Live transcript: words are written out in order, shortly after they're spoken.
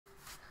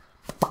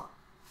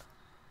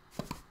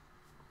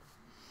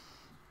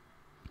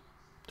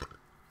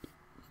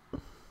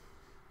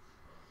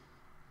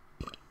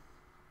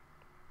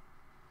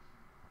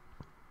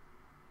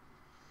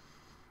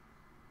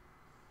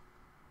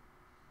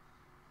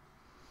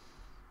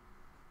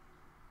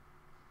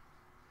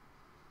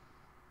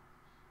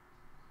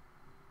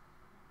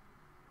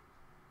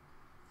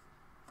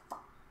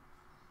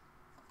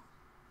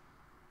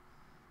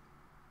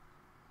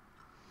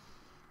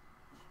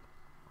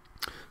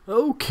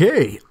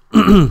Okay,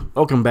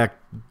 welcome back,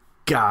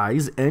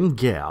 guys and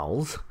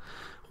gals.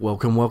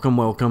 Welcome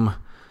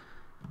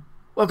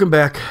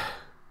back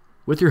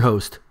with your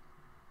host,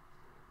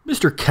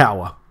 Mr.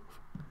 Kawa,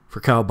 for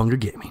Cowabunga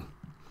Gaming.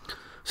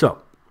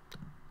 So,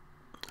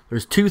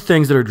 there's two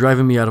things that are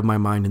driving me out of my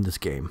mind in this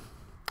game.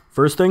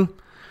 First thing,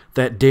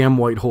 that damn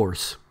white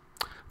horse.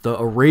 The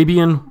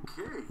Arabian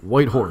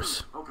white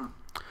horse.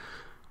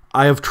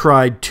 I have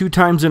tried 2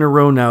 times in a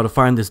row now to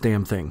find this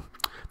damn thing.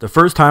 The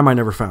first time I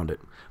never found it.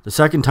 The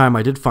second time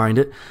I did find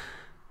it,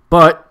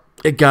 but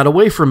it got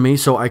away from me,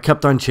 so I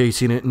kept on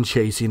chasing it and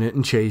chasing it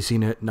and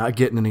chasing it, not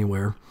getting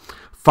anywhere.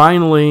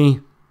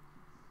 Finally,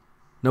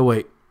 no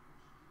wait.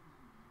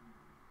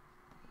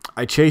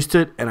 I chased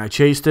it and I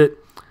chased it,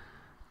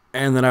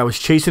 and then I was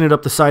chasing it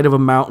up the side of a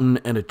mountain,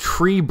 and a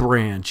tree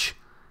branch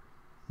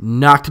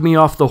knocked me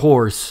off the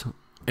horse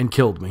and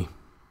killed me.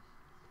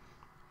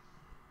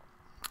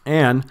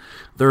 And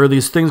there are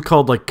these things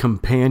called like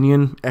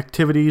companion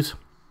activities.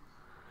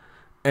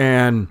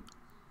 And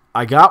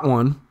I got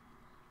one,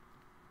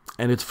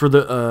 and it's for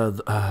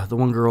the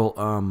one girl.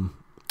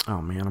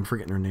 Oh man, I'm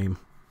forgetting her name.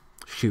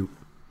 Shoot!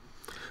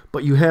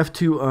 But you have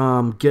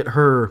to get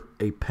her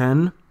a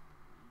pen.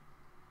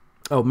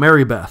 Oh,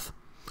 Mary Beth.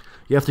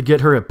 You have to get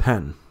her a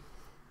pen.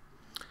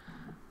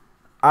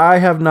 I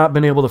have not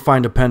been able to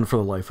find a pen for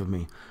the life of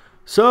me.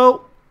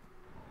 So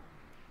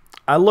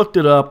I looked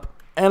it up,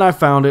 and I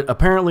found it.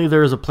 Apparently,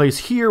 there is a place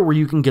here where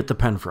you can get the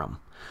pen from.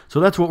 So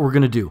that's what we're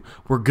going to do.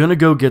 We're going to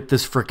go get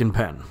this frickin'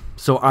 pen.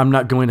 So I'm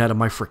not going out of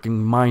my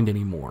frickin' mind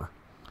anymore.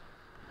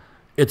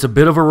 It's a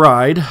bit of a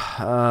ride.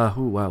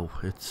 Wow.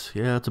 It's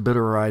a bit of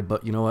a ride,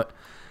 but you know what?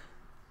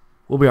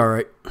 We'll be all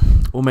right.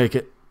 We'll make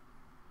it.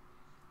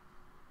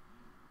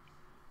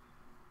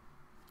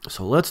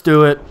 So let's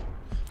do it.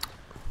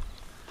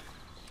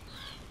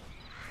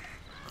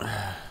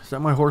 Is that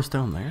my horse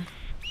down there?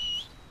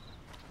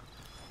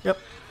 Yep.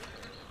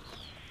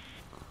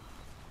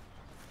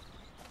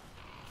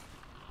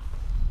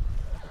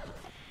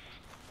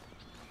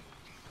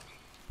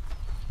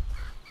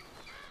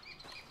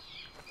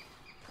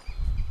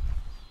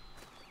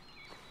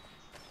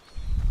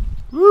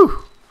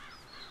 Woo!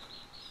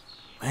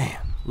 Man,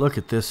 look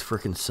at this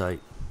frickin'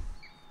 sight.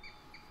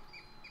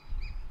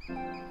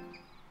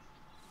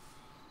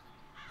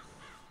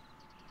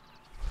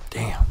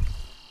 Damn.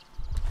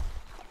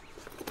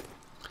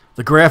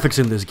 The graphics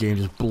in this game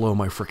just blow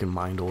my frickin'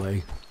 mind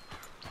away.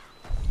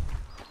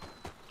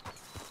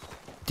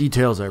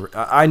 Details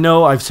I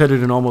know I've said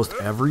it in almost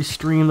every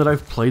stream that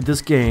I've played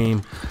this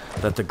game,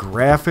 that the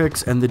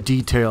graphics and the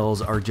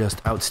details are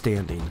just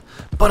outstanding.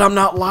 But I'm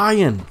not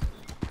lying.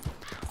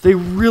 They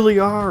really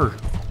are.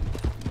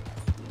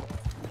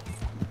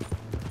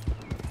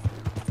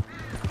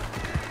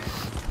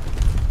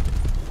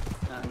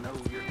 I know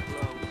you're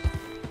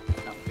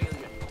close. I feel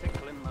you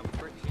tickling my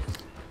britches.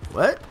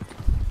 What?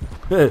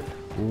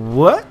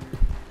 What?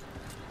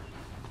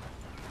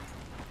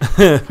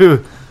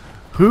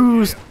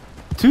 Who's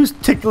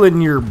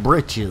tickling your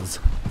britches?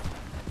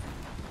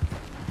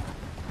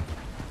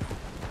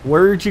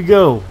 Where'd you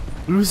go?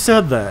 Who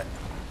said that?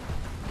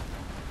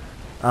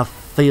 I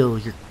feel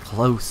you're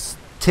close,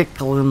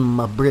 tickling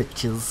my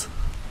britches.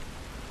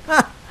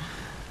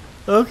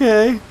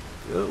 Okay.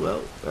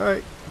 Well,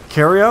 alright.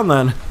 Carry on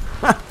then.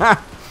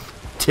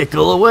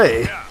 Tickle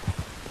away.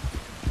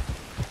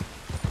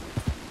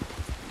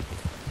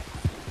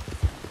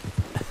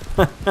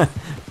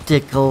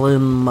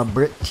 Tickling my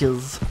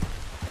britches.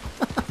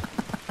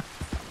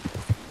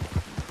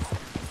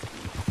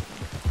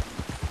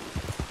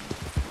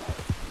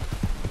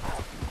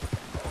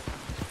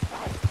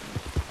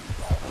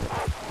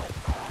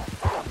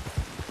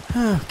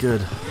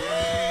 Good.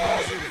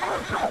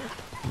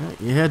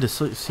 You had to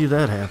see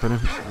that happening.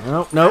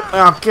 Nope.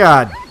 Oh,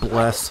 God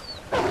bless.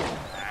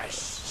 Alright,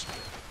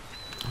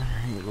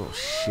 you little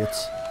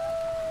shits.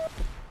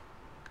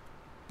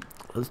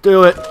 Let's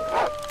do it.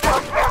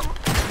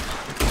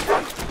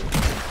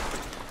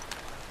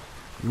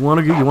 You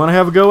want to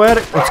have a go at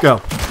it? Let's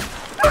go.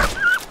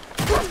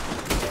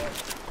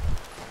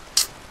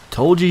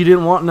 Told you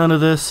didn't want none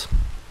of this.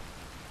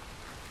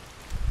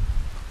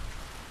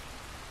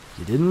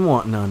 You didn't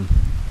want none.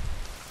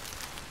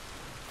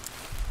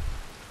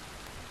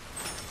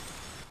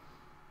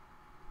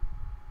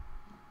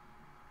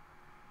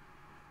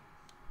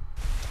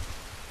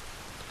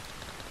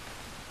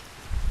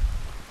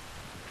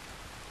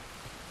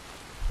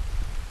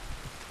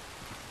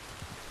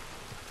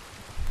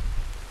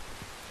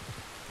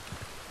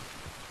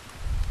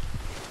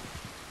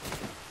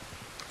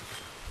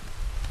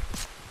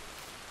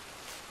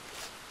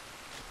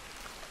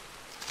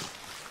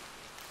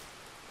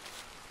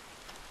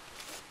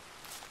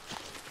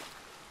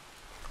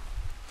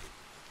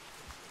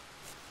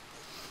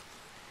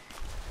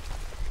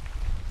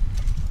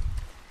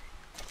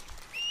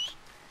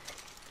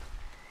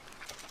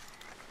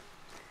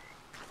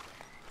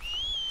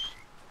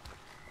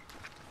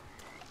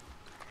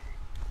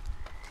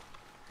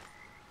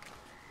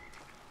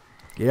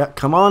 Yeah,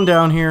 come on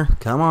down here.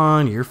 Come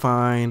on, you're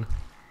fine.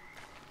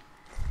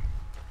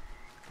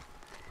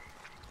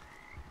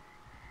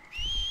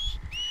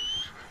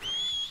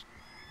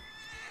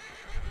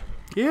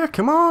 Yeah,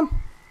 come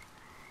on.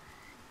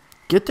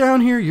 Get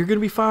down here. You're going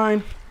to be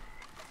fine.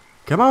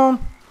 Come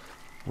on.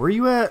 Where are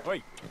you at?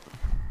 Wait.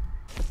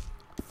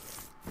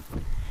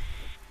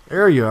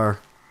 There you are.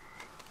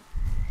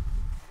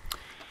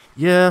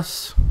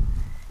 Yes.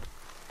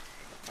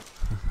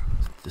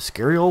 The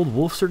scary old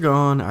wolves are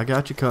gone. I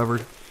got you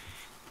covered.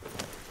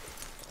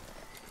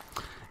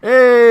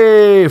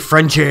 Hey,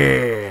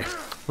 Frenchie.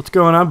 What's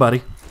going on,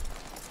 buddy?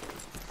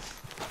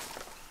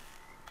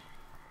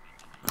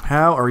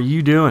 How are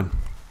you doing?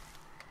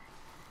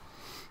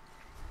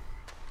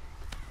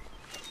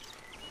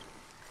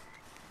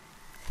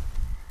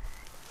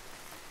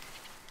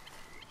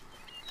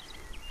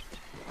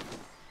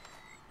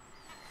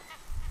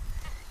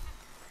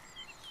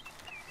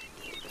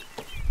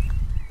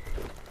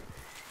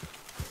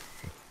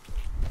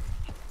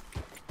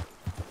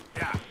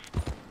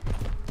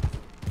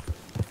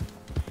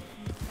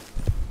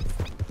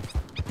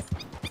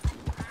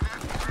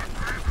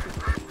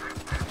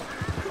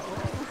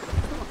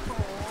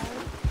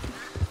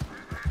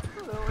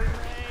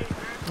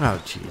 Oh,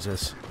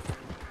 Jesus.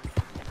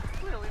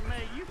 Lily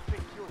May, you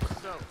think you're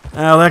so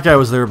Oh, that guy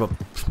was there, but...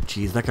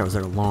 Jeez, that guy was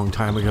there a long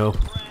time ago.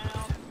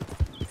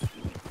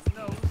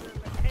 brown. Nose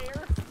in the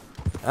hair.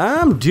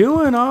 I'm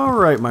doing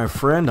alright, my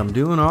friend. I'm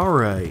doing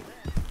alright.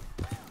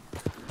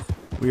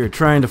 We are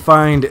trying to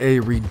find a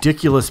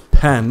ridiculous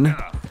pen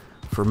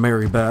for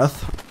Mary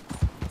Beth,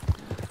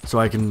 so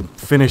I can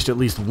finish at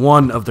least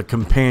one of the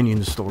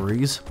companion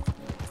stories.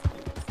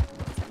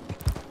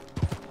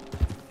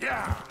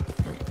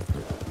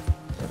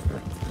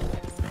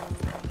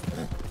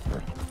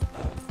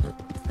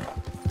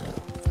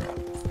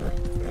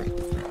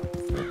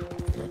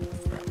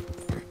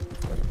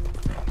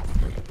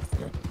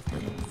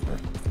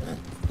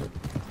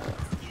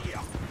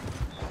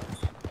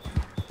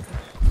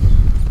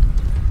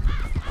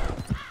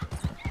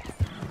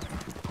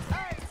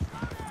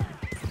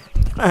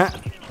 Yeah.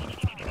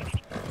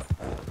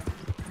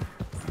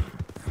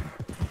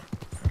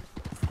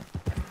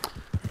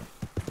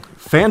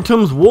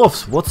 Phantoms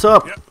Wolves, what's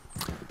up? Yep.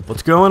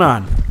 What's going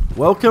on?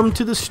 Welcome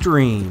to the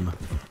stream.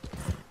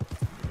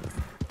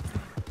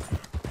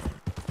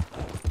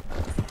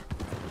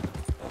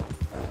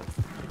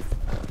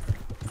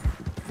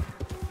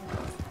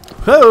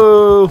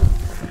 Ho!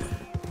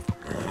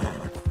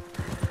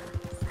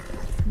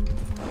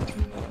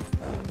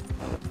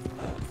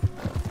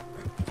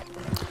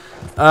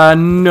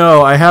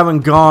 No, I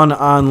haven't gone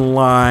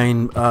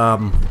online.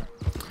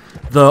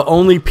 The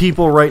only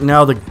people right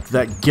now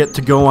that get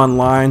to go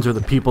online are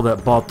the people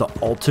that bought the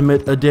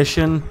Ultimate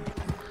Edition.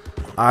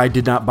 I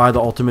did not buy the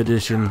Ultimate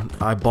Edition.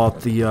 I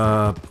bought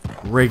the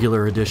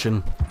regular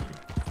edition.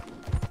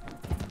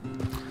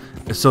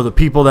 So the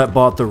people that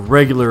bought the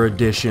regular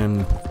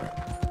edition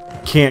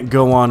can't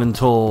go on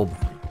until,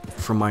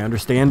 from my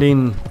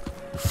understanding,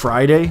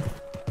 Friday.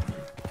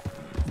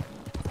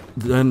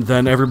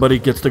 Then everybody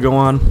gets to go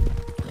on.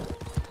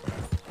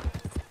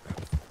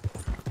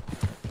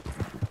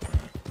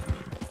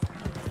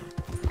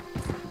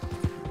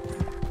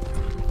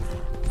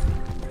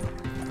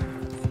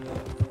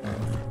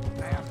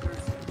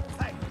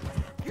 Hey,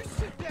 you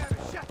sit down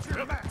and shut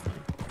your mouth.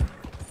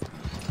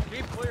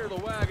 Keep clear of the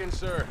wagon,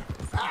 sir.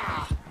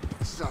 Ah,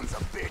 sons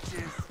of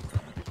bitches.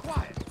 Be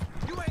quiet.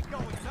 You ain't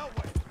going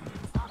nowhere.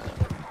 I'm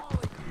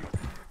calling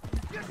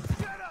you. Just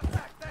shut up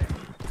back there.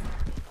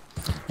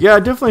 Yeah, I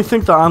definitely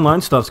think the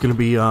online stuff's gonna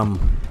be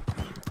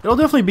it'll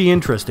definitely be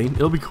interesting.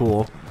 It'll be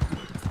cool.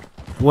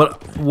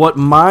 What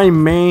my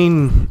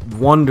main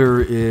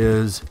wonder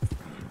is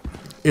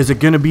it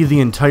gonna be the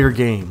entire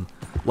game?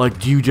 Like,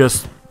 do you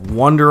just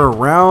wander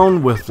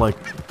around with like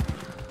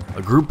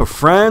a group of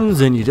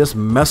friends and you just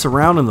mess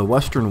around in the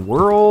Western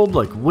world?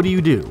 Like, what do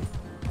you do?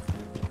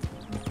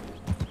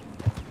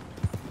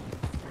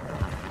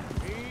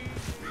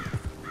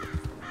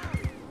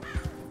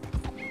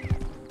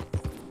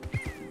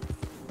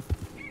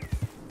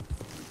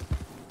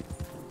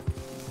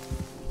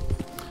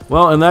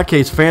 Well, in that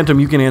case, Phantom,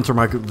 you can answer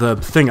the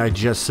thing I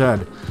just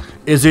said.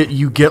 Is it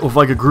you get with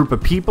like a group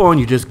of people and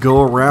you just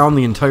go around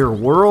the entire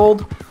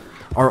world?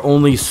 Are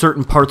only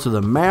certain parts of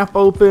the map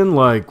open?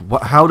 Like,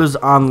 how does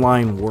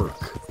online work?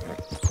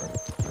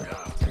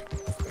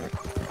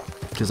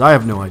 Because I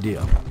have no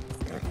idea,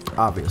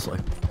 obviously.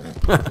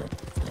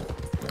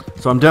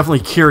 So I'm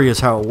definitely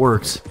curious how it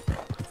works.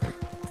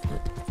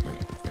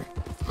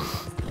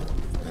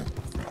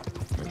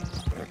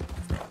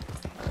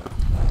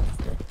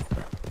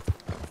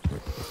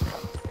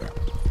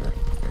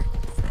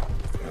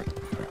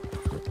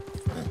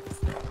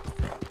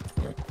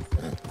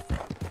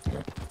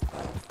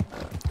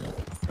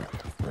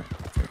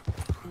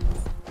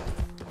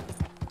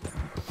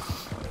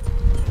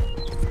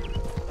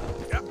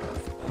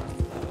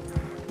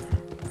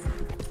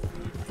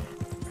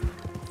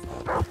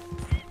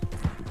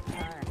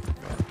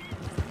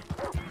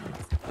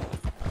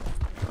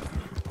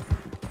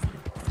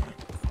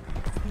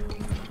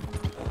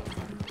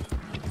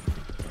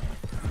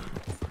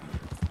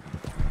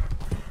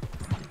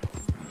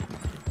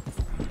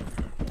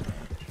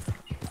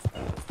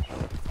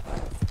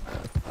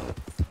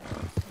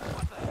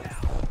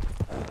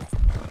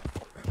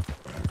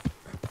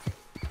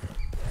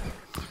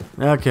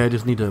 Okay, I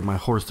just need my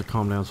horse to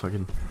calm down so I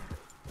can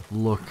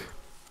look.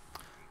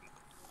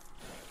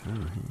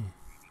 Oh,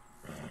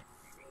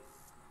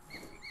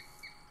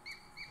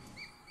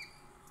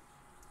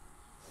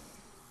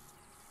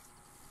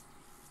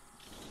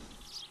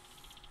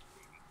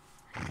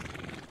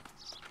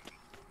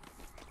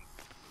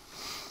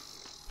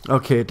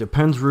 okay, it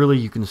depends really.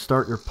 You can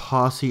start your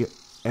posse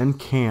and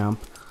camp,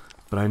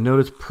 but I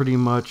noticed pretty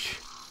much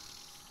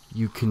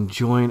you can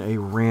join a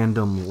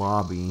random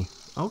lobby.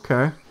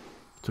 Okay.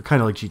 So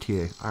kind of like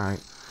GTA.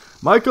 Alright.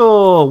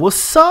 Michael,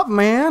 what's up,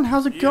 man?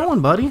 How's it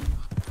going, buddy?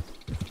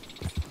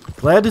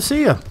 Glad to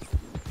see you.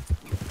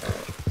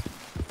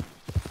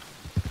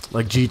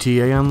 Like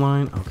GTA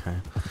Online? Okay.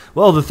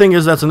 Well, the thing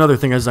is, that's another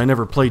thing, is I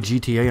never played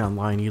GTA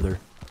Online either.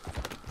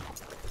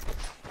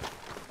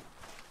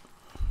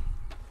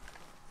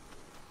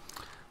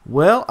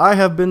 Well, I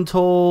have been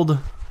told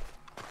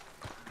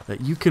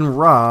that you can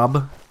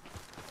rob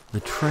the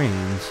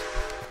trains.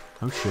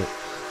 Oh shit.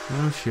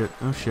 Oh shit.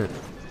 Oh shit.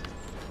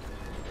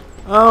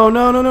 Oh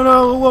no, no, no,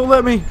 no, it won't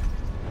let me.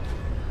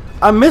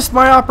 I missed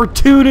my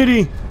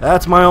opportunity.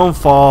 That's my own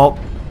fault.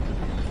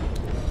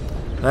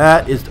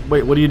 That is...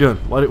 Wait, what are you doing?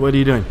 What are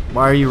you doing?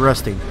 Why are you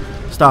resting?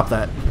 Stop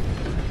that.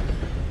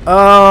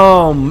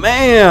 Oh,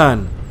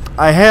 man.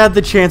 I had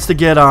the chance to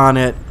get on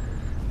it,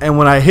 and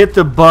when I hit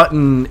the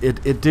button,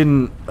 it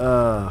didn't...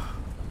 I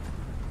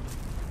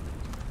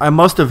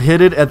must have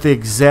hit it at the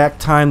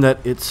exact time that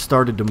it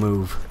started to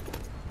move.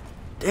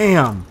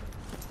 Damn.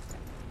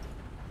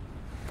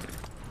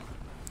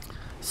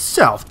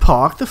 South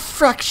Park, the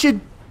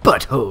fractured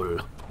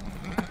butthole.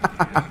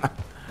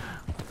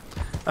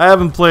 I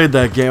haven't played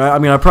that game. I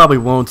mean, I probably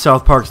won't.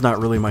 South Park's not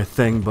really my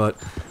thing, but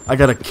I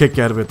got a kick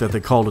out of it that they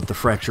called it the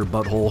fractured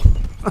butthole.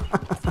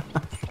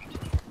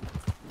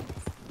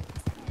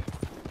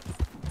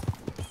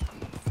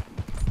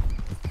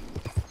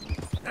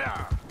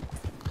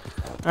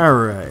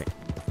 Alright.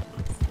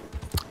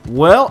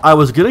 Well, I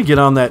was going to get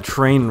on that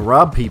train and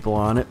rob people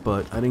on it,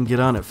 but I didn't get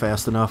on it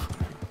fast enough.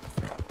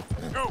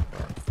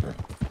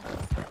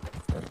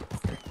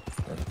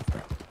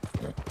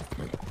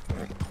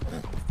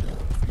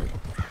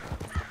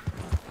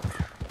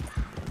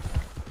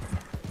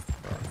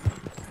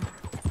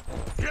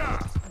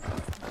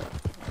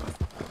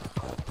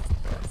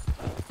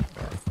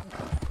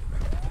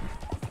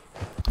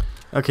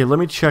 Okay, let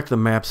me check the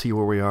map, see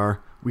where we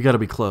are. We gotta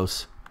be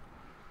close.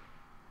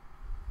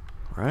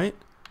 Right?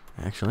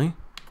 Actually,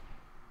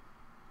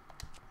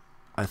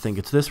 I think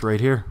it's this right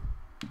here.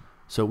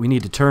 So we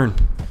need to turn.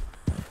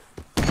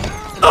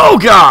 Oh,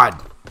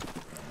 God!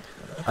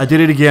 I did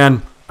it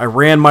again. I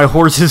ran my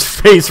horse's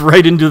face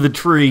right into the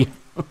tree.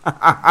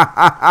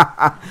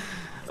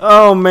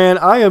 Oh, man,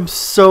 I am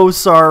so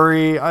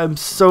sorry. I'm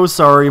so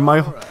sorry. My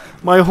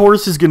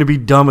horse is gonna be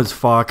dumb as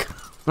fuck.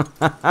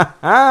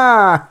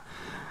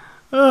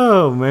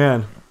 Oh,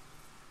 man.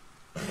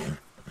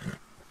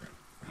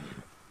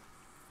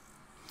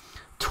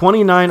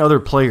 29 other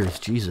players.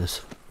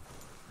 Jesus.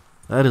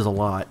 That is a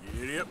lot.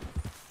 Yep.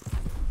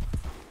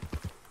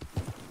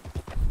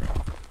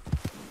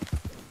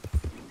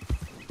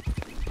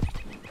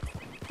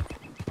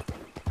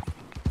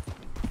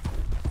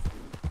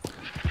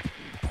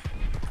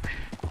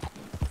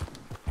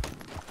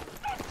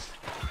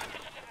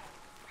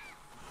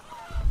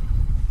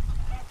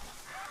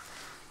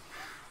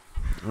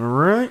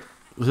 Alright.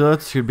 So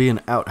that should be an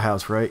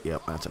outhouse, right?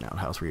 Yep, that's an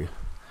outhouse where you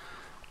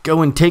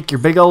go and take your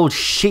big old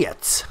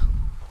shits.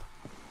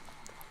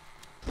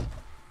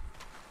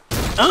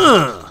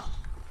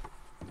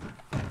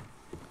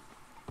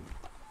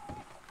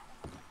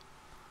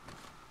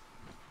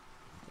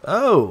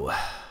 Oh,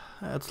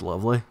 that's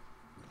lovely.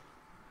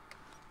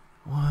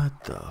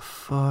 What the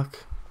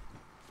fuck?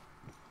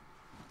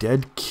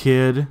 Dead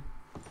kid.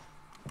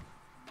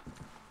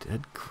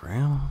 Dead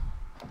grandma.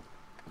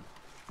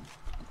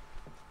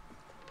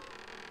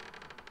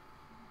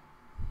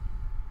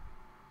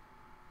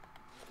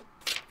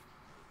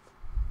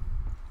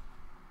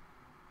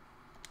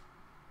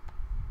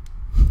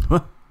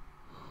 What?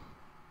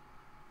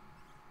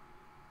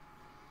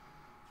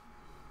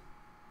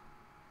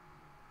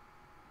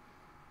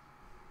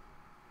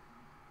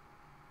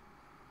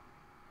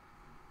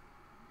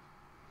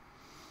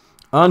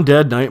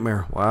 Undead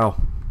Nightmare. Wow.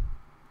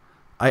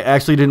 I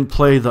actually didn't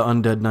play the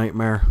Undead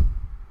Nightmare.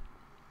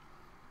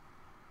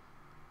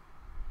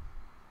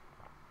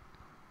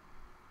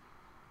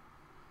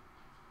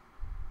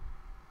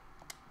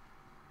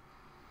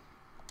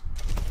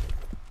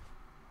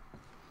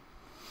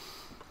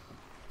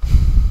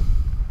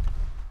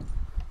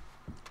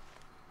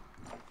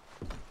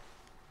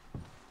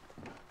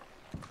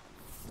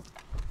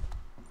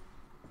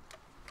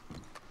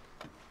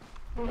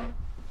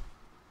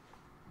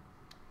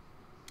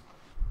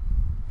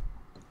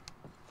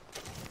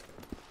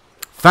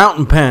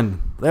 Fountain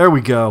pen. There we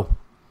go.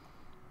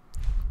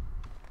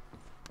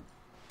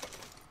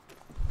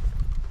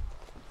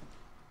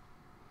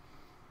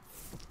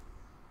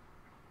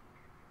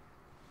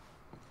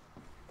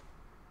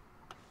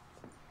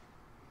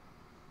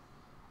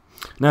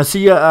 Now,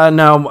 see,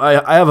 now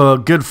I have a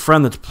good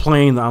friend that's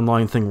playing the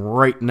online thing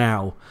right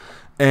now.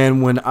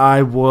 And when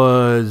I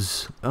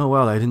was... Oh,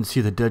 wow, I didn't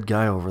see the dead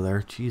guy over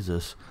there.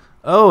 Jesus.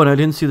 Oh, and I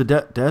didn't see the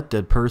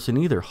dead person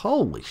either.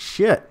 Holy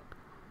shit.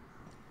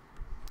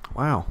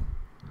 Wow.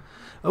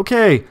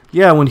 Okay,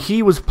 yeah, when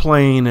he was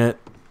playing it,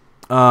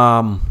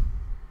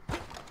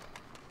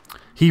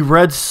 he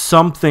read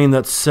something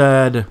that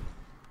said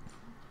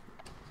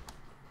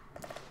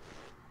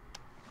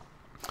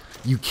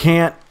you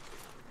can't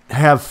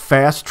have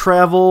fast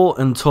travel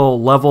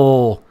until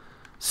level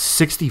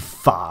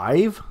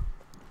 65.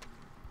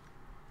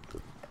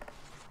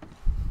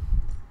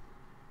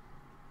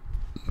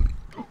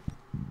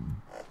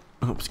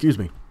 Oh, excuse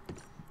me.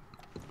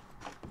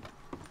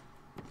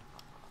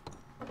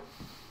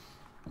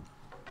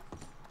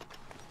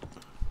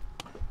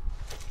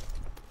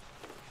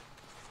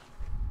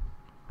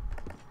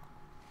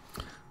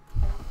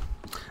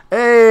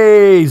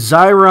 Hey,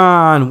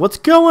 Zyron, what's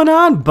going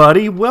on,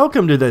 buddy?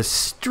 Welcome to the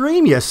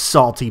stream, you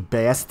salty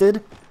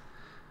bastard.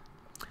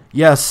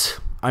 Yes,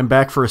 I'm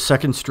back for a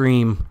second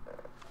stream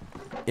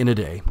in a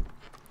day.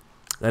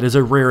 That is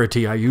a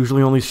rarity. I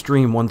usually only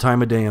stream one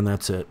time a day, and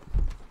that's it.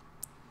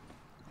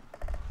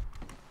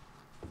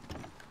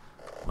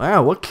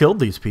 Wow, what killed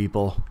these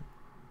people?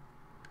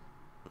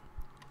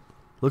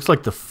 Looks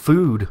like the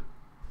food.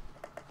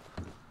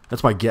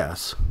 That's my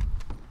guess.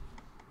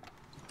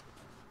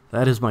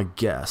 That is my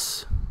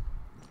guess.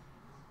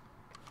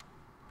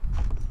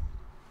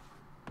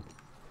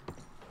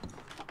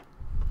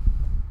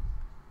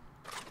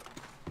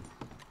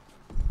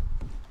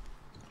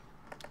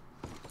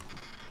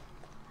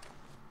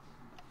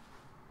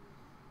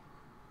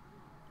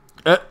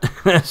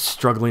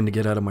 Struggling to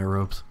get out of my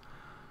ropes.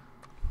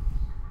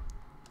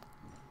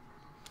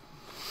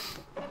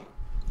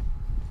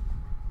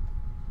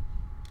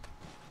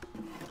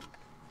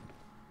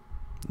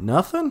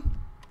 Nothing?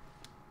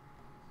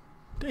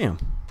 Damn.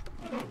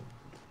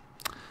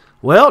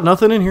 Well,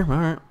 nothing in here. All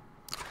right.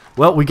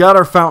 Well, we got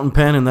our fountain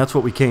pen, and that's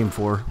what we came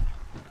for.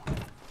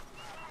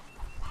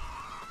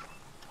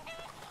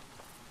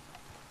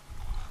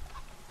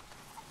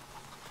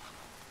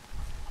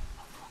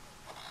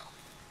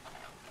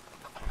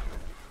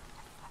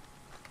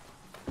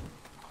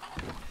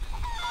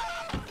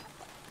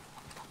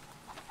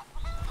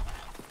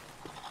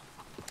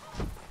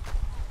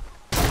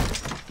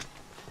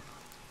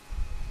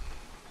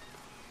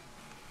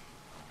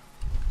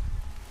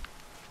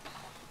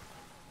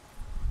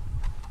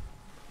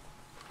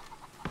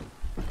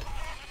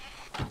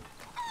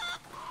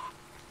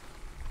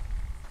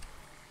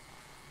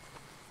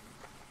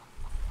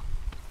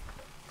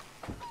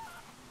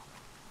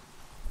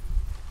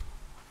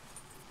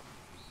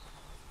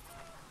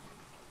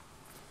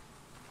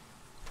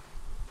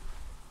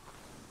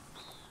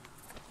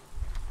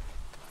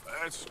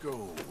 Let's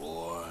go,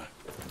 boy.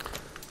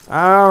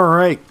 All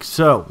right.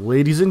 So,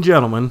 ladies and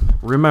gentlemen,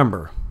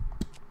 remember,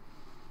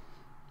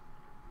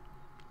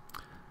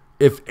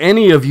 if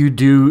any of you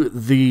do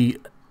the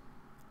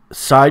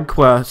side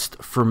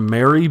quest for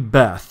Mary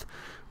Beth,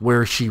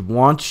 where she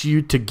wants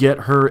you to get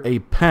her a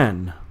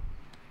pen,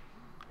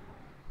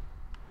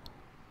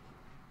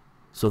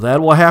 so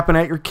that will happen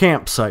at your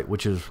campsite,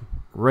 which is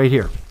right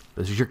here.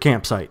 This is your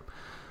campsite.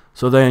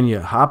 So then you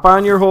hop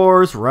on your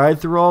horse, ride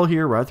through all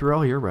here, ride through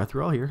all here, ride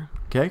through all here.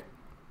 Okay?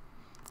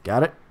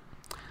 Got it?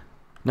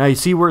 Now you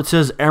see where it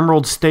says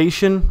Emerald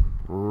Station?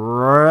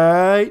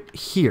 Right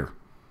here.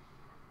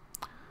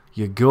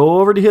 You go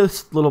over to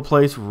this little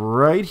place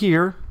right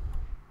here.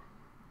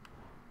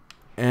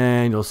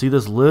 And you'll see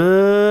this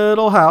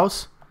little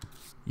house.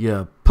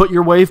 You put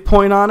your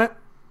waypoint on it.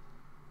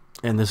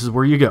 And this is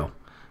where you go.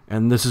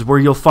 And this is where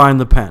you'll find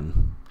the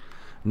pen.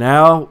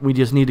 Now we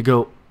just need to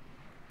go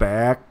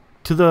back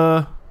to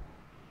the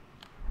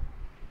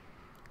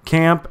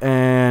camp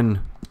and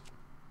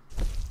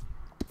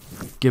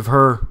give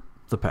her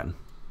the pen.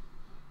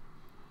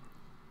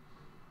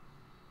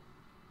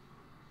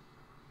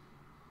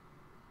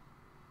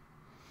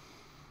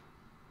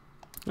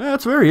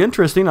 That's very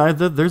interesting.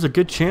 There's a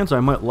good chance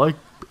I might like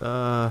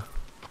Red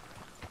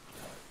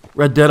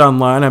Dead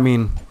Online. I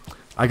mean,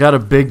 I got a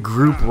big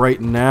group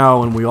right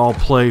now and we all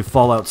play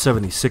Fallout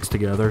 76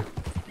 together.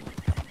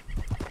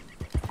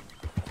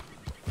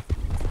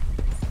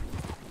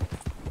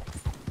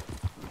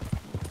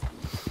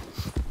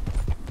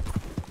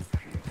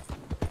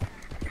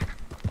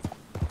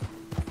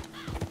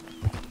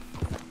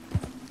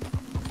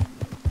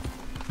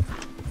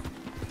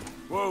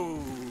 Whoa.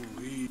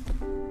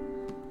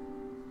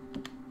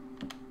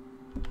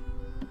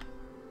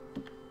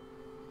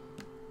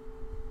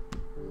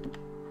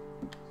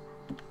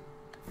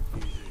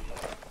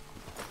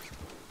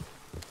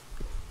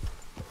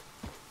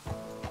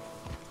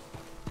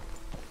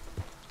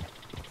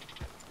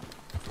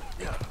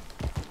 Yeah.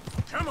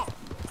 Come on. All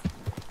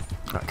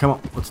right, come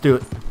on, let's do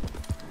it.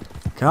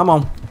 Come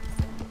on.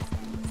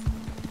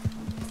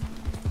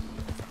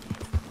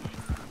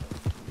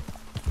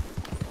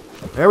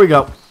 There we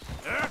go.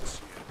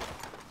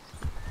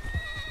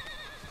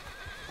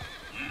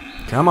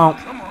 Come on.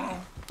 Come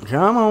on.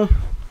 Come on.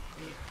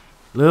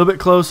 A little bit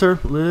closer.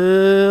 A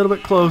little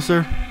bit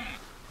closer.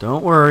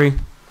 Don't worry.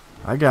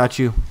 I got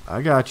you.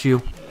 I got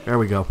you. There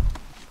we go.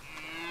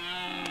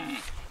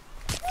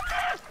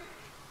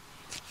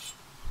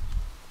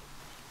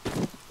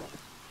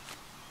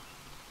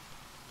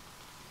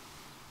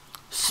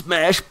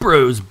 Smash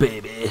Bros,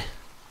 baby.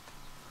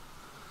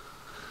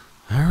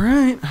 All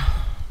right.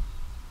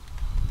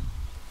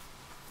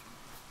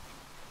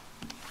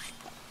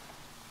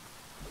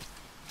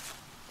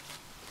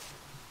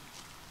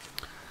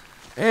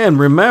 And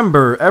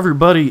remember,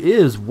 everybody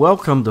is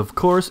welcomed, of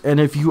course. And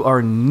if you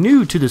are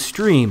new to the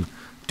stream,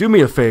 do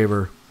me a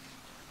favor.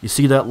 You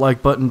see that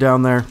like button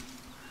down there?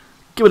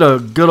 Give it a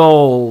good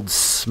old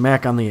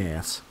smack on the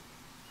ass.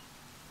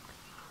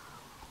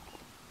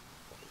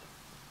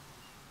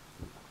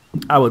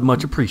 I would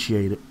much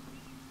appreciate it.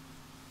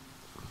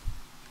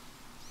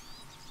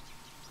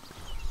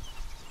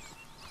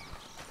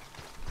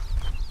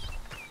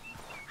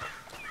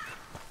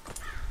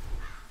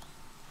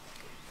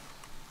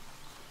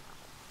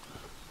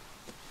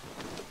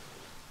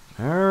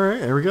 All right,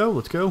 there we go.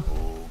 Let's go.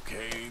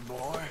 Okay,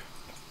 boy.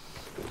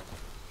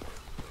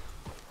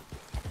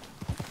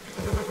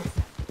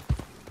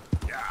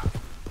 Yeah.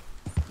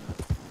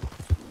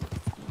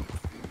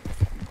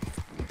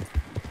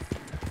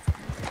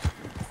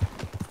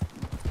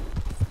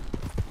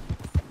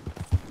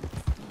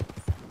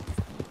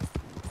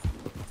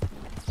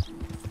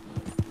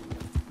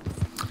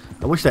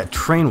 I wish that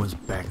train was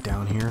back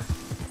down here.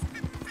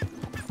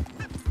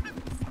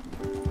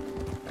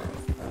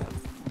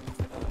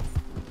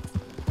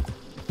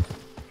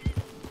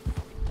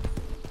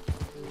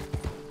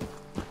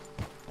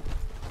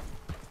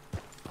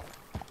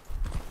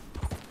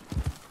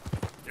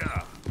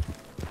 Yeah.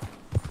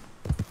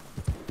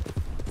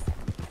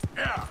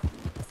 Yeah.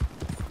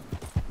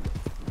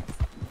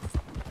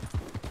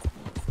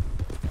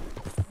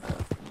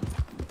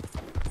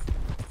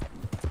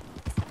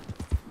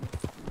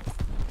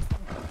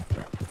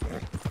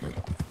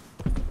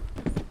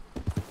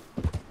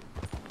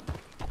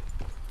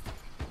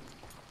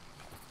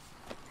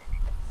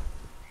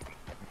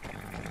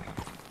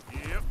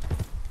 Yep.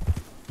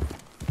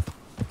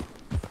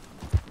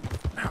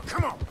 Now,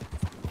 come on.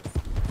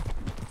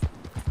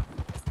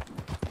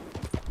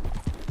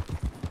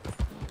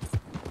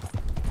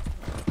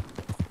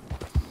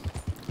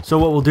 So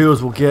what we'll do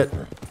is we'll get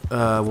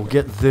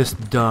this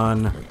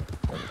done,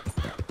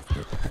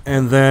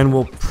 and then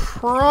we'll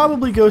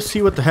probably go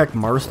see what the heck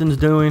Marston's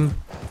doing.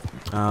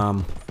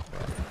 I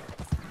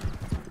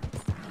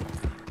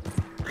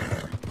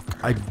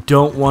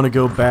don't want to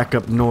go back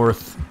up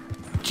north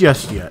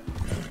just yet.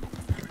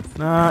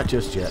 Not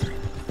just yet.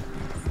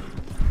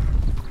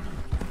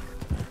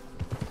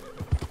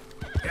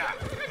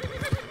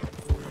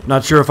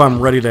 Not sure if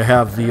I'm ready to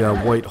have the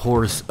white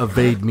horse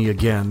evade me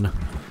again.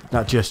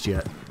 Not just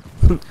yet.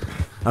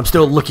 I'm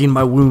still licking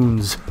my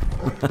wounds.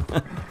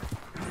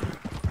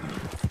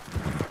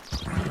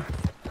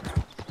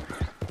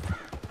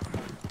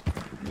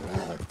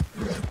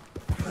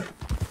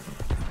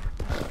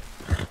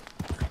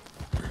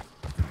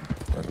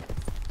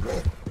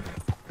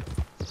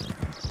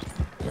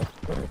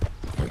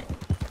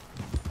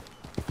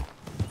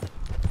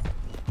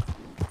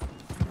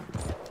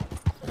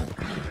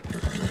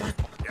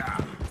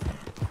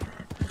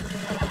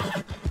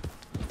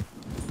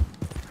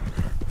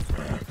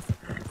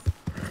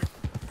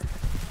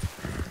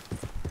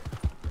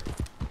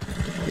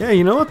 Yeah,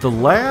 you know what? The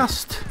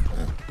last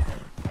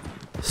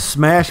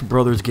Smash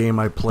Brothers game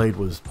I played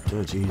was,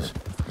 oh jeez,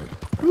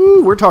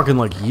 we're talking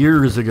like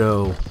years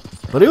ago.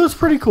 But it was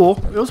pretty cool.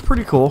 It was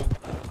pretty cool.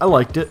 I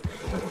liked it.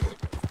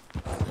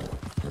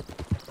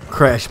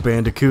 Crash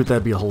Bandicoot,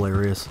 that'd be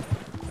hilarious.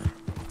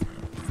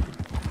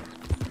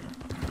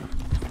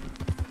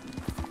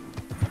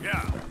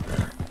 Yeah.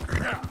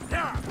 Yeah.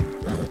 Yeah.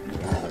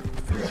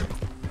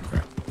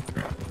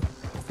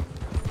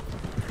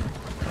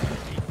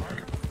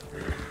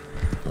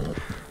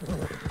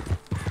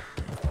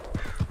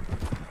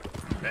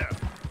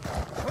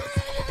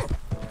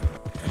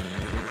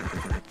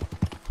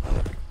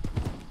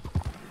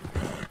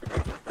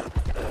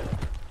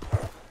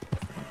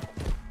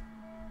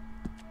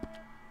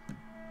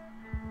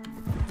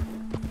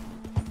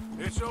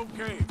 It's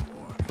okay,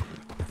 boy.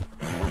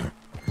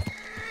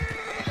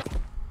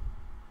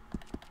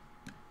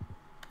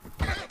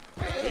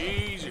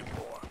 Easy, boy.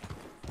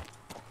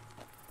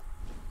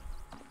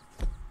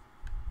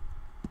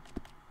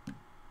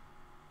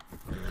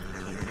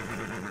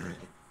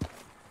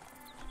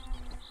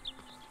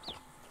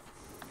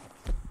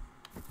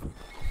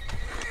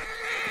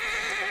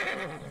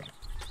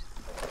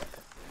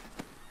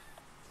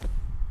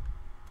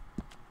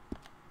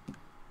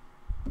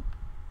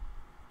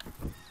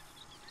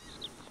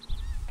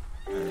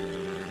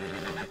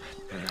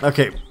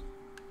 Okay.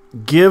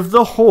 Give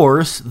the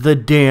horse the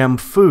damn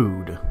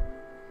food.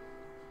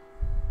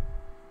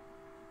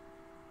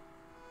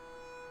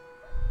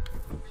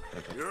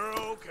 You're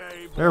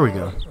okay, boy. There we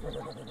go. Here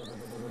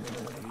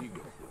you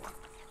go, boy.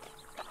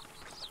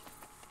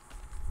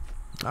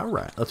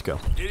 Alright, let's go.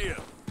 Giddy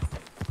up.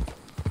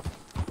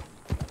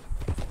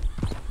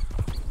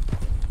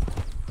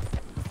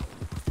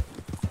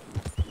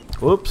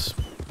 Whoops.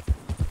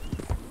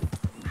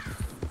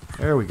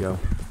 There we go.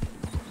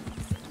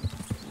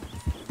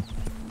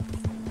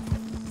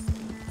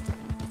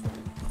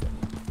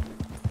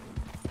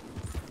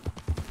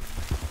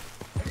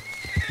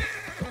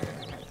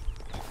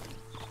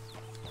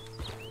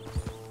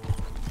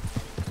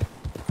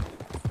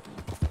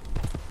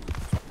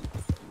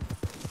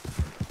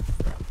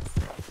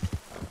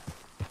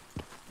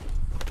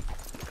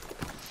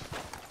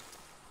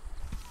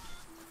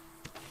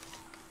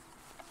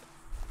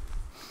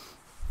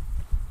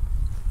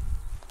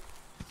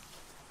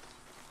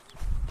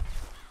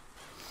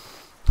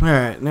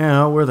 Alright,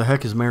 now where the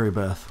heck is Mary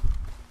Beth?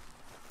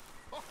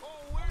 Oh,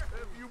 where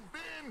have you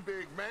been,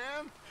 big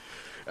man?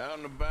 Out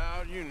and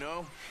about, you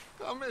know.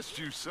 I missed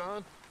you,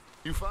 son.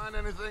 You find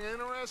anything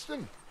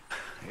interesting?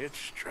 It's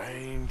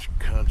strange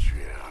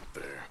country out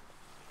there.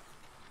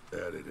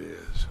 That it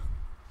is.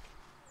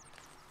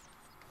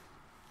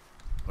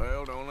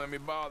 Well, don't let me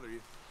bother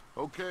you.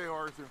 Okay,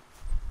 Arthur.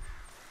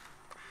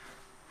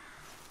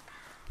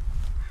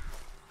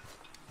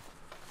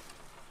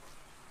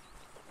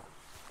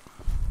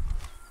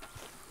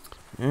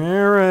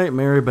 Alright,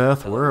 Mary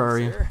Beth, where are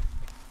you?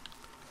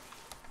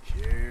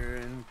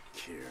 Kieran.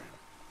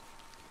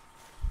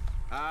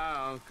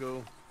 Hi,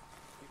 Uncle.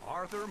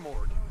 Arthur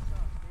Morgan.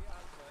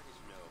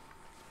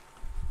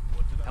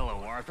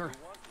 Hello, Arthur.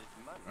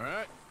 All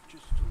right.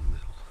 Just a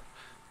little.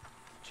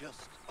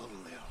 Just a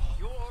little.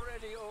 You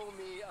already owe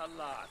me a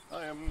lot.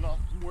 I am not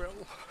well.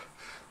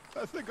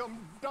 I think I'm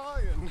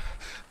dying.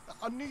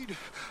 I need...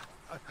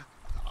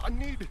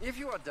 If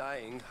you are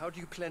dying, how do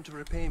you plan to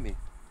repay me?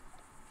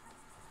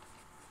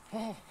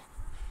 Oh,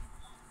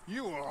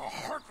 you are a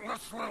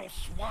heartless little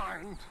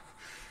swine.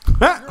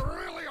 Ha! You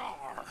really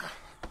are.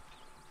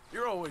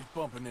 You're always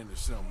bumping into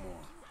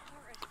someone.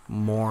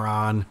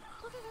 Moron.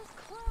 Look at those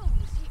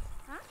clothes.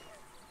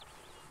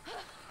 Huh?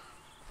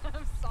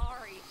 I'm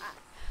sorry.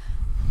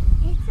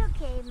 It's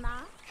okay, Ma.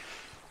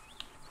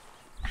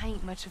 I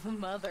ain't much of a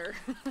mother.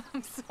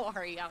 I'm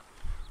sorry. I'll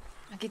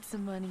get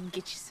some money and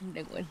get you some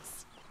new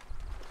ones.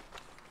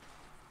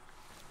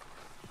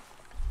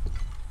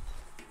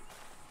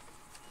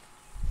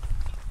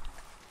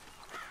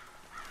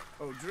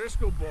 Oh,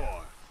 Driscoll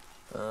boy.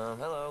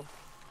 Hello.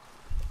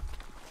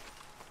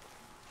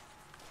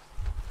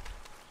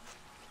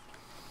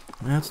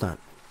 That's not...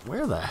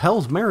 Where the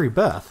hell's Mary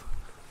Beth?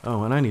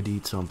 Oh, and I need to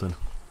eat something.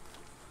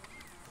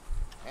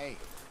 Hey,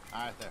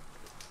 Arthur.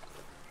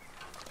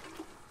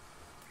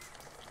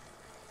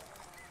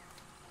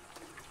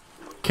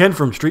 Ken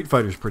from Street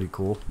Fighter's pretty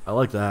cool. I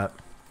like that.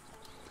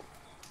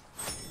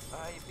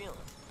 How you feeling?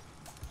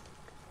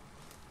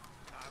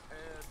 I've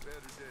had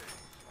better days.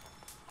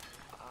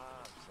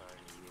 I'm sorry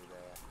to hear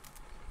that.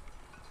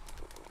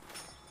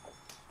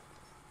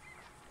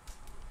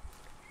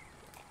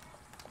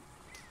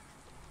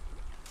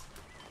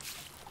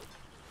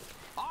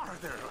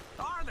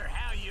 Arthur,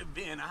 how you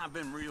been? I've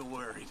been real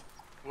worried.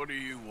 What do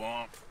you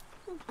want?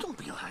 Don't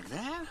be like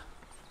that.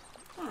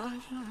 All right,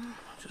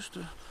 just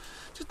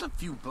a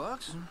few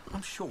bucks, and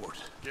I'm short.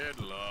 Get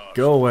lost.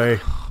 Go away.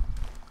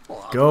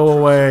 Well, I'll Go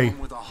try away.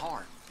 someone with a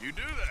heart. You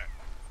do that.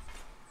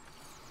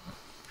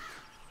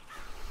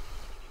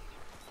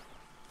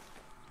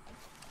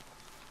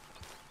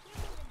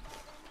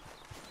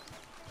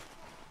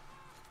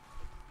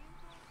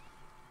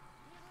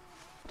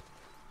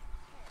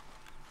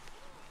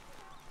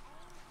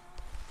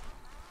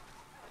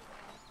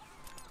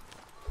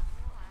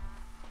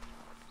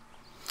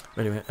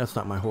 Wait a minute, that's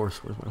not my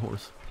horse. Where's my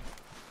horse?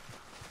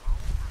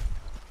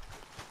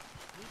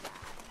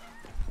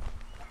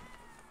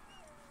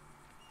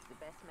 The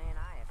best man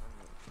I ever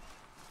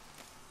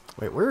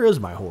knew. Wait, where is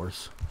my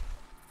horse?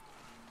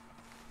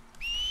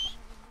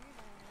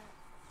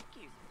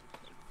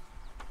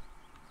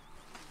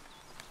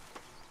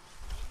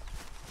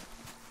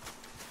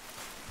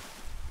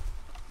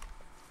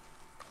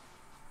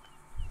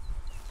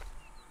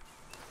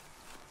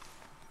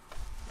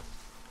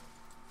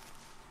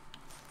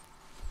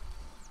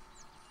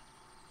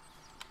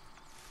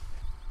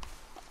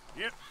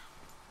 Yep.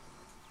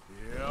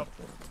 Yep.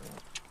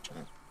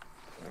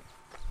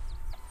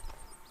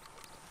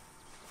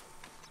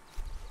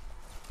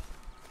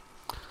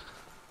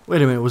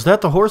 Wait a minute, was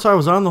that the horse I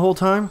was on the whole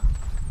time?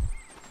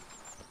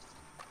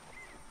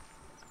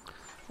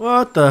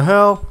 What the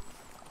hell?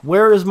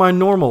 Where is my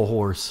normal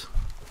horse?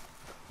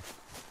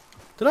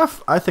 Did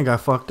I think I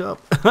fucked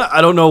up.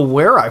 I don't know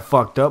where I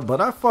fucked up,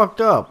 but I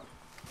fucked up.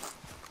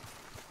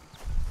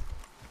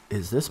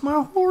 Is this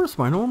my horse?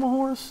 My normal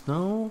horse?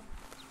 No.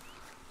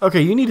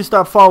 Okay, you need to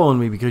stop following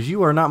me because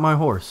you are not my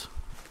horse.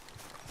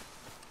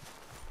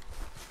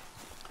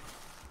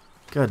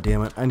 God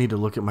damn it. I need to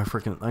look at my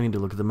freaking... I need to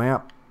look at the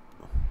map.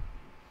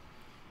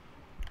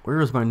 Where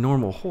is my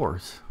normal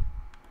horse?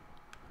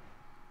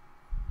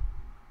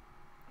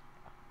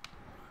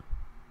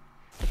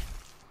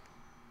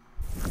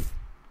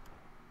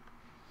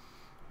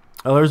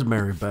 Oh, there's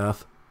Mary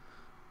Beth.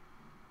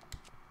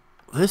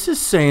 This is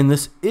saying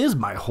this is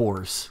my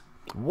horse.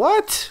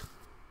 What?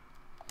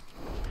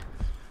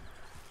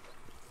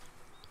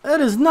 That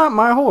is not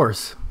my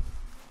horse.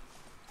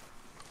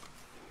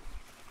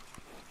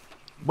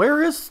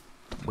 Where's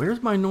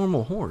my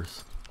normal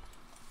horse?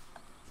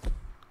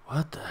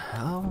 What the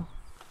hell?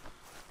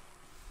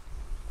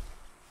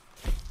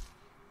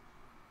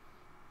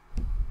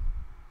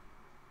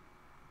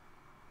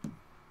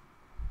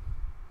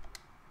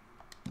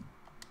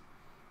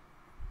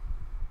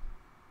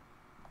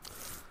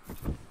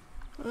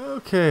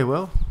 Okay,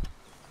 well,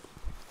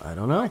 I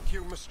don't know. Thank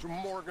you, Mr.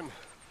 Morgan.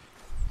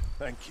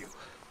 Thank you.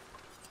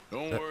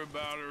 Don't worry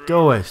about it.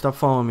 Go away. Stop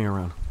following me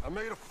around. I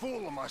made a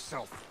fool of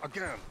myself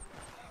again.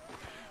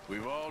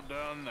 We've all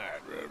done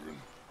that, Reverend.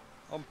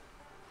 I'm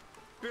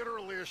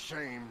bitterly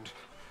ashamed.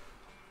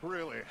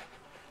 Really,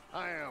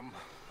 I am.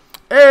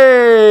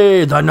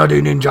 Hey, the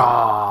Nutty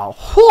Ninja!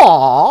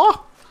 Hwah!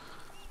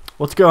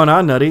 What's going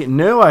on, Nutty?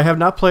 No, I have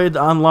not played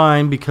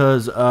online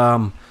because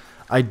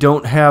I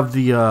don't have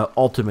the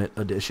Ultimate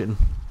Edition.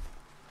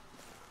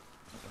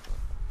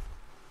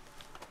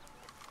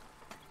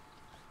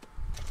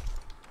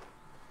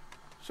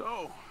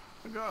 So,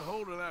 I got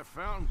hold of that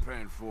fountain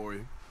pen for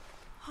you.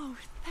 Oh,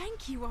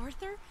 thank you,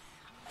 Arthur.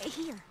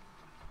 Here,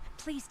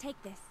 please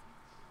take this.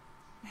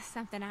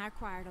 Something I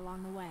acquired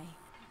along the way.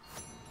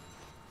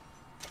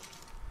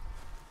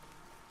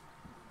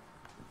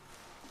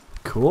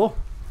 Cool.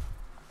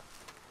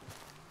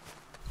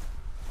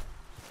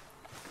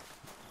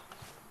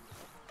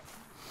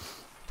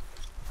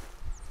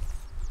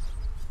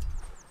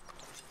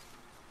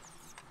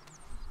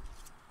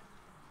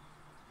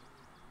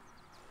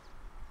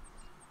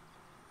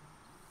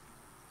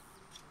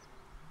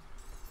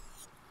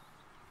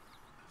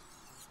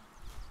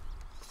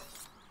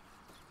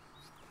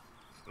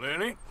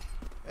 Lenny,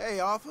 Hey,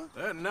 Arthur.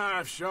 that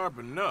knife's sharp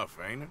enough,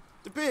 ain't it?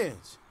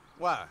 Depends.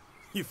 Why?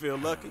 You feel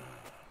lucky?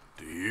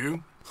 Do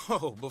you?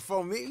 Oh,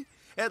 before me,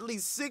 at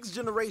least 6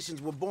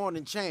 generations were born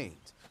in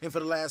chains. And for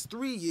the last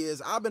 3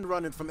 years, I've been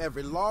running from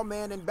every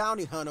lawman and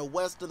bounty hunter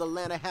west of the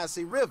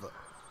Lanahassee River.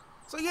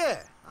 So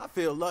yeah, I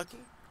feel lucky.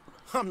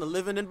 I'm the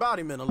living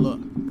embodiment of luck.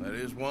 That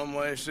is one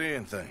way of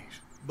seeing things.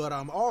 But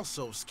I'm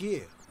also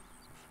skilled.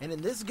 And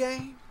in this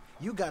game,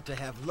 you got to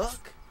have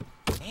luck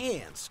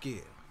and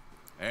skill.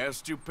 And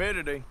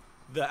stupidity.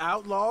 The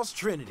Outlaw's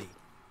Trinity.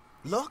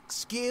 Luck,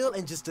 skill,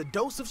 and just a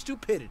dose of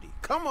stupidity.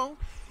 Come on,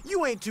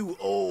 you ain't too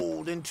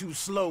old and too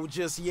slow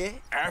just yet.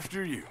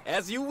 After you.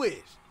 As you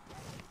wish.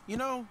 You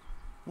know,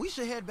 we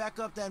should head back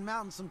up that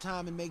mountain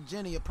sometime and make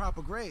Jenny a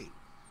proper grave.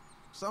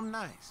 Something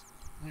nice.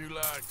 You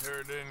liked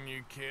her, didn't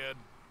you, kid?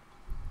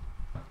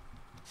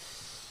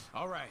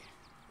 All right.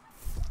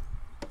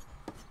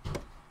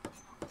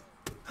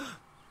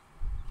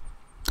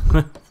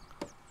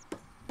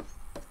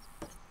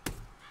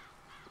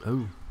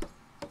 Oh.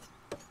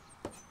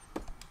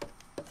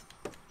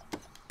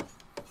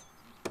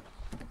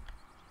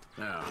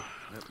 Now,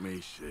 let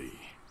me see.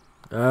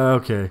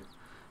 Okay.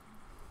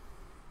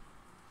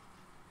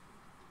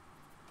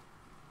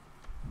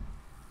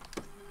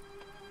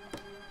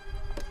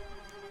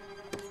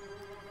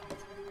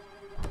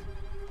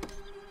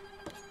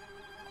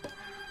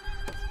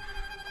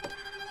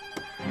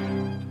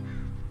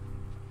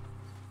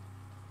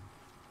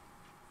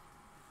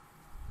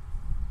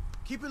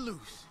 Keep it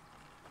loose.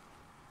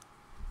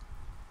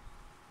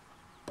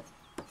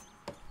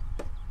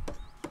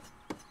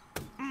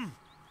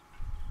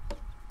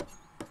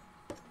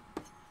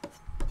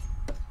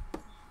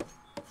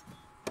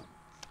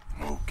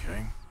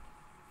 Okay.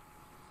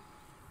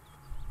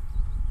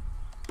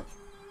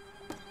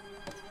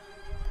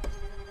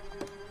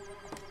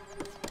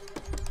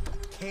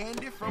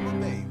 Candy from a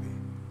baby.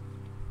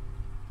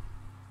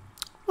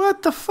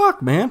 What the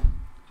fuck, man?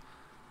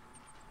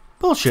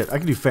 Bullshit. I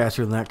can do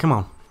faster than that. Come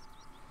on.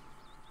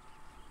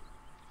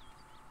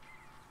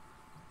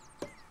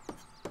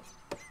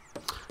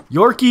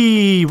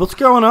 Yorkie, what's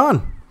going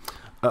on?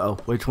 Uh-oh,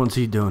 which one's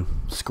he doing?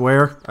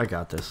 Square? I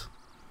got this.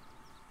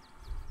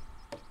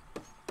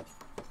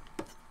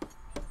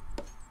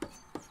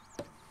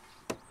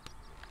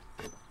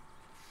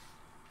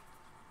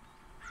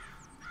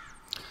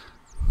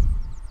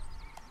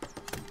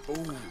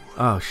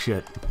 Oh,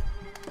 shit.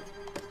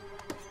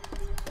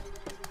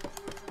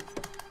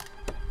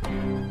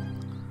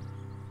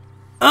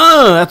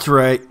 Oh, that's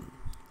right.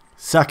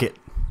 Suck it.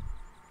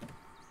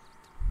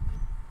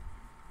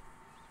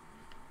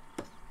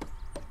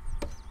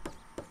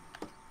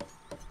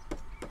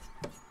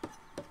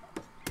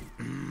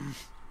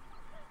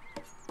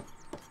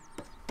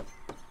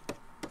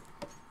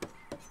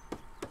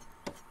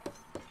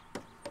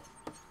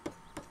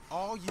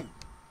 All you.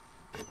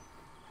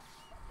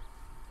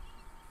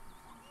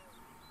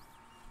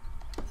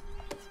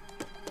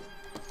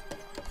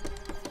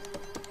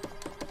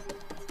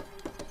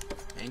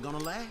 Ain't gonna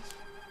last.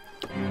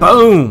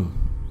 Boom.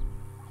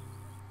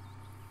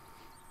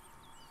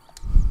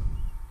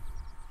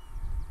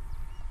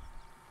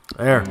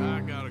 There.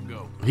 I gotta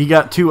go. He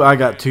got 2, I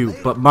got 2,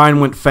 but mine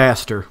went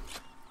faster.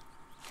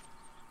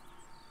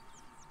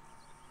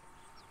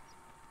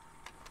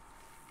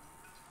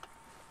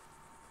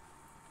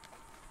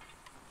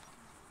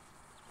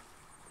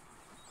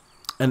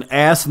 An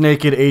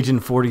ass-naked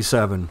Agent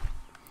 47.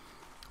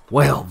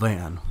 Well,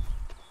 then.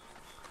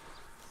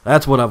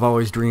 That's what I've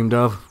always dreamed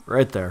of.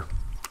 Right there.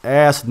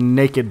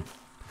 Ass-naked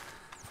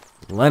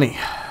Lenny.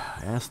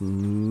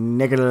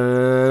 Ass-naked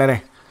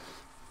Lenny.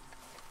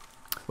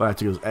 Well, I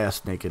think it was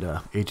ass-naked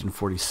Agent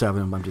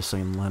 47. I'm just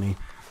saying Lenny.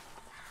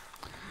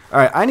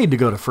 Alright, I need to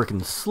go to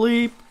frickin'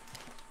 sleep.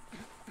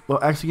 Well,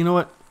 actually, you know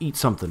what? Eat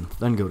something,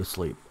 then go to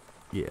sleep.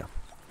 Yeah.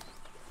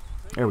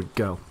 There we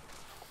go.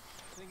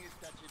 Thing is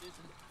that it isn't.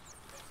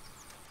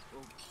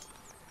 Well,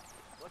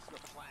 what's the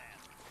plan?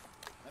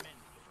 I mean,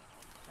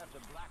 after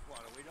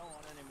Blackwater, we don't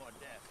want any more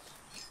deaths.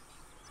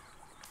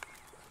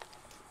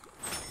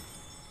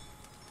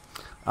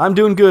 I'm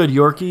doing good,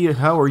 Yorkie.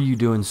 How are you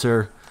doing,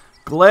 sir?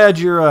 Glad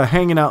you're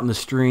hanging out in the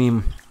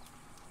stream.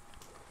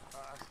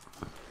 I'm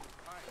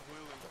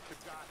willing to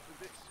die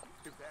for this,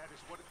 if that is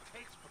what it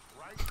takes, but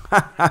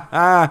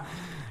right?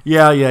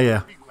 Yeah. Be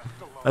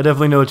left alone. I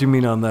definitely know what you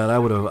mean on that. I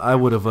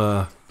would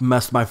have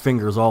messed my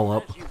fingers all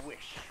up. As you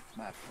wish,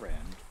 my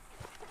friend.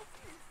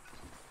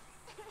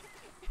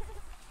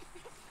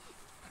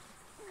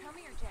 Come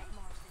here, Jack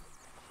Marston.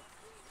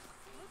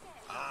 Look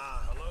at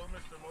Ah, hello,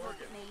 Mr.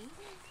 Morgan. me.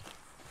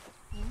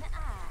 In the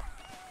eye.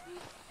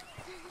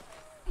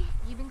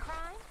 You been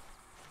crying?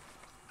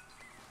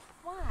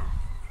 Why?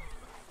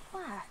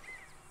 Why?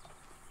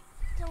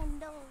 Don't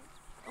know.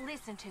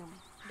 Listen to me.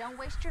 Don't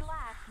waste your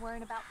life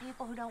worrying about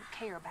people who don't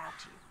care about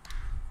you.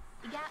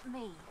 You got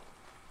me.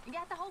 You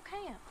got the whole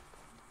camp.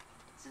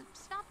 So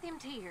stop them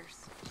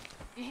tears.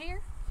 You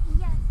hear?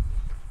 Yes.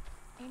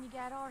 And you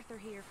got Arthur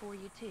here for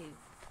you, too.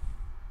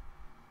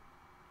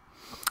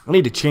 I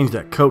need to change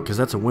that coat because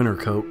that's a winter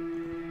coat.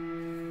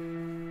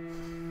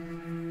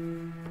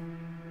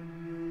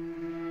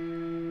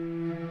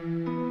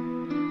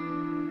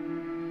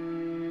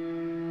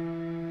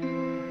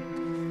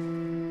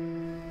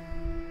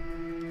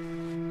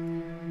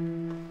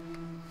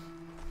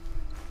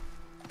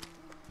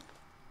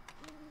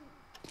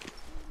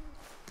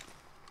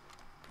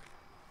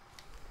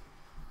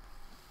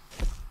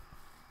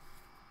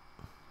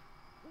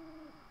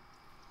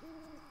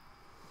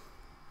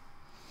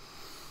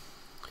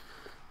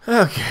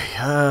 Okay,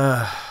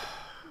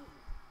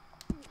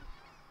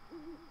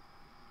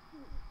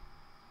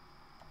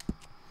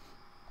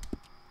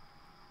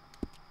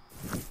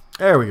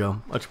 there we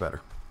go. Much better.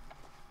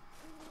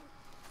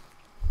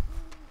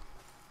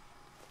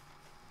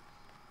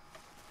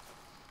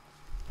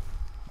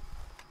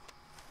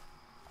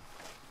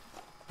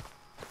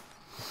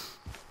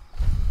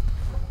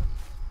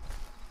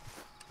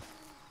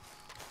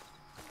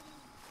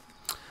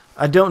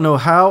 I don't know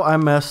how I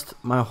messed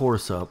my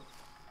horse up.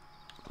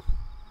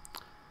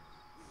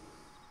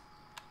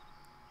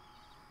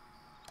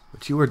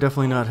 But you are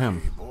definitely not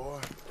him. Hey, boy.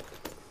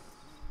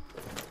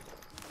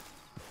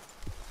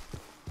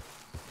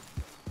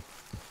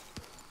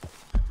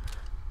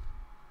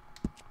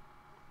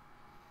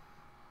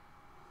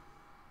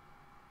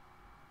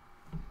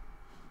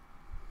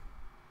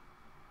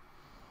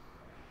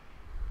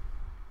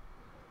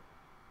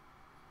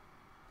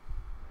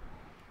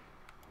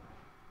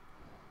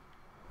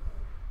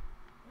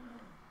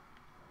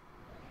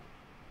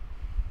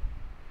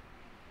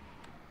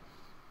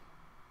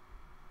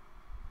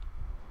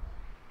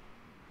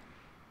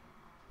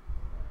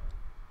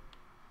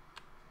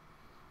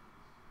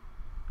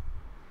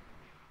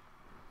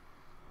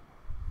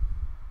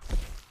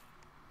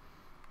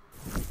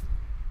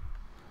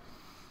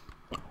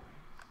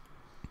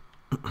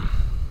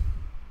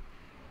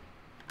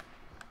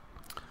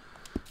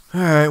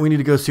 Alright, we need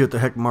to go see what the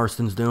heck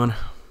Marston's doing.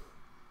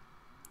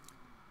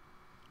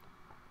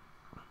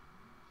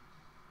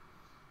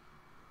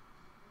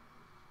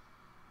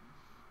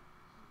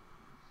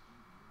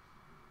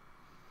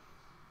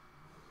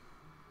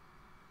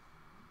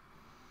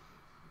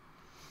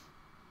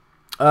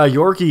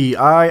 Yorkie,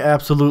 I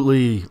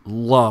absolutely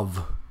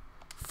love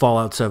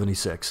Fallout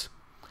 76.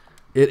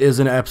 It is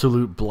an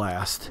absolute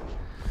blast.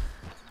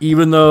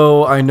 Even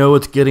though I know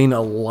it's getting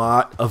a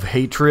lot of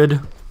hatred,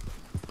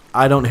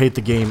 I don't hate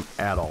the game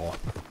at all.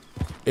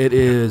 It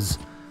is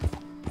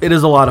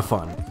a lot of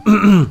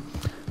fun.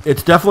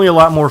 It's definitely a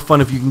lot more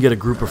fun if you can get a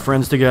group of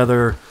friends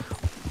together,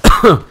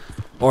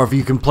 or if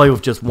you can play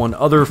with just one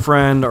other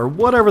friend, or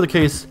whatever the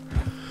case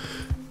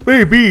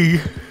may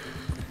be.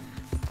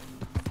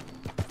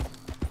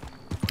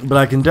 But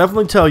I can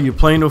definitely tell you,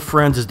 playing with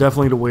friends is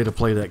definitely the way to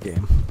play that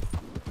game.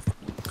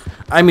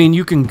 I mean,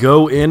 you can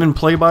go in and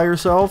play by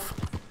yourself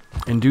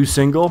and do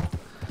single,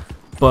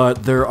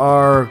 but there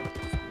are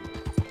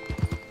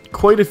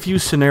quite a few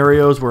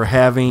scenarios where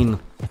having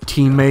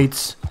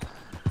teammates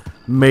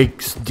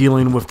makes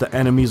dealing with the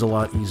enemies a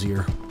lot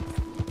easier.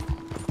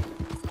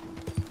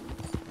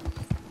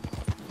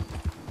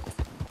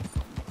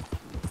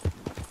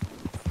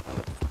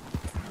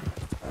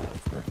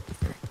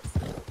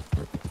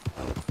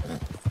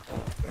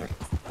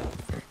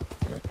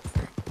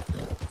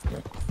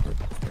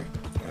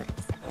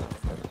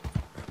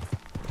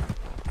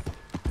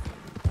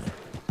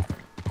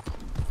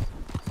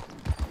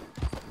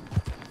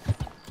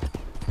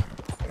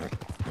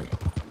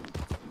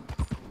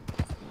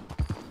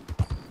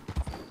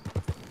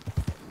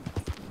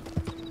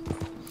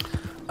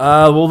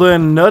 Well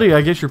then, Nutty,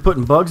 I guess you're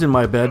putting bugs in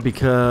my bed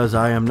because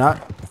I am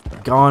not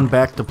gone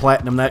back to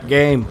platinum that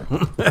game.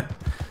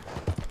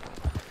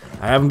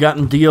 I haven't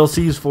gotten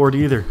DLCs for it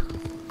either.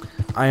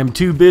 I am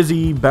too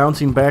busy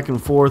bouncing back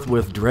and forth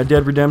with Red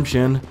Dead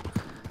Redemption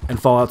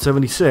and Fallout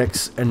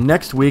 76, and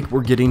next week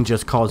we're getting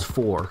Just Cause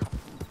 4.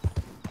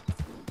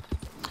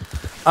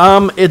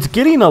 It's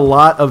getting a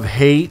lot of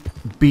hate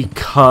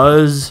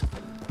because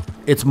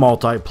it's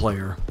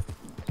multiplayer.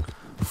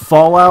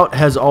 Fallout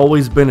has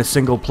always been a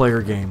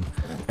single-player game,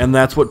 and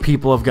that's what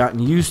people have gotten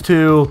used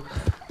to.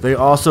 They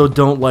also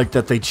don't like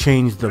that they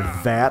changed the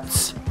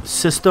VATS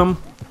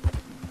system.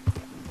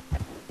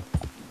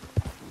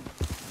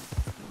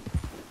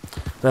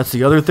 That's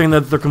the other thing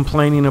that they're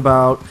complaining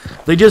about.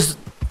 They just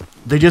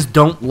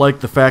don't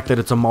like the fact that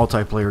it's a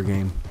multiplayer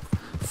game.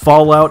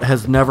 Fallout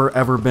has never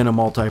ever been a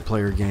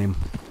multiplayer game.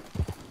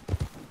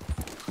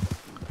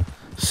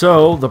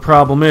 So the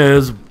problem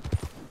is,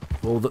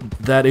 well,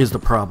 that is the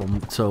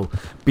problem. So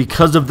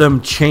because of them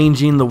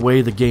changing the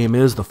way the game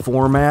is, the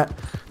format,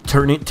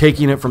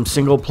 taking it from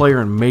single player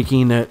and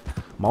making it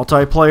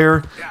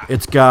multiplayer,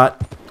 it's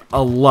got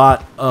a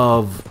lot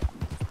of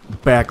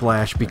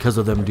backlash because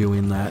of them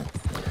doing that.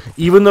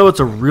 Even though it's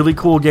a really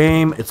cool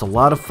game, it's a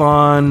lot of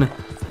fun.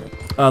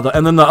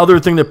 And then the other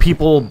thing that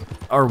people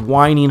are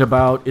whining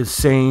about is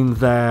saying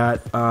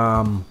that,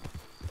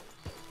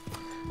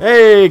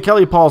 hey,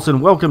 Kelly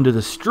Paulson, welcome to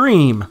the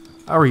stream.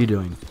 How are you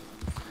doing?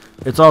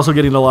 It's also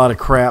getting a lot of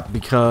crap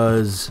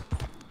because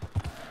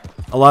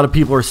a lot of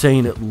people are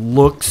saying it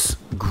looks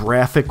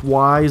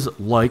graphic-wise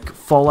like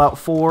Fallout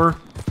 4.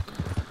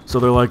 So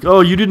they're like,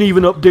 oh, you didn't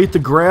even update the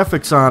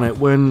graphics on it,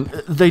 when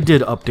they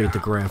did update the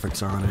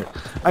graphics on it.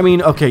 I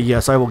mean, okay,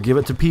 yes, I will give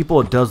it to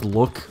people. It does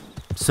look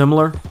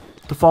similar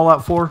to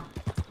Fallout 4.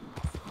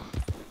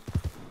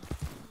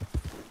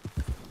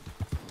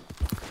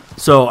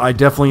 So I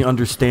definitely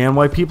understand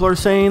why people are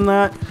saying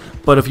that.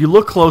 But if you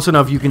look close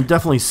enough, you can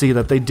definitely see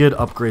that they did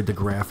upgrade the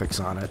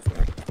graphics on it.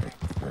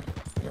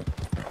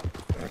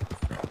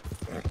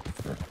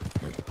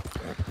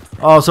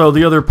 Also,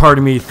 the other part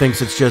of me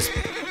thinks it's just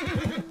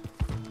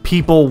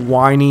people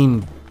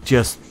whining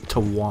just to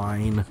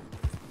whine.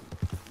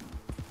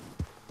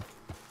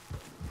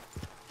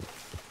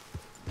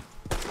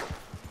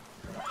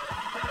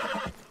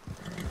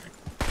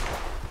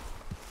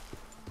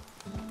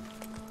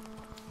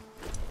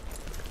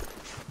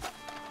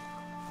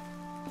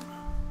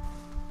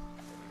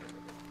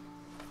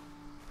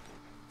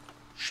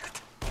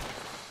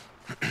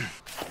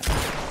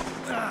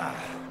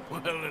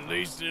 Well, at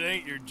least it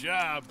ain't your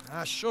job.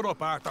 Ah, shut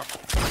up, Arthur.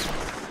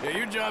 Yeah,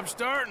 your job's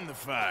starting the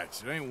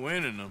fights. It ain't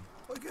winning them.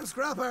 I can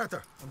scrap,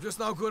 Arthur. I'm just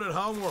not good at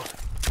homework.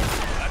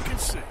 I can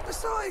see.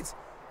 Besides,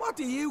 what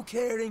do you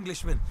care,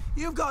 Englishman?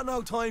 You've got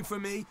no time for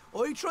me.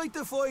 I tried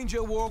to find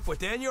you work, but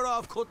then you're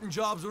off cutting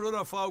jobs with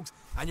other folks,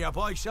 and your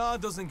boy Sean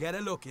doesn't get a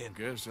look in.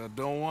 Guess I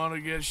don't want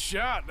to get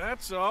shot,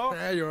 that's all.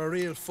 Ah, you're a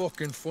real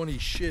fucking funny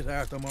shit,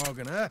 Arthur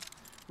Morgan, huh?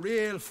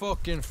 Real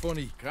fucking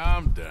funny.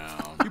 Calm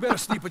down. You better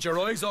sleep with your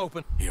eyes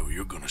open. Yeah, well,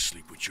 you're gonna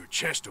sleep with your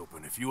chest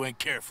open if you ain't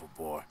careful,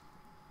 boy.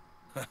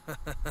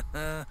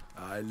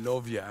 I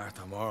love you,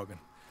 Arthur Morgan.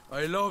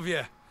 I love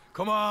you.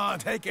 Come on,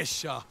 take a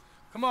shot.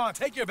 Come on,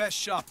 take your best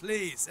shot,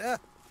 please, huh?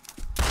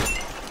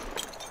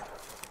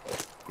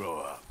 Grow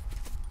up.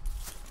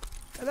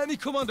 And let me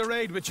come on the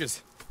raid with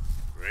yous.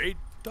 Raid?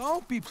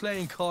 Don't be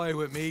playing coy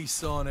with me,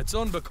 son. It's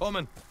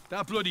unbecoming.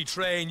 That bloody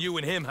train you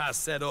and him has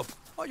set up.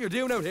 What you're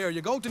doing out here,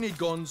 you're going to need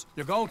guns,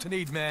 you're going to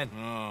need men.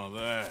 Oh,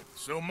 that.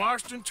 So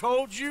Marston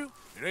told you?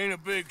 It ain't a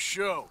big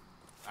show.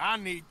 I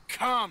need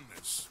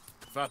calmness.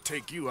 If I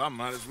take you, I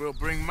might as well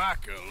bring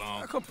Micah along.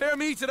 Now compare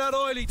me to that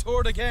oily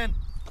turd again.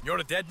 You're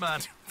a dead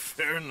man.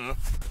 Fair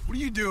enough. What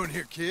are you doing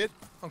here, kid?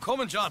 I'm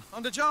coming, John.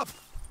 On the job.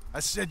 I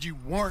said you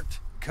weren't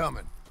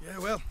coming. Yeah,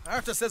 well,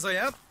 Arthur says I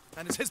am.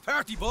 And it's his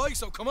party, boy,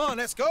 so come on,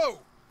 let's go.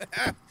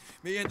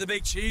 Me and the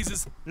big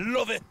cheeses.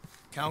 Love it.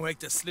 Can't wait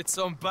to slit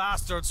some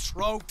bastard's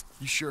throat.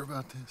 You sure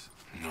about this?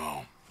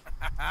 No.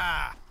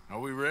 Are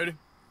we ready?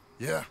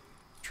 Yeah.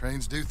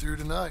 Train's due through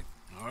tonight.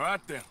 All right,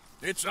 then.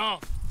 It's on.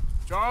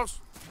 Charles?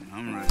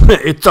 I'm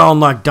ready. It's on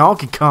like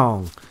Donkey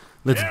Kong.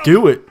 Let's Hell,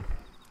 do it.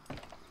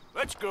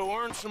 Let's go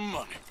earn some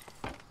money.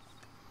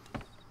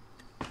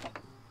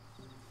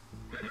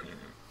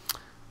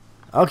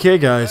 Okay,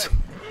 guys.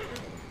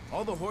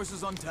 All the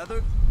horses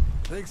untethered?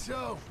 Think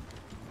so.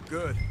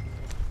 Good.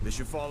 They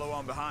should follow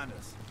on behind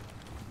us.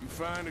 You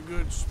find a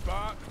good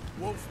spot,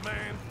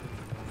 Wolfman?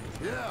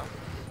 Yeah.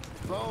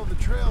 Follow the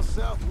trail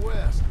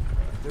southwest.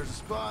 There's a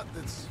spot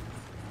that's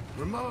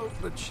remote,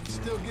 but should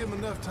still give them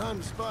enough time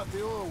to spot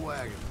the oil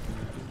wagon.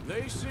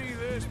 They see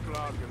this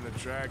blocking the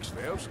tracks,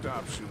 they'll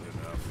stop soon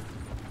enough.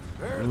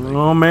 Apparently,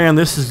 Oh man,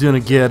 this is gonna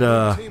get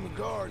a team of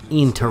guards in the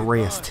state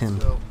interesting. line,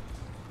 so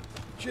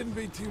shouldn't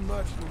be too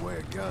much in the way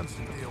of guns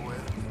to deal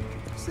with.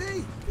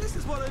 See, this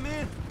is what I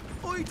mean.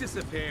 I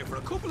disappear for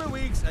a couple of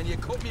weeks and you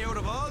cut me out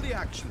of all the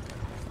action.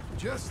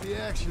 Just the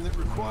action that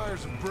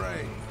requires a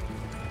brain.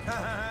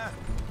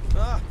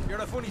 You're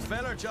a funny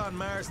feller, John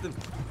Marston.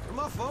 From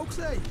my folks,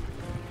 eh?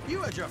 You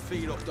had your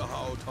feet up the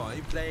whole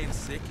time, playing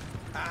sick,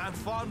 and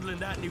fondling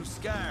that new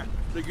scar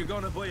like you're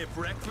gonna buy a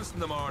breakfast in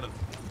the morning.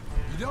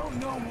 You don't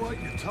know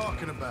what you're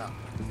talking about.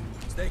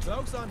 Stay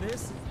close on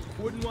this.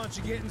 Wouldn't want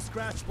you getting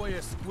scratched by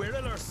a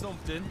squirrel or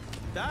something.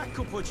 That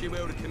could put you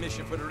out of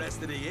commission for the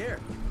rest of the year.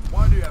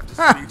 Why do you have to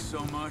speak so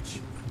much?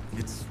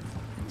 It's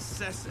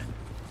incessant.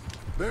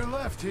 They're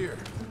left here,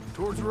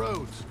 towards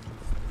Rhodes.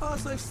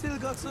 Plus, I've still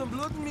got some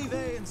blood in me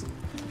veins.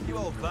 You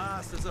old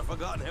bastards have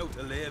forgotten how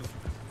to live.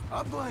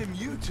 I blame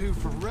you two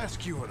for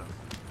rescuing them.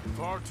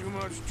 Far too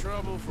much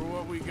trouble for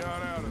what we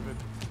got out of it.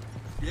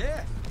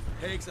 Yeah,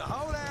 takes a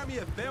whole army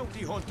of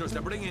bounty hunters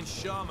to bring in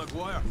Sean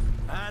McGuire.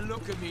 And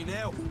look at me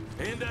now,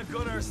 in the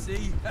gunner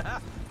sea.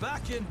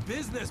 Back in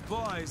business,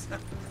 boys.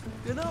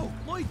 You know,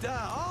 my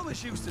dad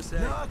always used to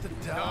say... Not the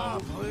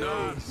dad, please.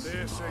 Not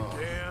this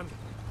again.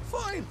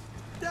 Fine.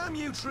 Damn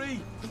you three.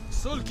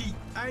 Sulky,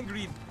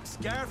 angry,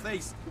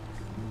 scarface.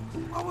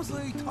 What was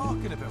I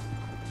talking about?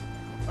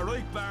 A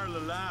right barrel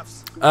of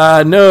laughs.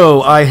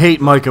 No, I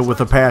hate Micah with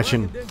a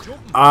passion.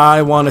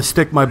 I want to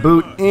stick my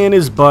boot in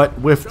his butt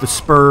with the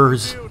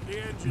spurs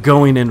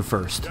going in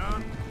first.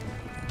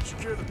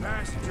 Secure the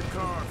passenger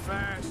car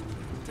fast.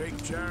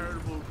 Take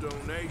charitable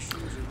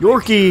donations.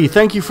 Yorkie,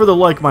 thank you for the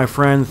like, my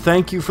friend.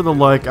 Thank you for the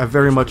like. I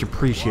very much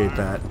appreciate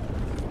that.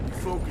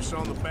 Focus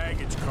on the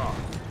baggage car.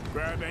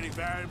 Grab any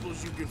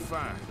valuables you can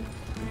find.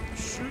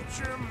 Shoot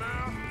your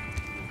mouth.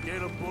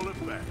 Get a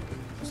bullet back.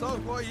 So,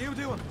 what are you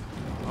doing?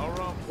 I'll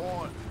run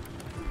point.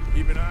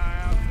 Keep an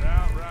eye out for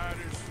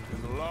outriders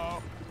and the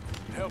law.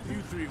 Help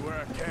you three where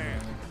I can.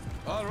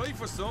 All right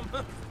for some.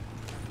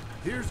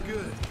 Here's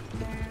good.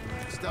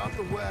 Stop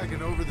the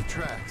wagon over the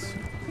tracks.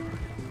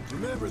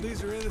 Remember,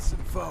 these are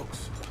innocent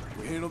folks.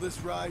 We handle this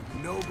right,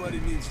 nobody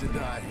needs to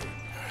die here.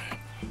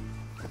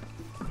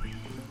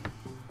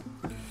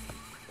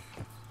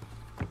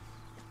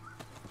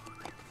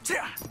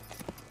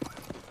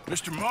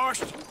 Mr.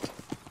 Marston,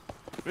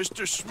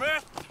 Mr.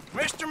 Smith,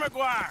 Mr.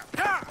 McGuire,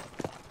 ha!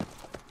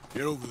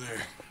 Get over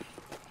there.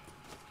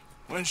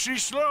 When she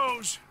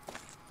slows,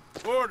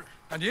 order.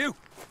 And you?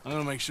 I'm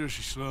gonna make sure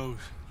she slows.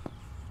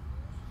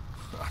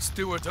 Let's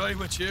do or die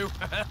with you.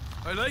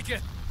 I like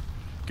it.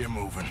 Get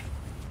moving.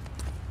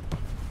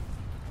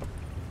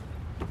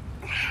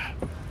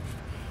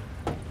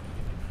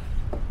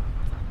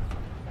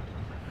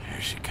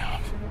 Here she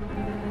comes.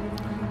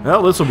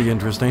 Well, this will be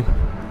interesting.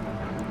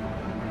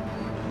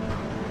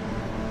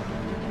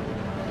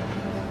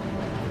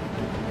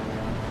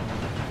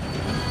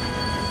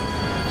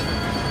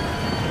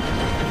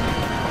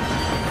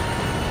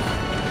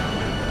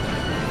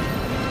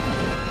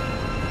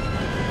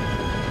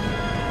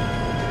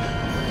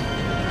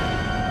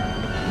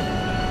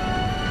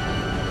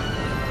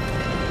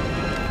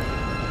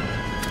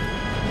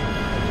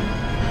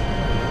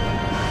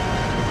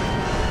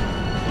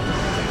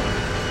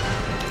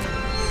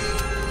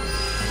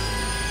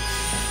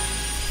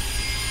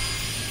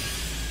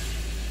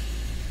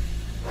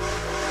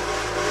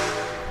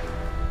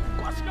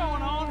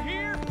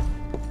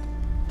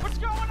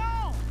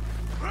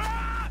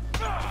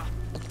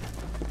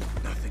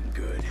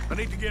 I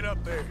need to get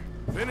up there.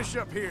 Finish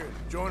up here.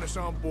 Join us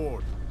on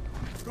board.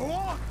 Go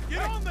on!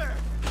 Get on there!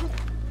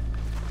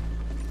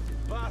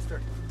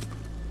 Bastard.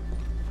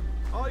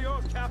 All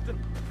yours, Captain.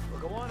 We'll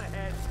go on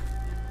ahead.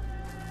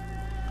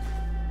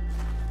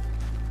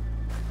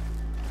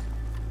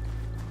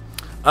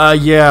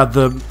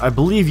 Yeah, I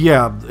believe,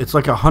 yeah, it's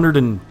like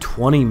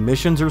 120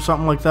 missions or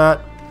something like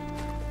that.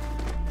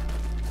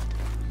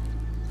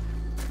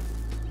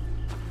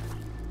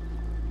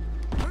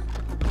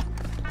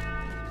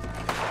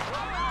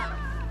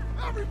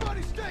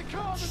 Everybody stay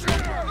calm.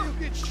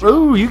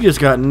 Ooh, you just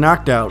got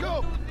knocked out.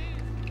 Go.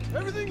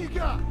 Everything you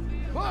got.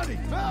 Money,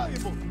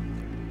 valuable.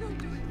 Don't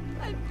do it.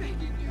 I'm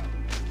begging you.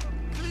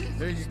 Please.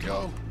 There you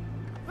go.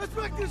 Let's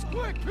make this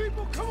quick,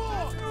 people. Come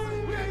on.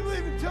 We ain't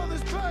leaving till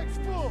this bag's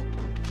full.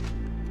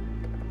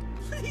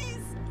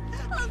 Please.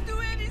 I'll do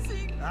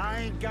anything.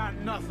 I ain't got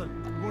nothing.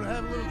 You want to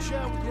have a little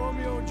chat with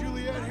Romeo and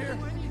Juliet here?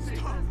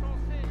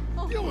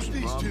 Deal with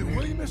these two,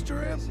 will you,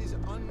 Mr. M? This is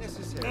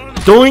unnecessary.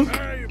 Doink.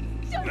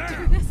 Don't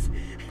do this.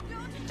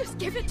 Just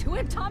give it to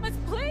him, Thomas,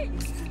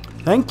 please.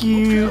 Thank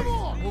you. Come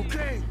on,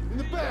 okay? In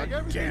the bag,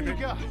 everything you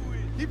got.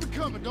 Keep it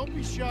coming, don't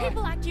be shy.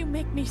 People like you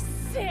make me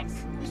sick.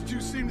 These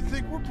two seem to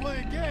think we're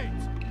playing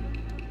games.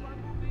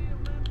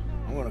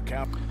 I'm gonna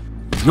count.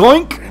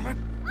 Yoink. Damn it.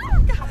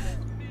 Oh, God.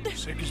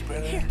 Sick is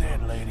better than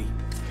dead, lady.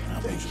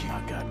 I'm losing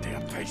my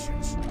goddamn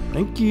patience.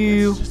 Thank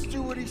you. Just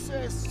do what he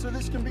says, so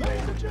this can be.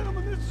 Ladies and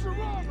gentlemen, this is a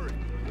robbery.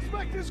 Let's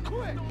make this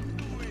quick.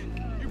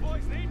 You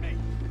boys need me.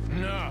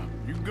 No,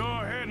 you go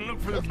ahead and look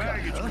for the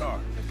baggage car.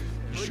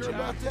 You sure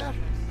about that?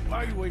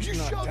 Why are you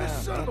wasting our time? You show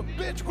this son of a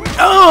bitch.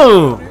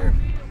 Oh!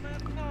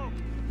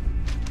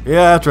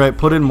 Yeah, that's right.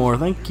 Put in more.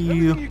 Thank Everything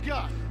you. you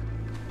got.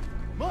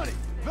 Money,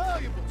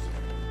 valuables.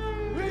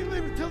 We ain't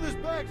leaving till this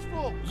bag's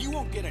full. You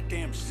won't get a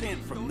damn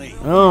cent from me.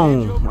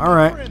 Oh, all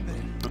right.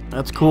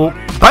 That's cool.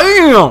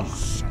 Bam!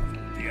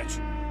 Bitch.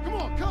 Come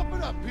on, cup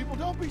it up, people.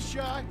 Don't be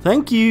shy.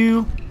 Thank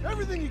you.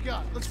 Everything you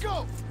got. Let's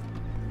go.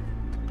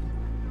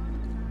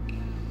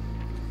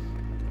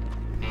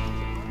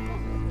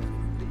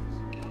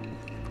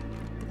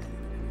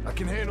 I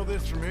can handle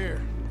this from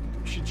here.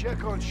 You should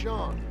check on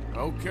Sean.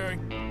 Okay.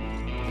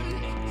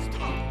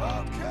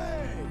 Stop.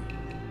 Okay.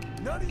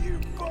 None of you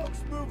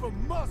folks move a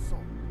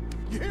muscle.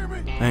 You hear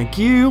me? Thank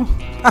you.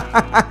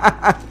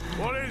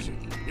 What is it?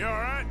 You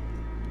alright?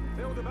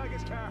 Fill the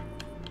baggage car.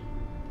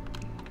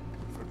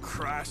 For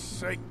Christ's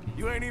sake,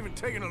 you ain't even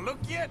taken a look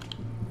yet?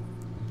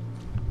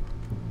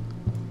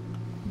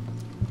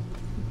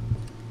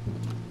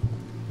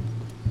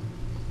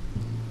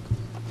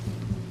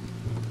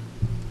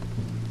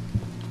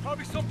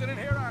 Probably something in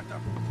here,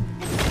 Arthur.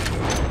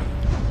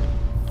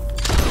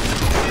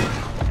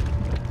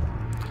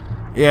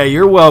 Yeah,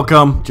 you're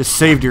welcome. Just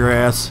saved your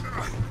ass.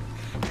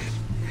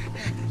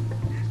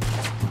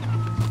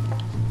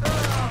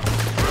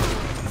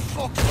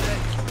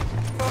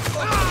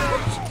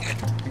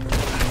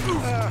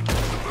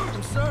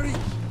 I'm sorry.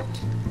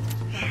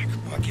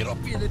 Come on, get up,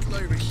 you little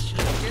Irish.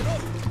 Get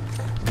up.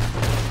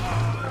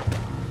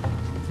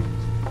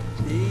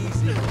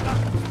 Easy.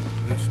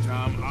 This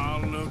time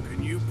I'll look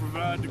and you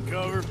provide the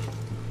cover.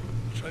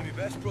 Try my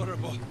best, brother,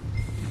 but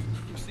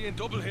I'm seeing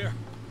double here.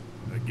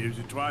 That gives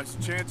you twice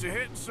the chance of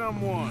hitting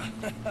someone.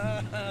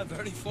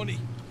 Very funny.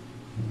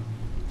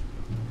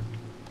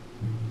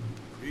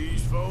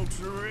 These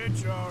folks are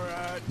rich,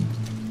 alright.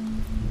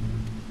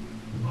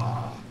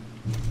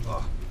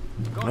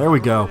 There we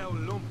go.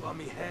 Lump on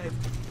me head.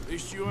 At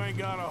least you ain't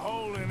got a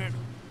hole in it.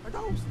 Are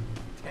those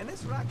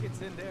tennis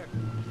rackets in there?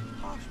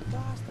 Posh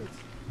bastards.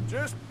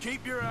 Just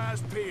keep your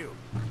eyes peeled.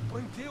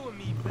 I'm doing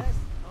me best,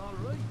 all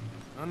right.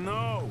 I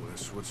know,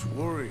 that's what's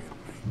worrying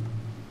me.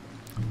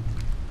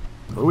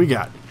 What do we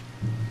got?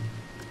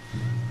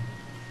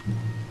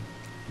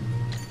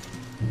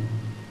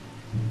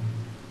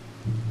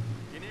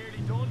 You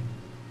nearly done?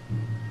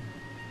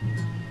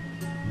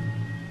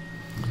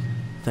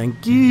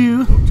 Thank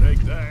you. We'll take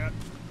that.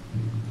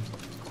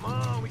 Come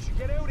on, we should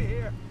get out of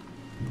here.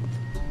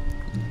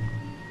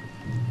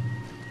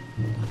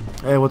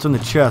 Hey, what's in the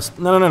chest?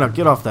 No.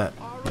 Get off that.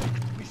 All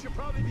right, we should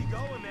probably be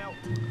going now.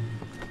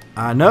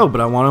 I know,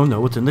 but I want to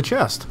know what's in the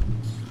chest.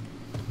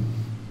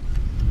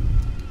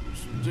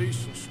 Some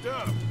decent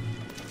stuff.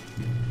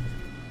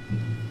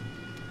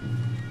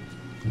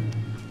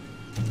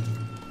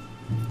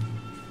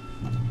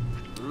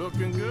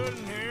 Looking good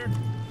in here.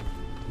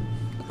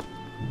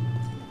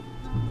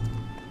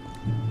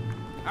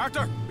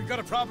 Arthur, we got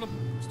a problem.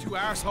 There's 2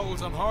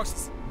 arseholes on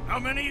horses. How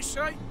many you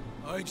say?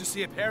 I just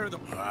see a pair of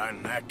them.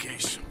 In that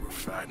case, we're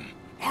fighting.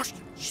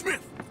 Marston,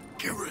 Smith,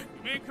 get ready.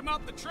 You men come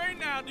out the train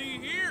now, do you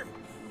hear?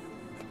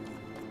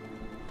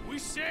 We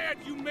said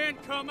you men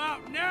come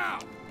out now.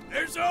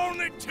 There's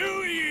only 2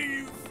 of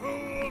you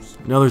fools.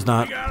 No, there's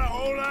not. You got a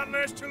whole lot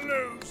less to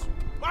lose.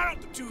 Why don't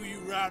the 2 of you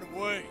ride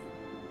away?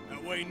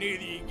 That way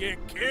neither of you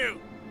get killed.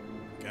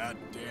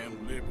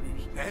 Goddamn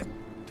liberties. Eh?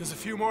 There's a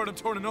few more of them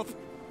turning up.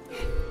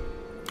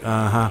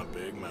 Uh-huh.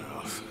 Big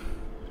mouth.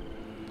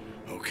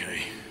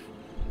 Okay,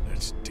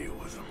 let's deal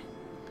with them.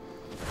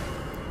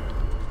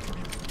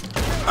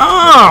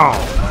 Oh!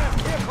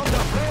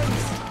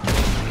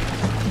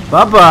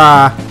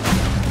 Bye-bye.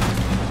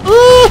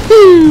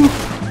 Woohoo!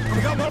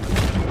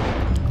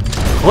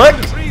 Click!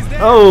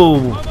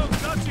 Oh!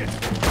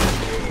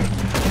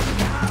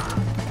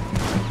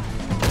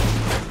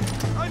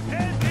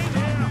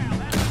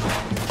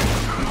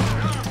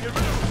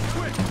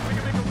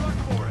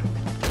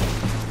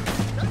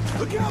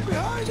 Look out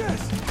behind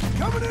us!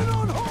 Coming in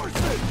on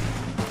horses!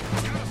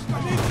 I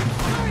need some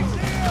strength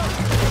here!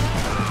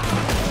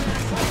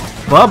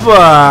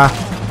 Bye-bye.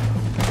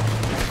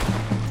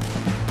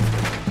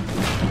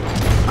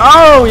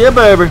 Oh, yeah,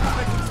 baby.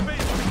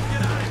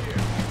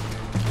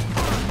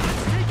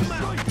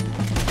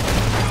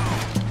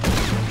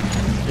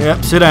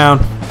 Yep, sit down.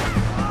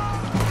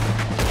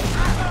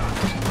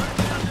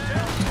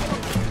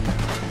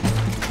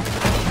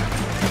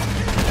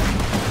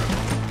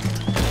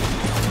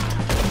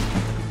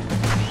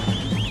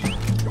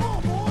 Come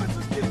on, boys,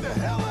 let's get the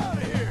hell out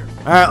of here!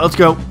 All right, let's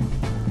go.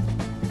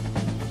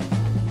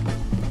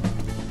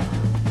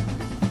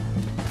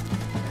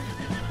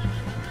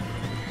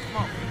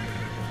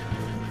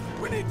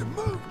 We need to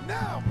move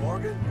now,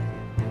 Morgan!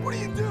 What are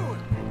you doing?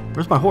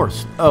 Where's my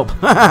horse? Oh.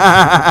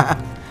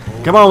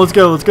 Come on, let's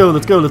go, let's go,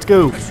 let's go, let's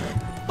go.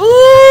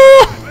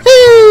 Woo-hoo!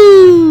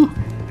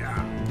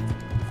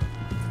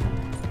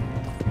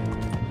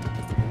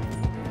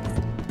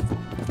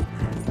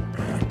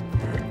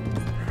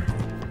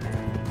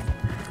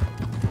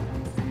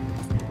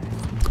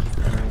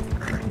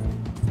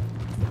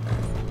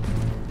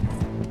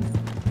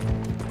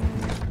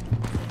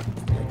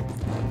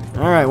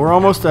 All right, we're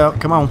almost out.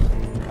 Come on.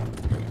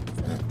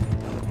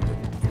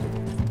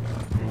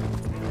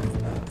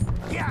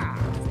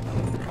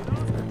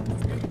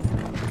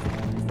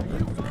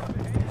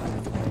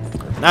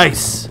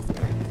 Nice.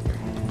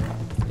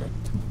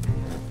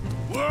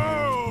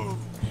 Whoa!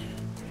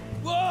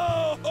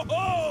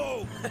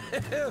 Whoa!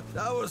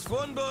 That was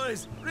fun,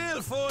 boys.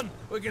 Real fun.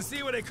 We We can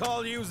see what they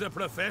call you the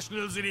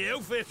professionals of the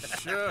outfit.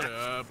 Shut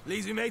up. At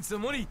least we made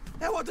some money.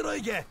 Hey, what did I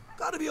get?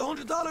 Gotta be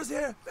 $100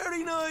 here.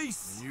 Very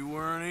nice. You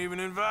weren't even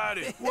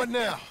invited. What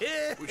now?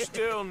 We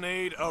still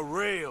need a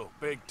real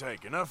big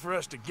take, enough for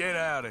us to get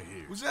out of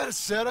here. Was that a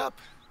setup?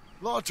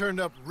 Law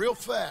turned up real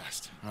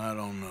fast. I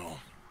don't know.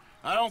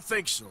 I don't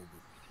think so,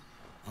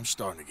 but I'm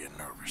starting to get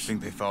nervous.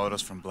 Think they followed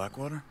us from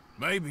Blackwater?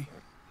 Maybe.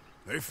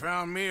 They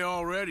found me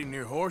already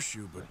near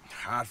Horseshoe, but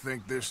I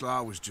think this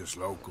lot was just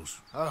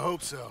locals. I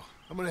hope so.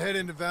 I'm gonna head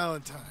into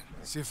Valentine,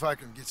 see if I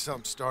can get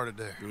something started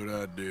there. Good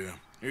idea.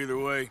 Either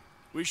way,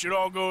 we should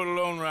all go it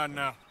alone right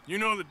now. You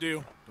know the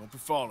deal. Don't be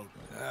followed.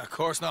 Of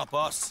course not,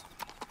 boss.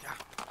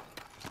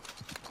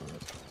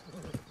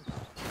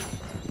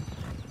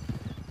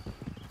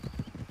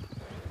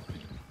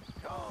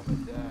 Calm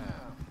it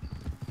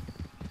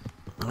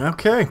down.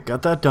 Okay,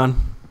 got that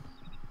done.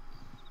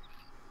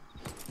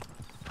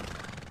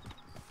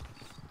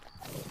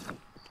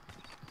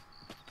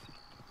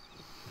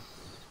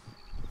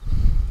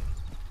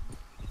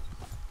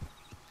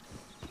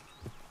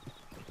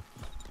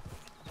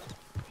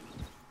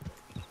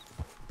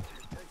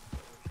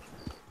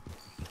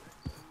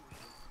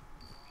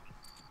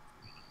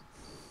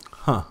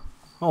 Huh.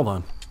 Hold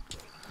on.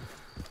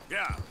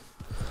 Yeah.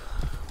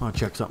 I want to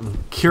check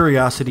something.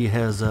 Curiosity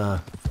has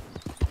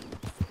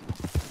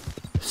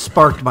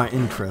sparked my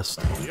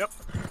interest. Yep.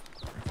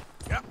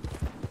 Yep.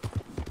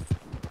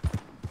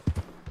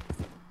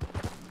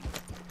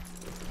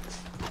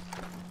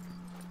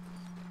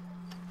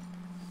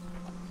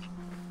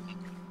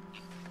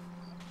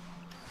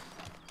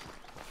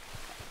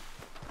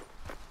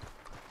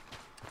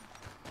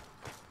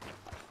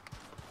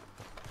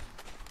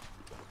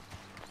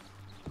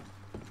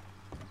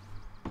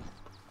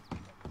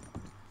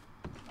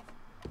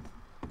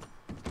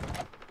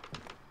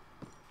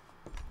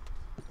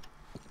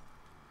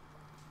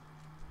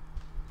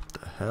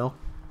 The hell?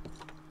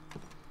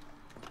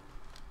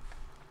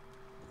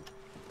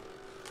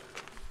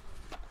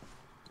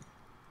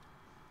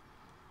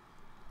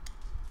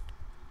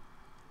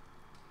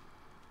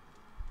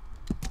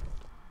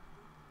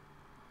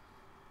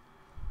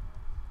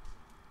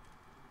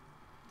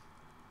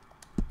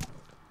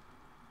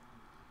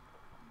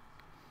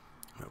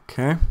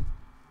 Okay.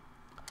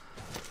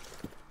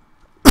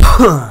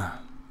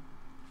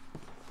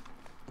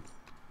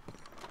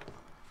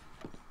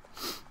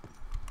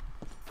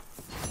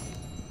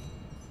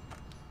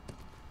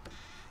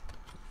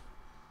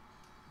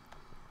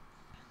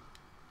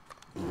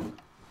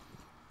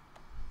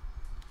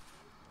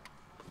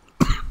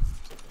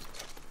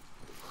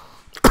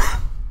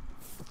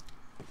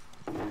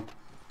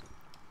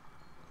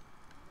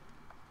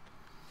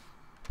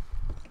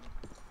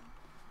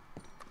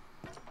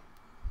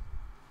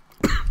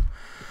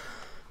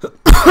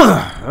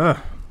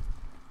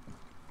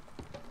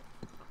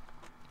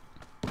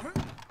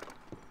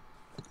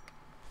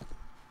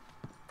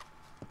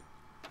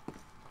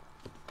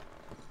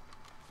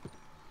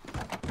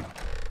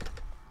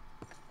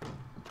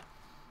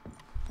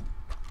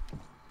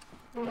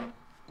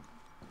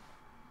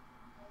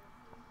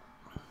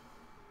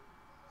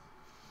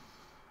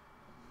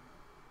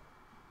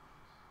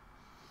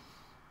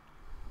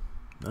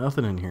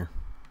 Nothing in here.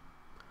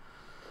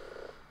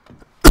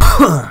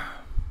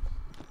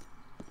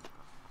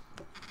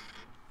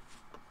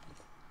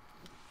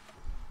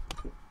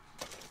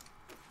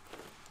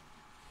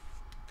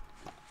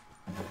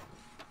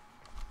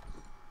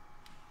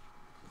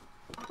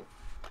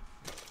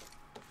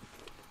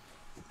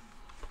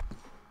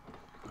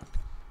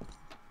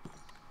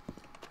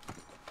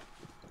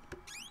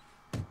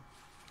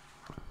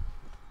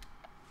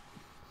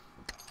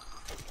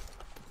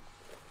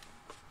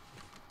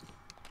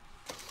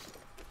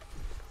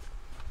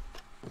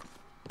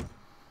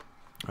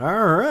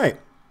 All right.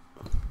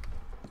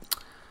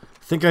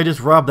 Think I just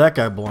robbed that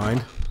guy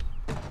blind.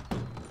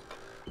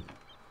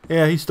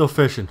 Yeah, he's still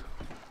fishing.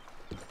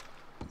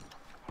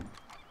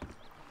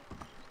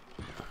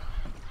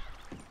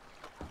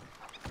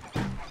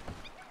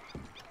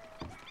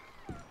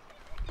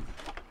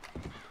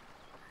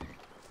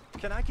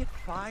 Can I get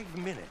 5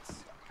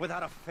 minutes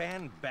without a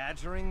fan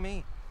badgering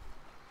me?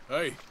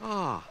 Hey.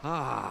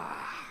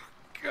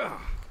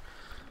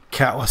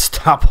 Catwa,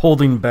 stop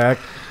holding back.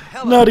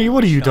 Hello, Nutty,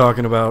 what are you chum.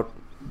 talking about?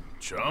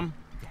 Chum?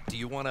 Do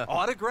you want an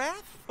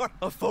autograph or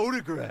a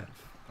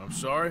photograph? I'm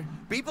sorry?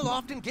 People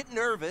often get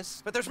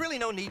nervous, but there's really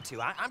no need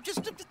to. I'm just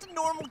a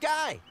normal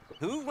guy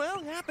who,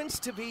 well, happens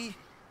to be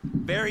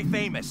very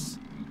famous.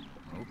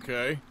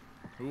 Okay.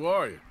 Who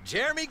are you?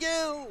 Jeremy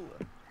Gill,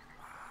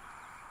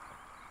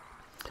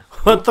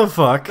 What the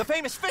fuck? the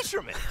famous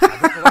fisherman.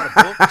 I've written a lot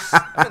of books.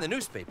 I'm in the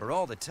newspaper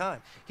all the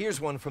time.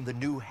 Here's one from the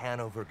New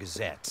Hanover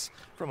Gazette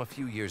from a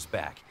few years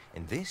back.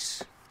 And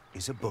this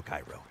is a book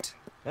I wrote.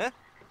 Huh?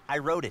 I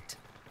wrote it.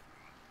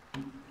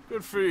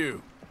 Good for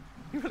you.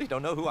 You really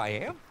don't know who I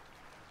am?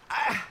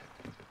 Oh,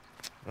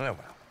 well.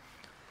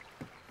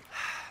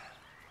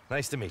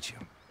 Nice to meet you.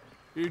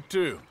 You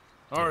too.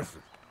 Arthur.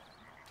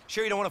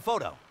 Sure you don't want a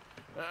photo?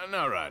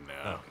 Not right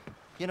now.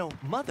 You know,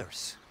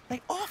 mothers,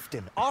 they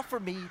often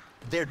offer me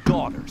their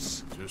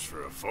daughters. Just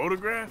for a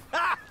photograph?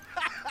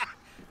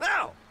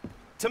 No,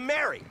 to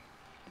marry.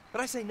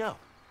 But I say no.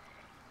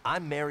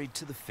 I'm married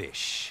to the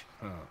fish.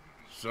 Huh.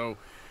 So,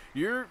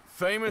 you're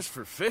famous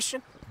for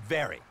fishing?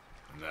 Very.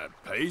 And that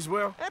pays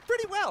well?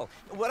 Pretty well.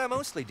 What I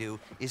mostly do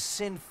is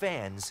send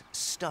fans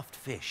stuffed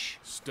fish.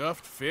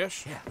 Stuffed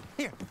fish? Yeah.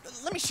 Here,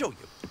 let me show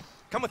you.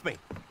 Come with me.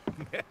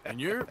 And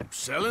you're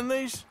selling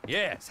these?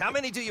 Yes. How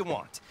many do you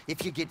want?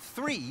 If you get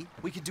 3,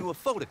 we could do a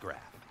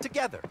photograph.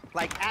 Together,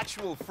 like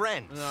actual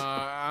friends. No,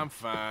 I'm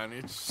fine.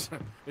 It's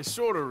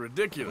sort of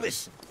ridiculous.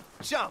 Listen,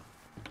 chum.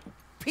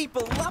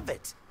 People love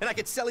it. And I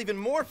could sell even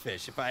more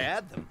fish if I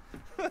had them.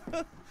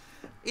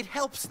 It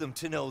helps them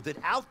to know that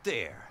out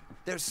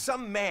there's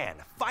some man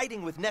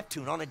fighting with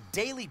Neptune on a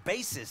daily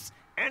basis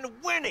and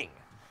winning.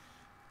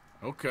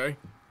 Okay.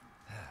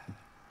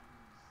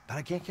 But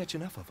I can't catch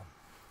enough of them.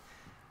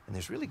 And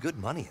there's really good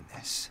money in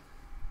this.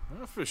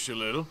 I'll fish a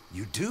little.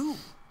 You do?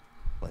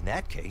 Well, in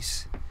that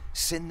case,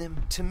 send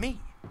them to me.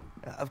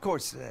 Of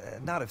course,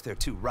 not if they're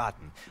too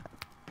rotten.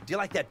 Do you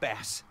like that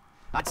bass?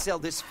 I'd sell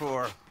this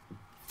for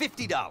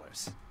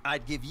 $50.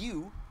 I'd give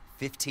you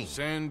 15.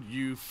 Send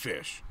you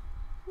fish.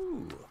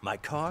 Ooh, my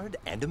card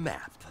and a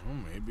map. Well,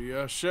 maybe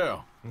I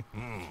shall.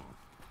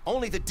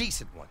 Only the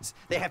decent ones.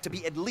 They have to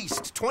be at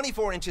least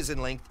 24 inches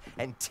in length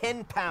and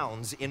 10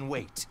 pounds in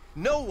weight.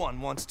 No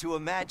one wants to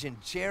imagine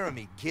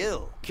Jeremy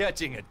Gill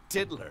catching a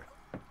tiddler.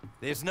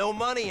 There's no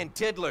money in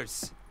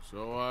tiddlers.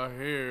 So I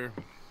hear.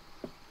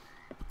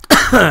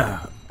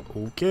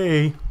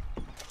 Okay.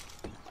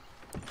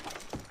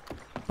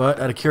 But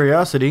out of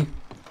curiosity,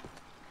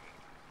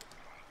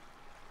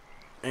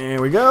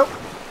 there we go.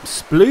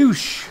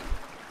 Sploosh.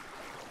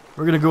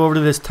 We're going to go over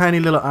to this tiny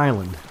little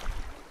island.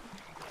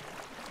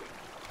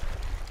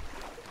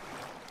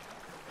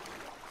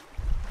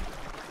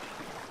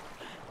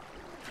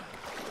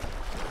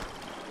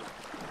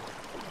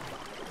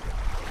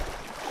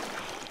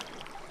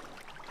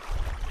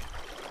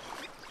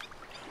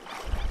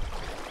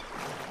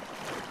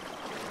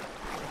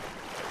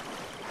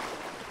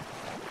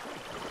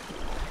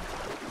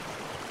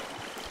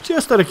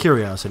 Just out of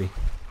curiosity.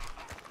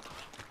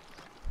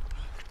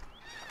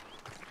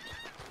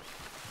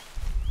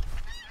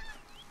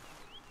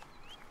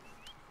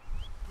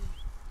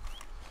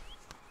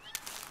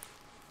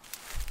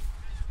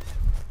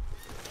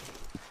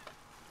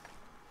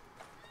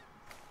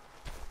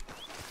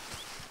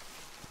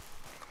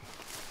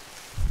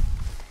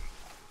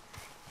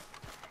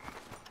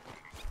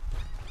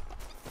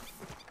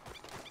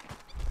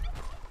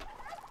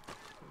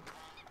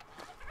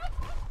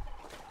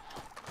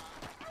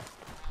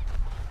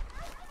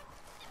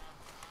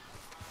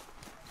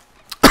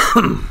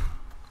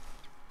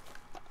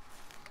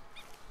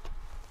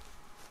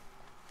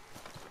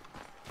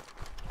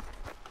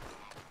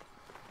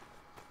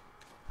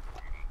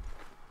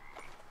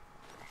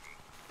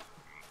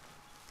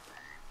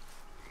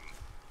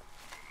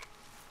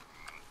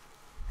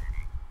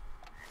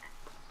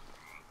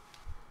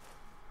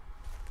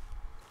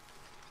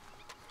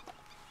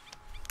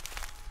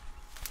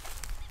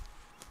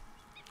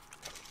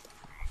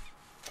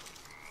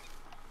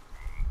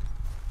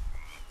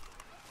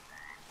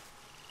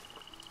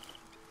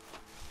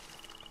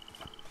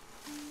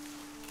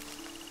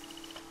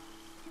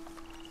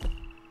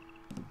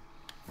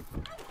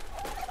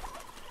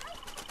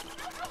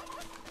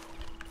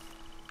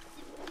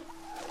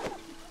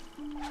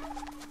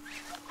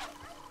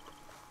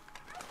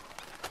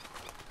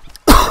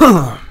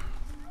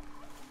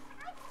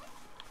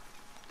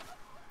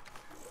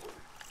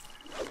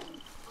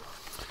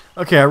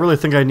 Okay, I really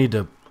think I need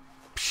to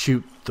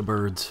shoot the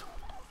birds.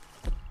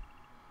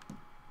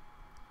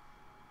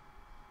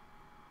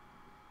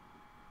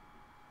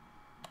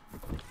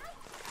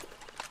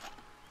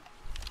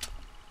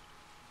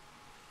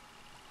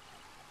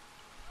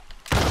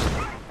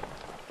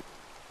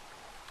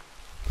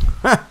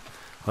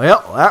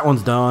 Well, that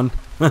one's done.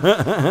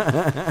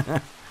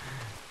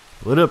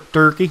 What up,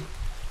 turkey?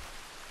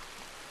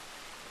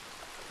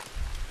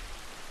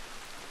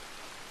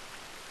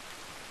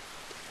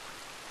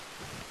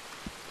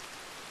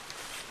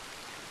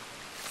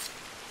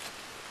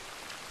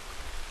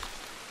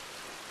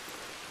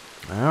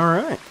 All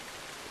right.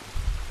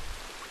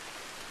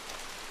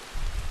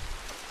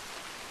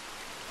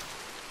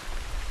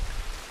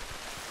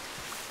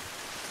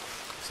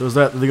 So is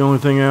that the only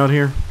thing out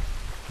here?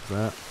 Is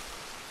that?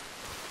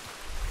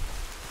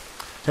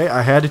 Hey,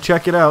 I had to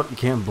check it out. You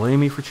can't blame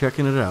me for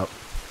checking it out.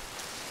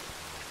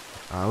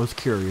 I was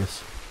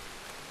curious.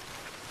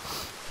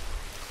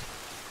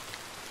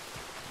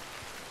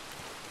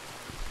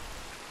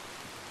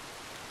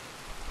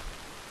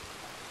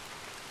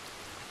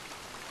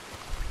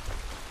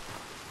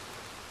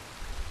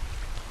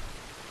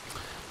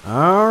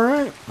 All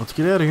right, let's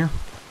get out of here.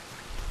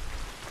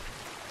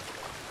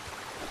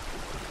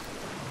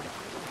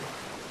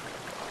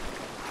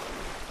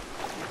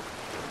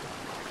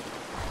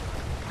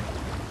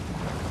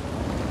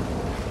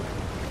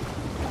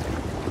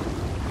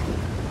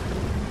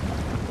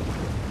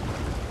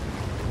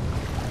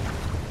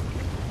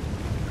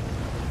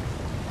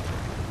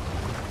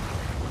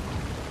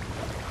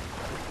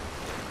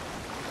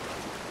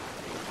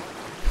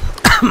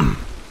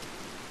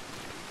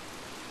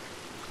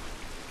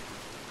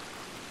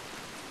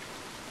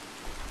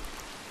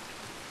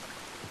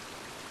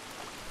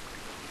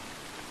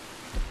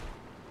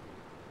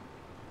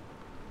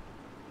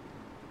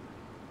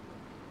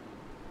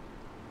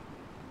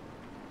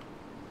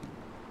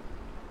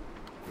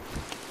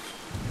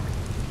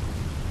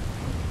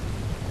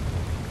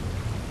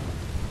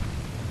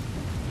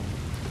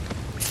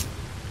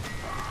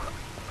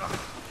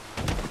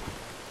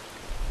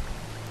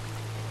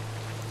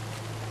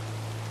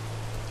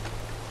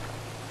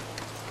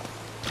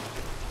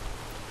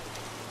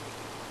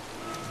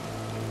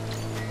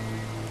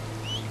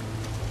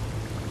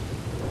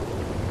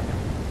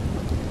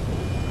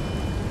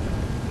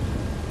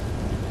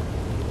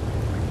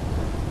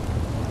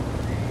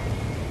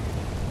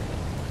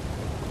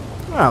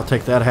 I'll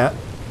take that hat.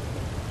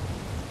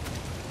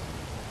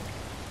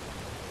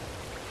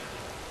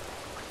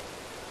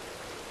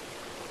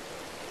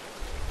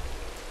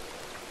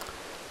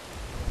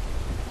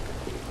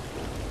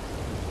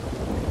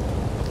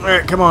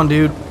 Alright, come on,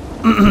 dude.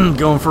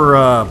 Going for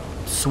a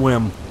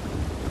swim.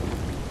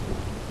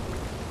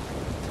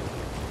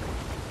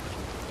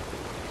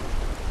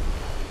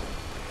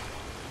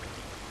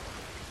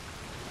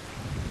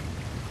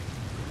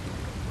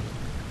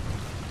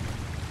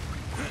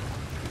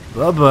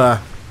 Bye-bye.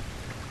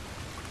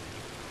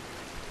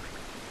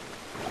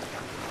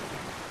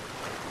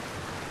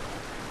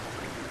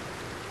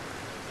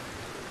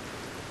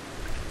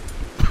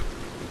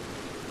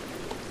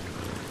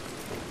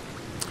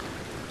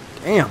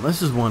 Damn,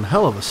 this is one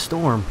hell of a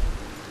storm.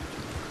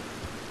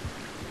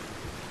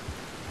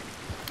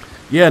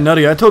 Yeah,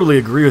 Nutty, I totally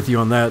agree with you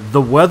on that.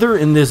 The weather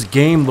in this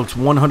game looks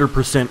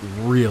 100%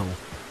 real.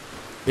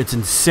 It's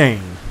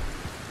insane.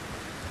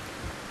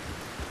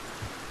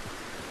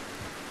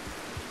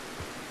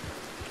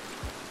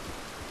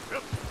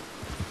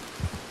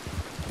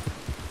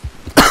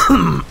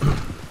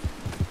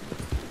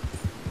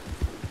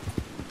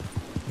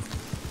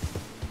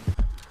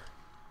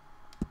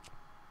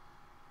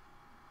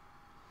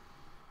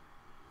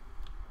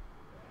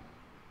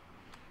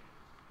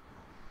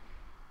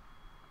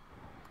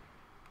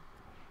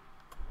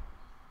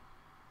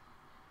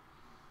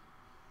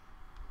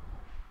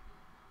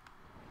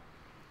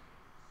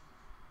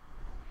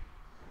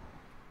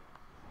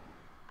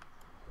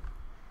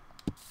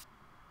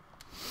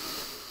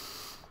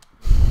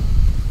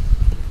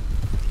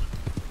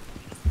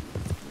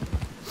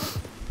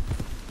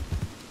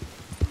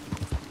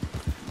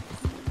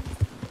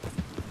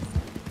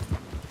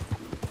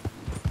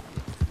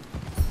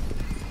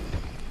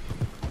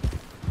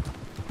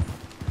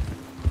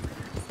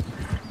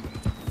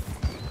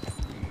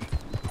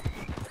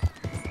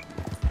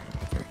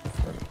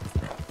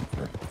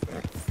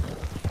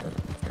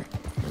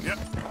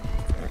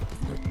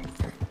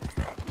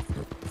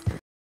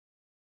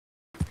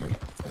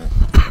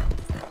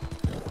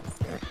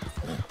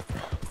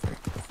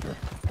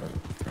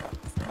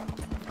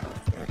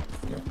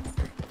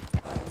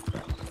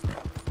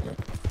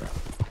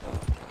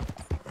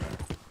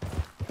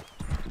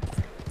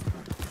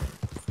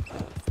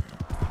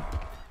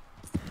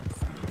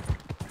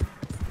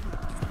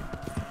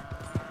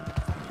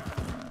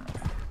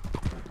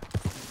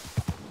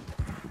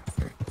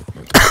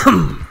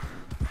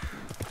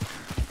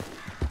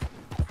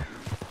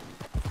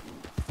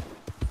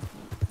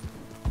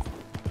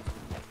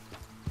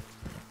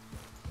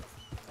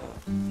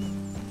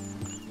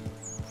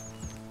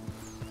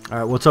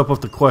 Alright, what's up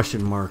with the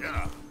question mark?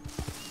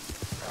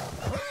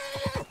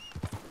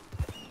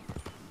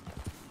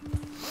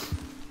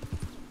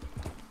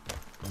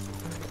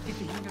 Did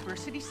the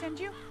university send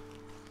you?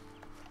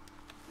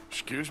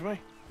 Excuse me?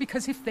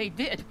 Because if they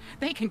did,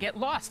 they can get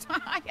lost.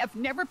 I have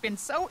never been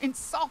so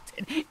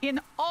insulted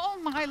in all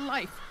my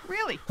life.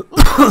 Really. Look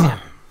at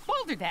that.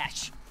 Boulder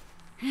Dash.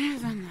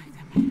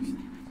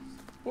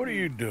 What are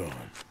you doing?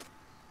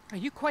 Are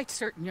you quite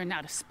certain you're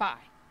not a spy?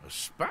 A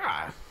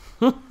spy?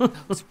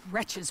 Those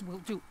wretches will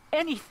do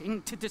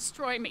anything to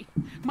destroy me.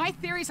 My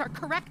theories are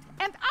correct,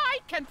 and I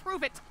can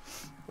prove it.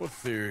 What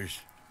theories?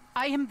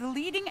 I am the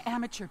leading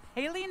amateur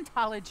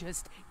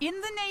paleontologist in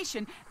the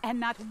nation, and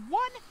not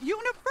one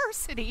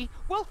university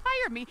will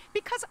hire me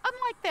because,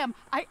 unlike them,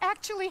 I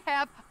actually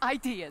have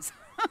ideas.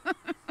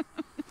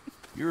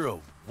 You're a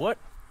what?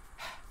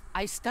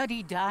 I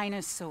study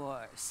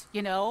dinosaurs.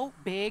 You know,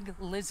 big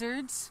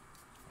lizards.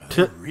 Are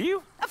they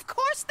real? Of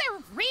course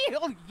they're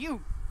real,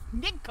 you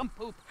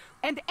nincompoop.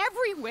 And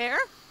everywhere...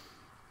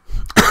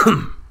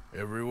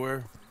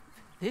 Everywhere?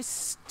 This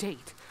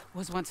state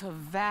was once a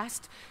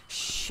vast,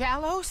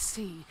 shallow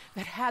sea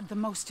that had the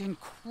most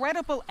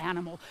incredible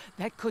animal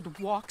that could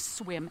walk,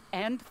 swim,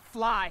 and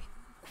fly.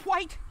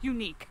 Quite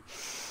unique.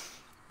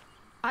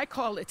 I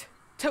call it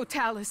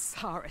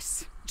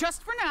Totalisaurus.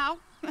 Just for now.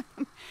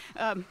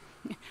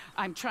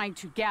 I'm trying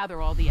to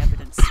gather all the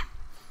evidence.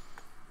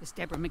 Miss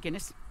Deborah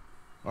McGinnis.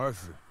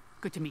 Arthur.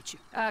 Good to meet you.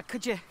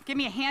 Could you give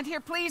me a hand here,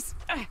 please?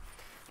 Of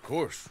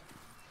course.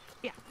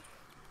 Yeah.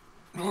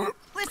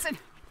 Listen.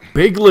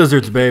 Big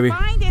lizards, baby.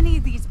 Find any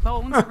of these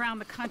bones around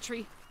the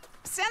country,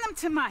 send them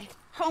to my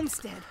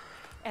homestead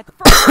at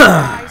First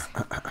Rise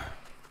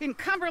in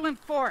Cumberland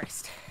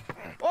Forest.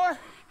 Or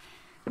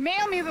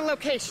mail me the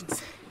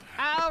locations.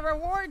 I'll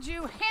reward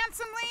you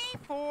handsomely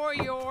for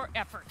your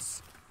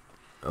efforts.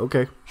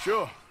 Okay.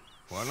 Sure.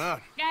 Why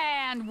not?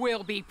 And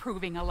we'll be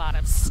proving a lot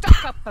of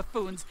stuck-up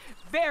buffoons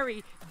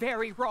very,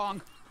 very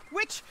wrong.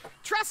 Which,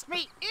 trust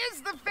me,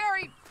 is the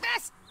very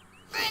best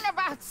thing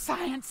about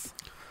science.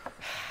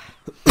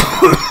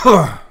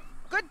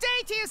 Good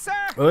day to you,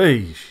 sir.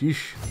 Hey,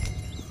 sheesh.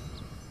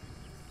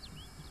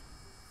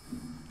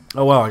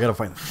 Oh, wow, I gotta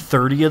find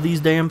 30 of these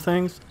damn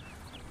things?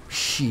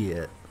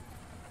 Shit.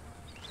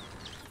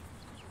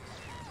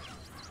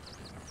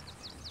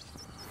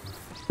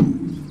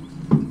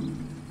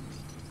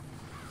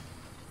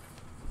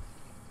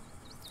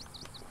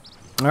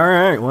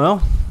 Alright,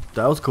 well,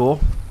 that was cool.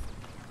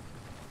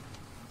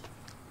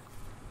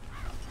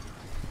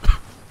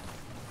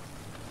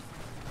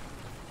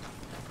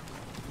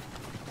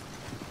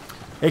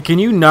 Hey, can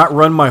you not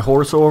run my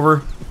horse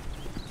over?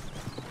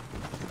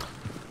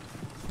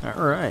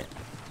 Alright.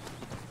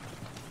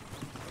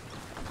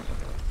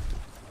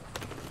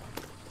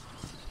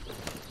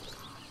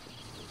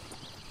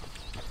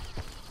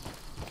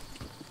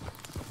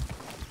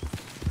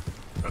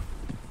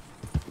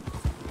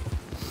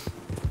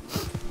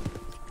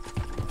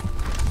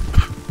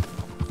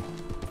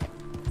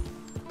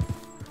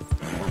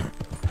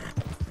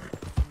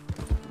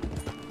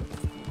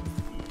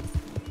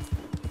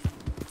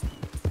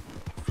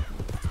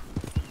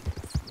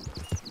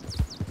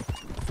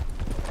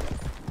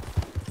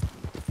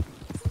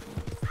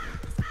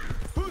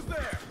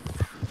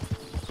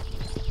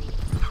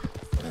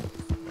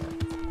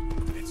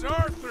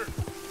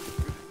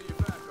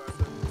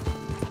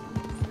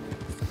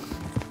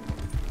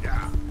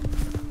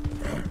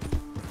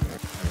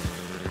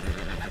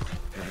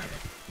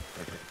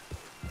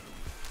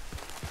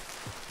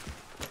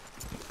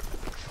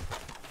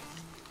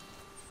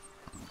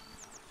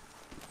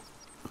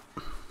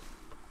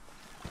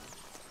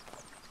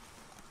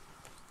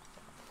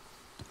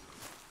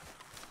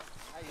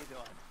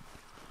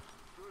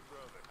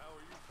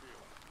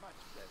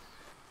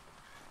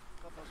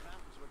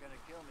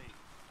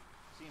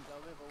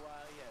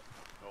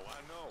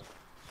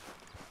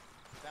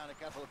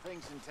 Couple of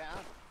things in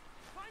town.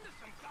 Find us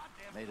some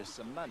goddamn. Made us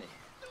some money.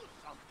 Do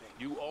something.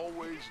 You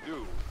always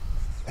do.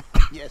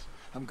 Yes,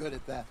 I'm good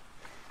at that.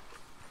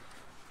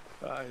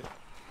 I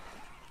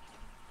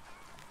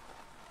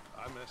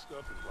messed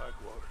up in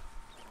Blackwater.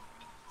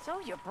 So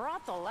you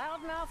brought the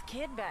loudmouth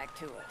kid back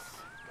to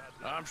us.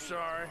 I'm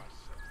sorry.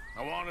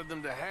 I wanted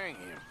them to hang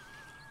him.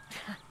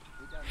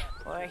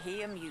 Boy,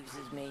 he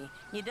amuses me.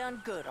 You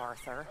done good,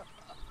 Arthur.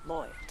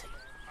 Loyalty.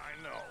 I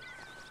know.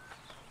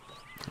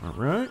 All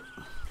right.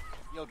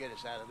 You'll get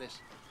us out of this.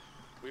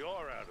 We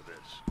are out of this.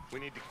 We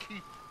need to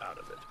keep out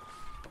of it.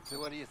 So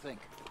what do you think?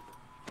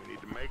 We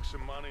need to make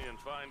some money and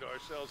find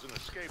ourselves an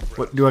escape route.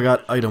 What do I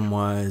got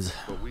item-wise?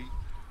 But we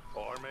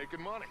are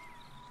making money.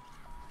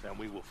 And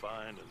we will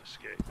find an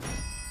escape.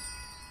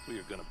 We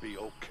are gonna be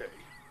okay.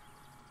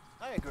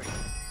 I agree.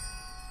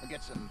 We'll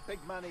get some big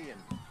money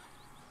and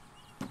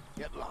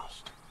get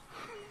lost.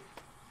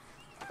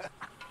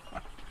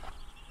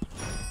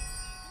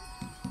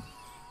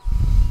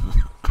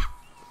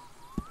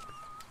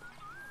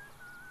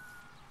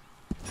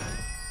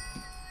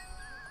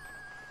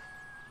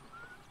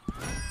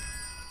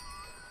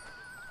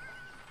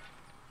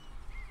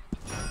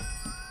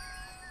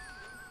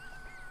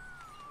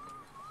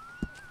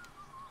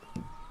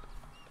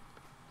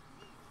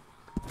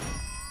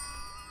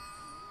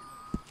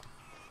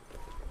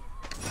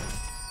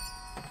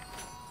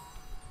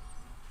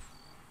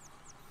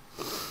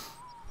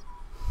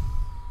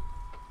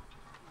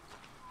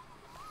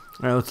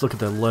 All right, let's look at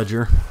that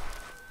ledger.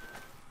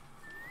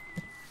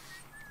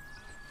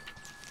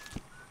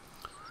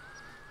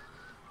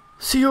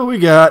 See what we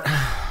got.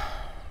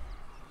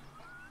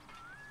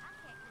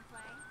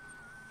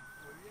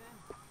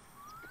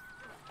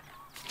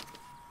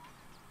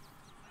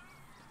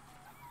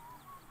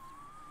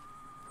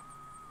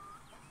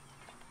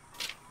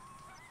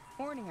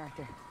 Morning,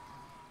 Arthur.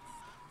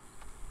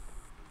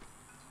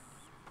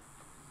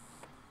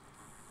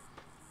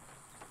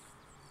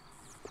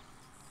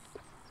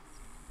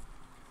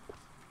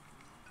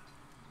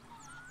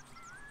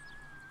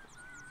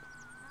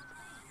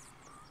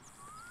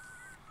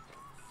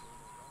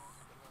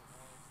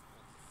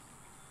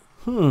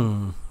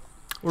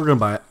 We're gonna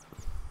buy it.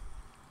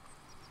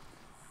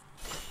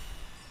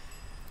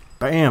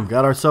 Bam!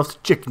 Got ourselves a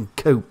chicken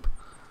coop.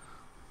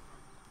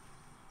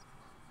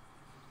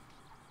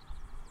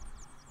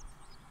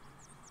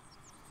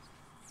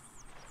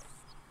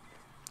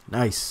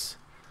 Nice.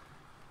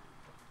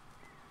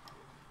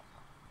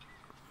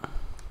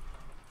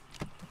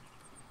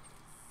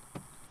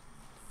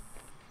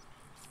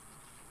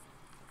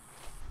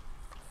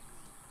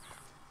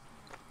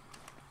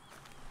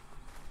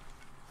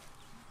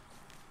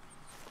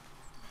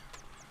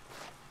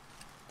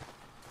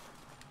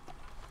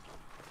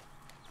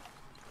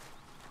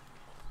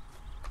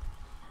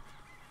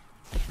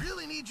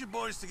 Really need you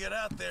boys to get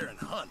out there and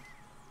hunt.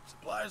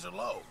 Supplies are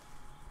low.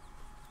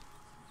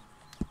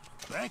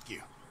 Thank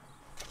you.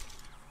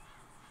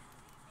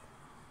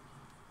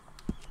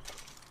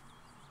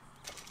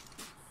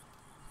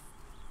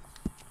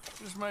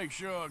 Just make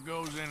sure it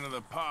goes into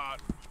the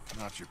pot,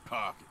 not your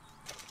pocket.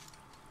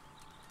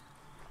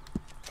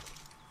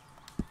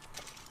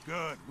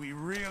 Good. We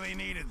really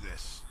needed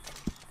this.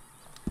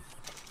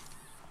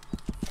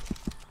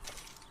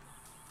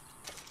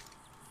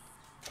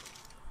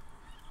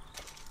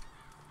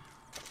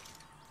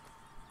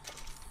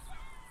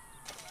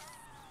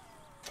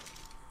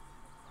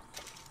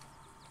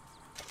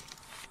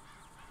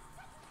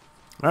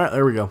 All right,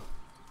 there we go.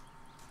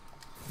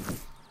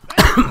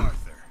 Thank you,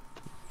 Arthur.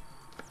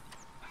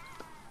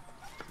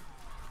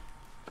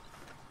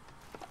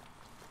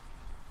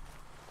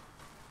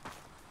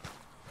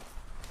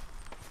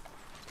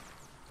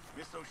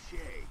 Miss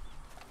O'Shea.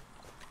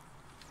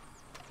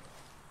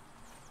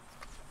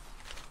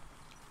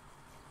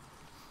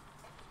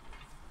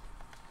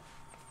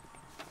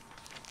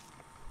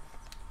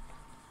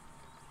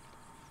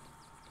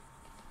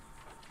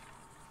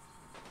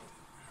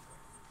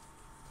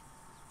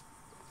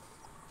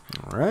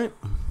 All right.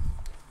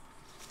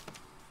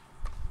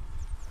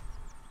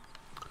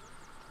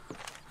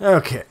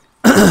 Okay.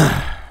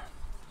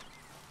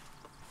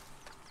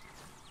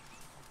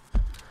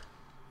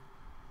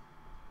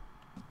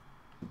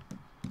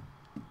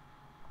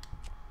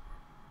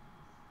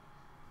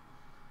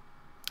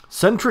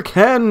 Centric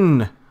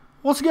Hen,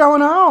 what's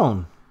going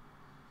on?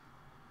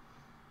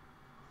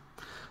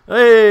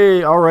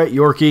 Hey, all right,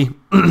 Yorkie.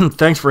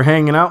 Thanks for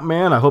hanging out,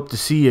 man. I hope to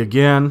see you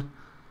again.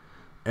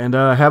 And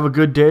have a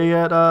good day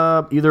at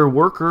either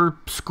work or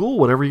school,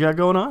 whatever you got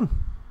going on.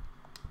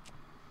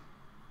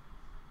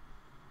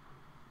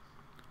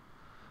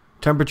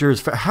 Temperature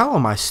is... How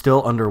am I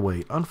still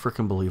underweight?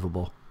 Unfreaking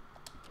believable.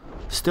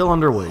 Still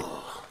underweight.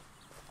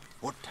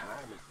 What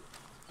time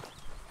is it?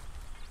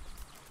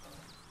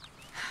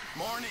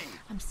 Morning.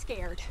 I'm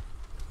scared.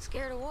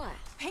 Scared of what?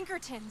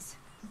 Pinkertons.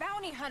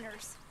 Bounty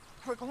hunters.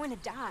 We're going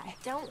to die.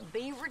 Don't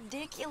be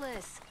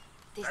ridiculous.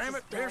 This Damn is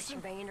it, Dutch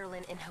Pearson.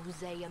 Vanderlyn and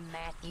Hosea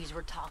Matthews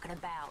we're talking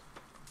about.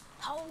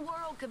 Whole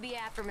world could be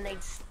after them and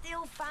they'd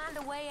still find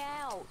a way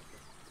out.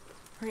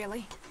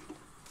 Really?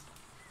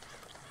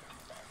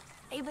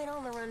 They've been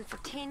on the run for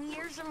 10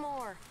 years or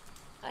more.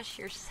 Hush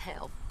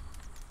yourself.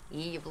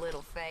 Ye of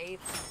little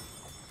faith.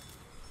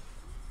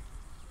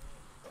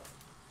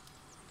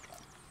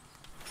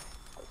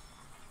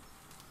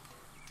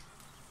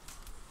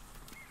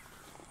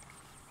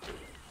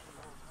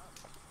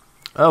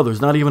 Oh,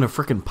 there's not even a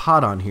freaking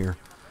pot on here.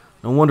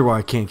 No wonder why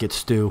I can't get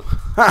stew.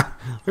 Ha!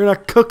 They're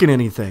not cooking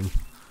anything.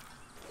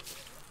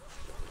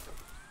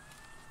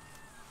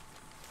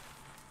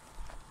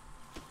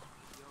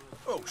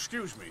 Oh,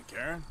 excuse me,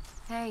 Karen.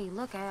 Hey,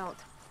 look out.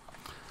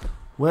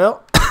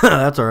 Well,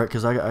 that's alright,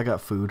 because I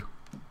got food.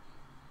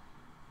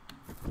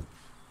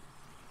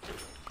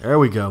 There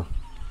we go.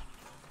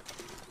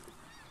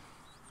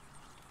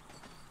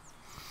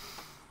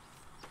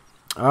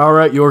 All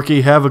right,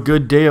 Yorkie, have a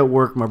good day at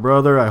work, my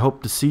brother. I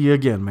hope to see you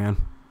again, man.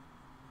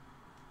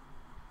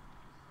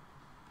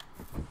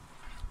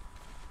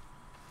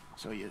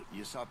 So you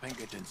saw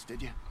Pinkertons,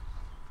 did you?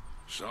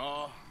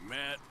 Saw,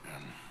 met,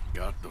 and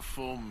got the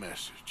full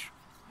message.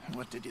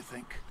 What did you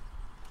think?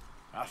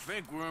 I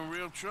think we're in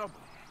real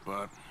trouble,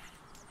 but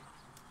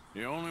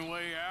the only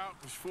way out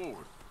is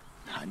forward.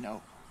 I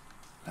know.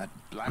 That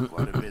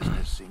Blackwater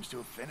business seems to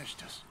have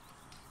finished us.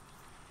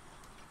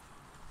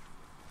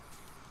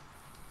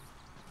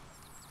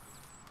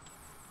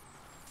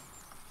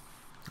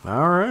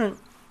 All right.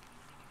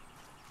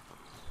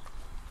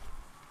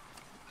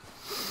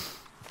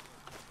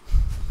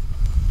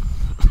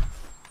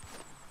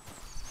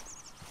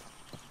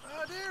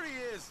 Ah, there he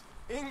is.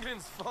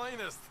 England's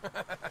finest.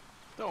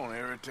 Don't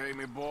irritate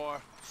me, boy.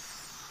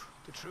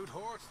 The truth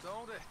hurts,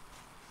 don't it?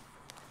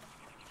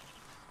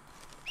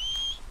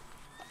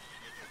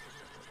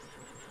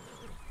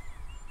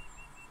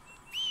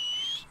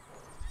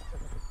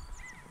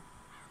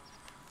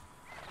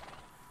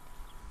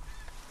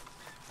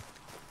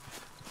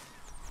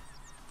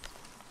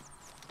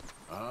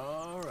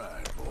 All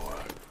right, boy.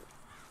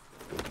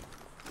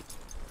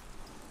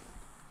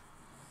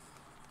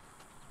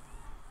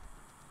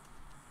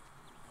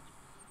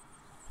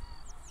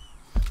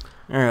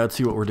 All right, let's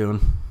see what we're doing.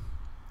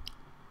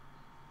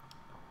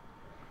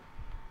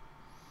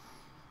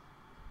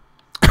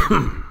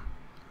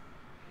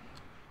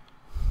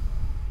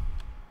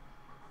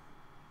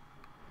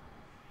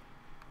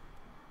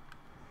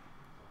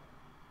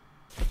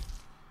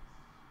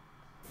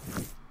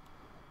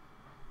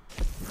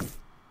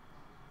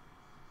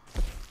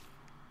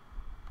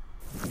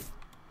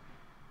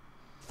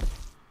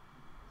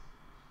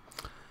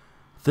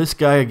 This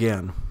guy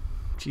again.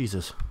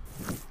 Jesus.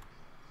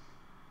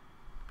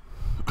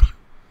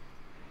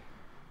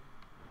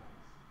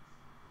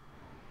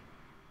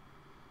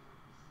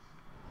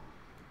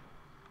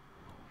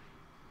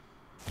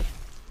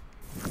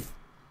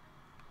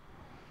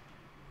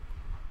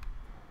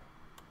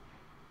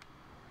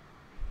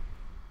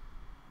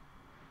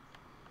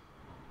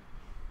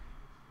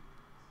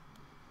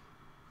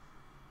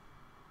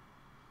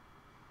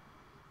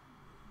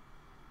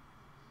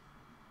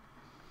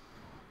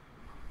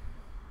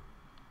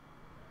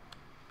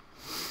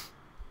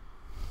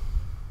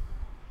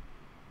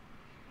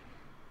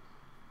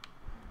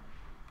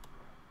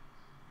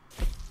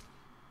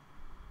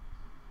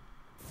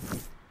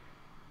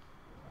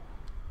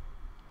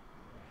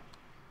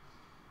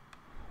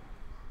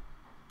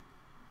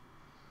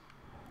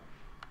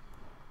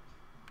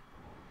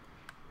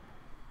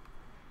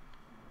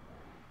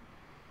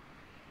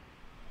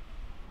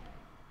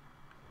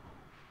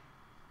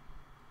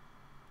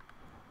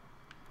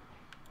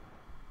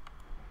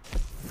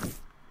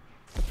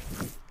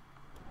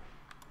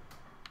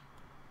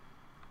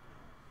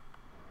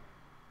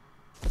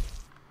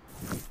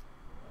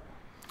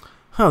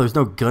 Huh, there's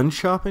no gun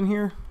shop in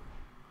here?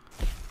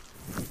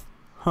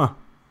 Huh.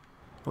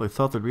 Well, I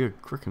thought there'd be a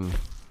frickin'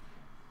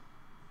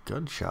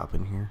 gun shop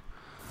in here.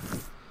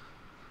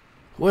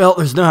 Well,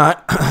 there's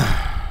not.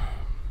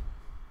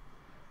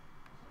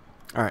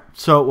 Alright,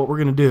 so what we're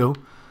going to do,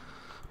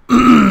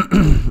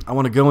 I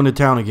want to go into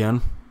town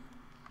again.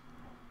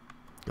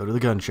 Go to the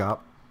gun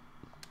shop.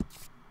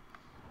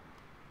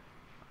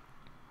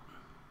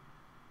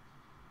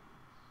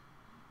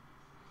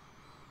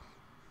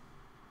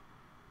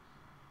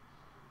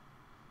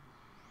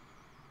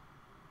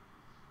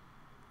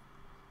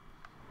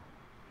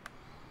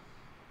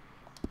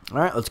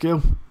 Alright, let's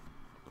go.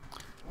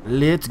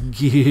 Let's go.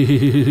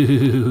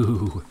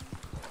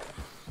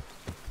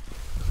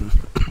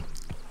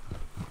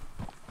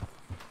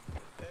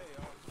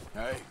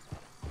 Hey,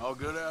 all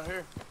good out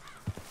here?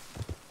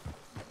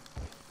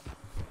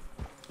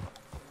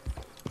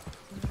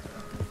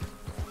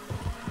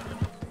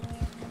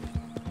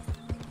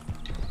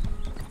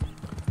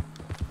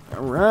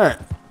 Alright.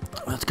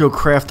 Let's go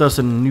craft us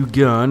a new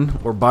gun.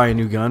 Or buy a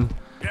new gun.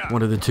 Yeah.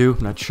 One of the two.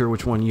 Not sure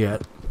which one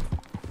yet.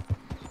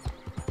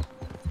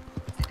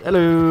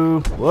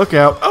 Hello. Look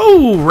out.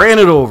 Oh, ran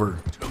it over.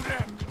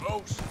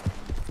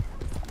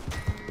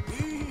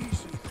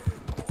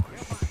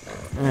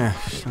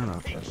 Shut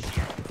up,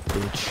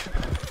 bitch.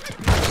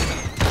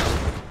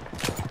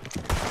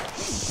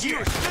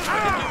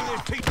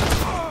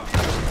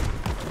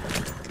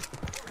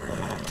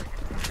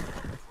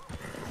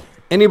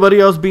 Anybody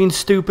else being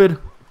stupid?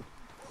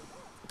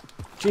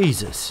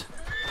 Jesus.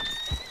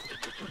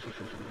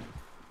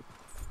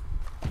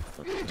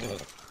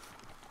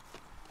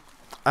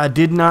 I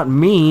did not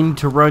mean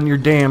to run your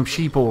damn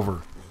sheep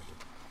over.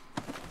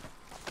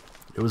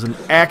 It was an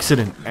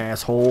accident,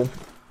 asshole.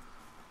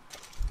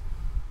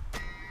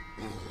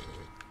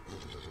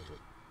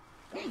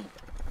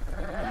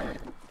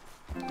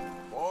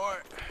 Boy.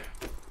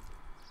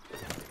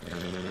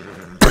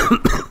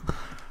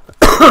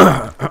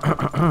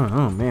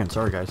 Oh man,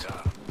 sorry guys.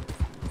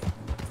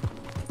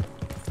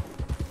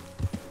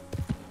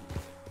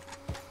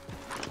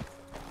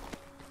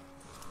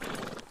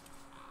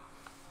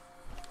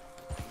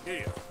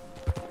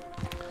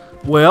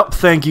 Well,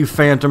 thank you,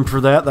 Phantom,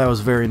 for that. That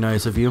was very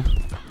nice of you.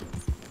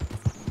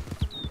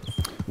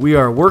 We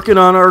are working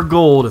on our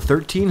goal to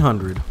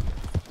 1,300.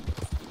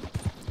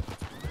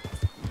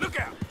 Look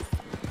out!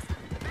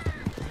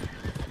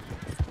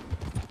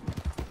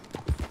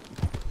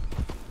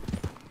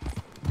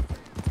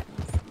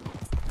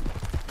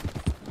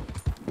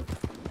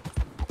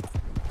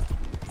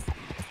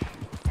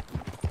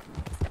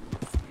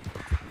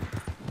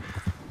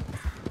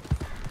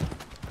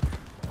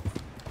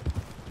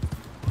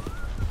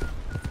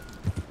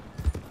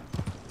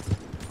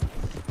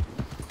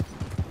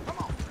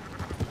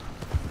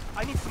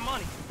 I need some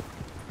money.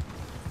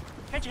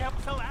 Can't you help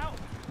a fella out?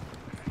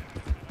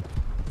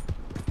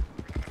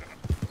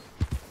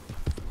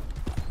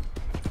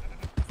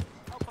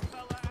 Help a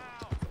fella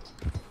out.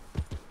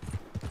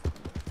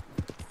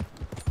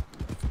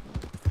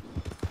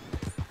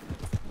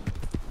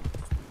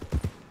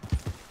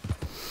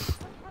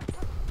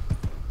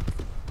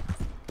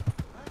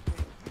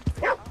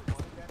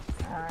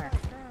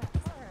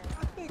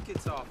 I think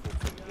it's awful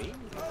convenient.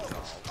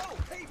 Oh,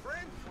 hey,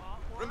 friend.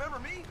 Remember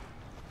me?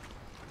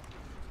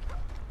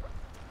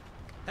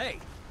 Hey,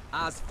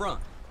 eyes front.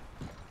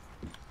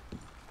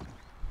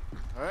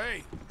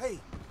 Hey. Hey,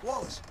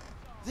 Wallace.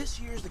 This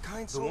here's the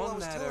kind soul I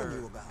was telling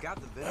you about.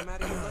 Got the venom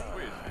out of your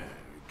leg?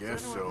 I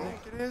guess so.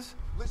 It is?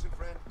 Listen,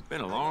 friend.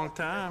 Been a long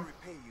time.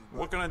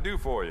 What can I do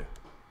for you?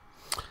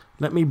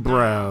 Let me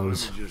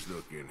browse. Let me just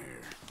look in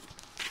here.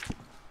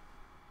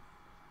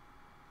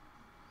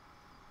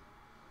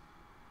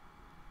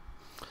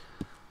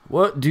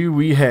 What do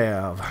we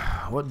have?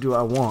 What do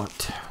I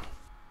want?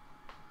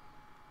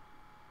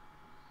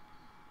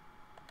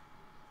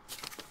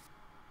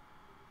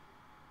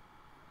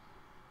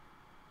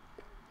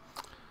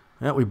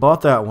 Yeah, we bought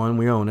that one.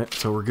 We own it,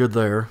 so we're good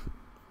there.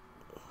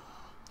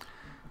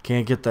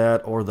 Can't get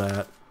that or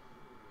that.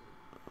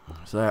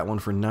 There's that one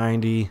for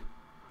 90.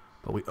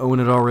 But we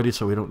own it already,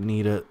 so we don't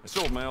need it. I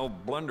sold my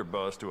old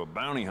blunderbuss to a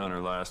bounty hunter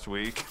last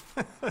week.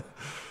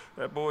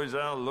 That boy's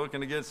out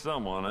looking to get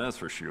someone, that's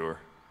for sure.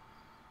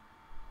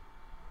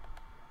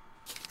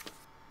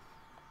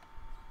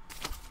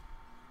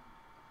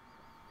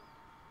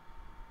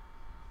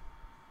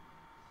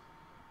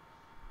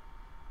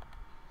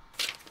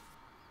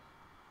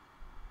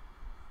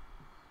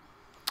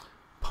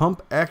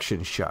 Pump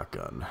action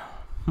shotgun.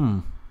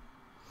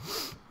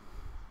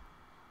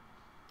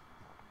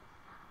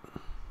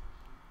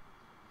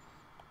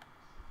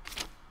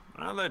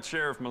 I let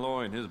Sheriff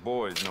Malloy and his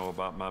boys know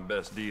about my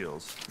best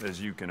deals,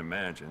 as you can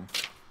imagine.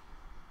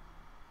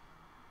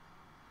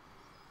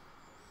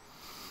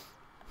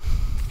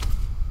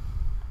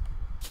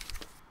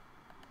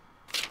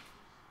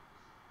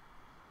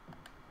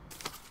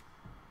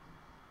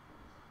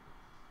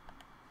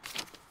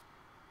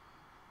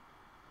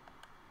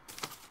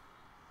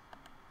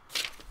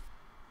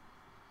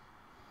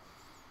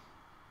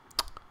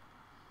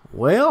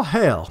 Well,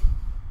 hell.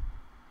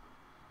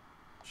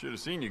 Should have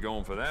seen you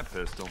going for that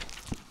pistol.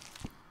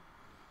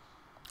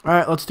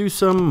 Alright, let's do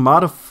some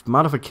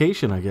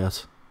modification, I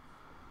guess.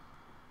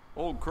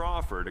 Old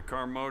Crawford at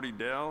Carmody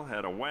Dell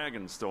had a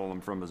wagon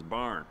stolen from his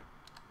barn.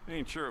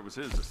 Ain't sure it was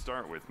his to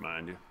start with,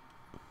 mind you.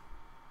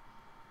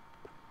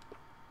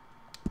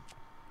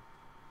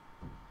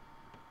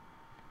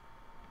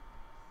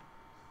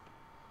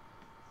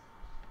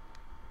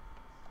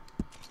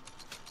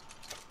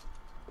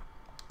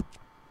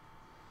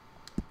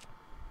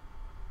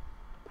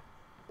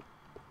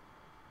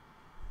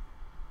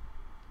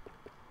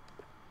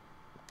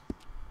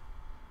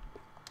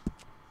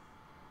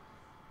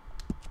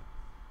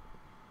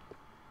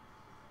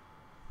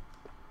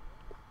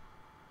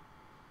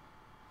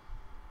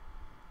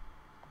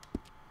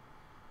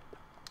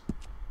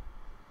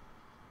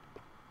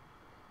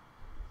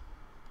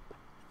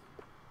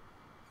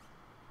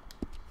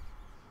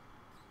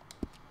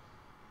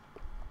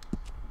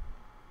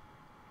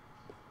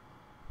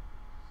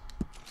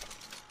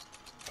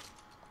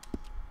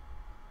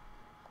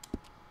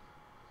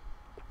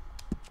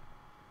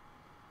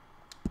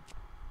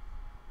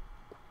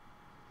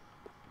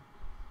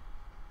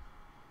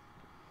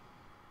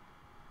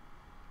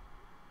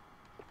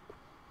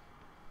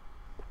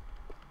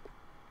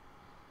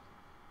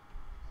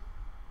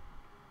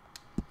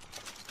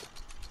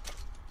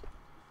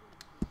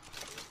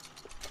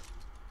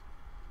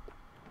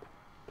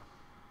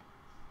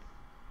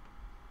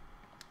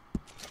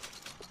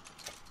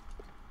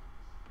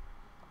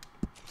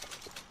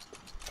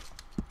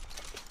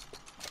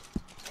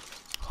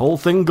 Whole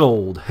thing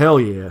gold. Hell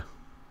yeah.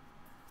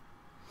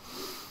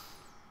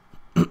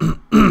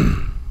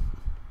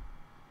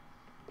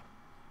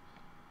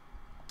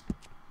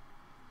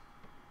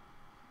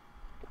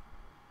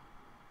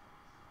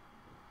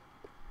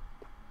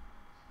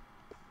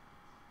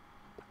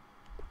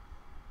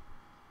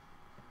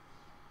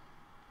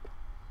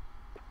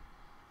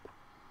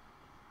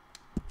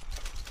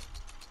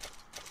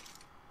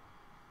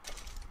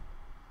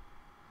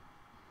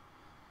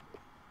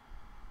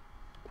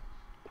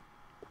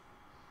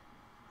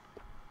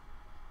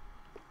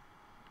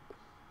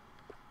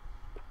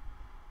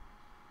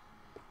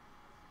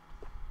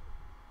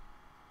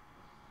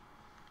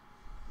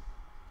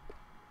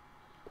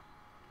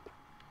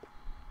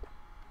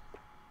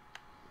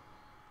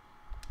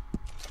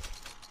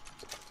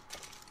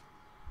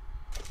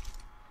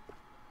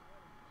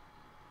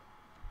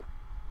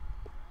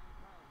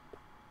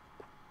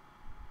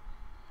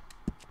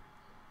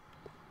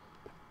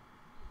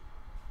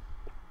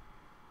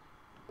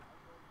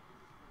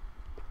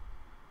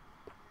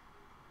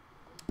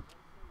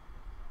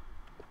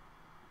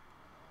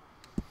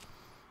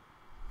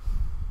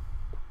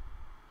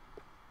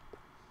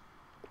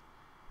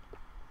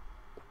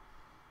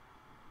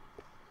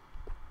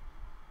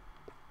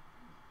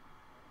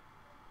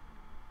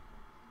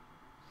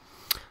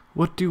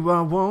 What do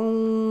I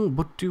want?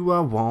 What do I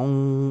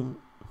want?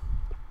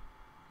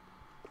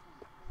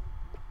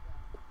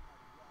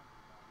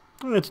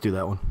 Let's do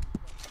that one.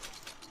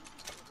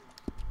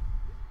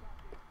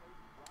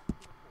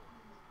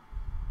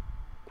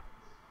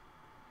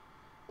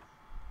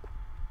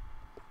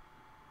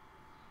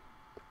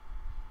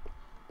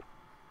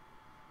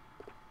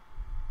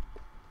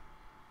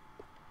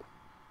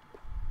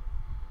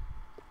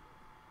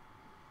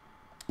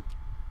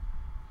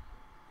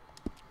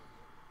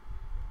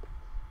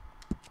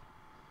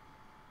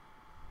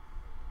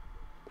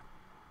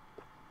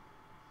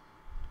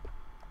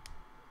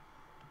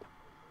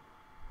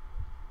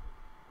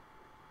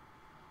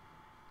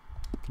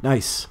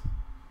 Nice.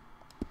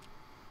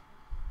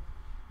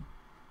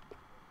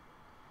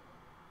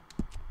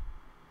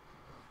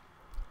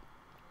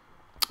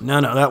 No,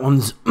 that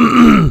one's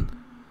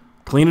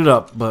clean it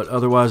up, but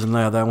otherwise than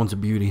that one's a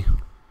beauty.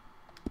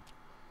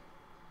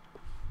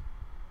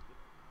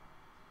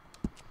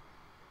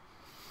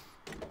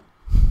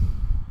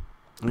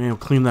 Yeah, we'll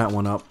clean that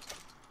one up.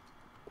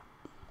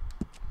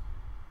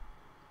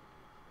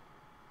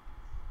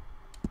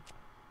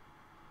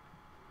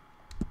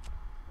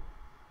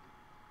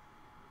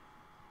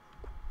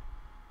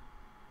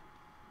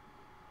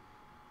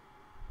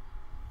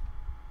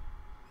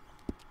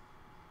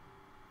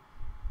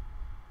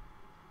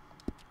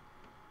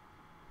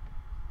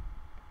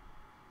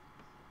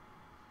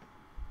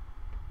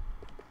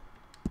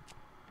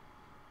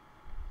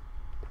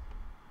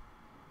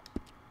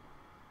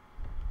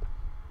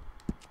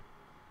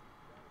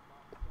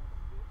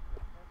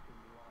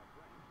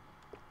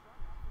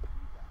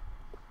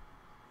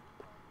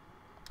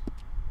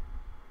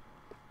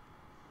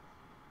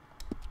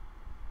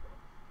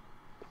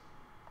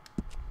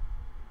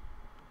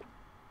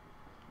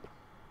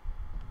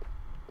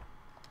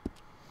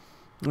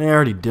 I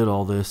already did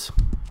all this,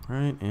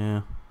 right?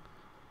 Yeah.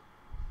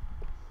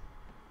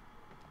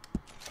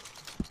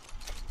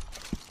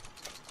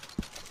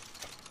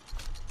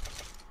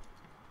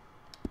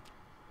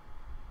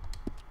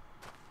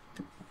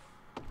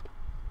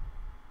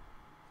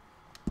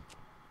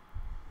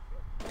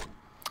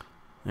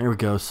 There we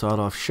go,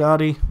 sawed-off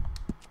shoddy.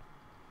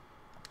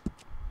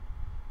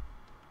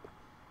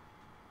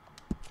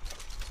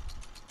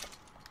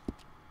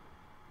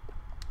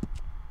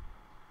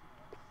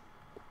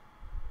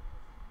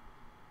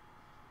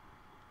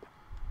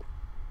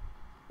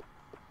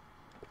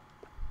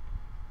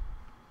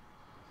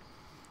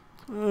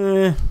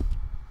 No,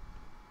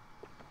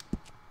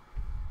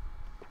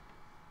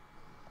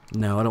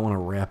 I don't want to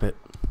wrap it.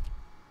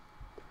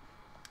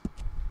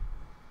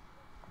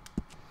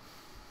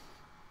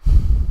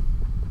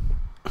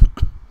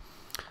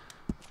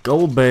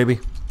 Gold, baby.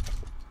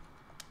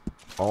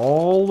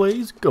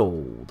 Always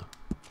gold.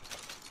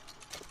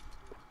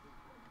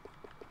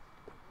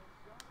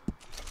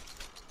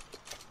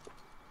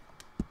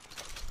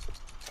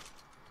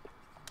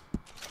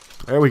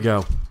 There we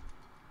go.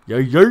 Yeah.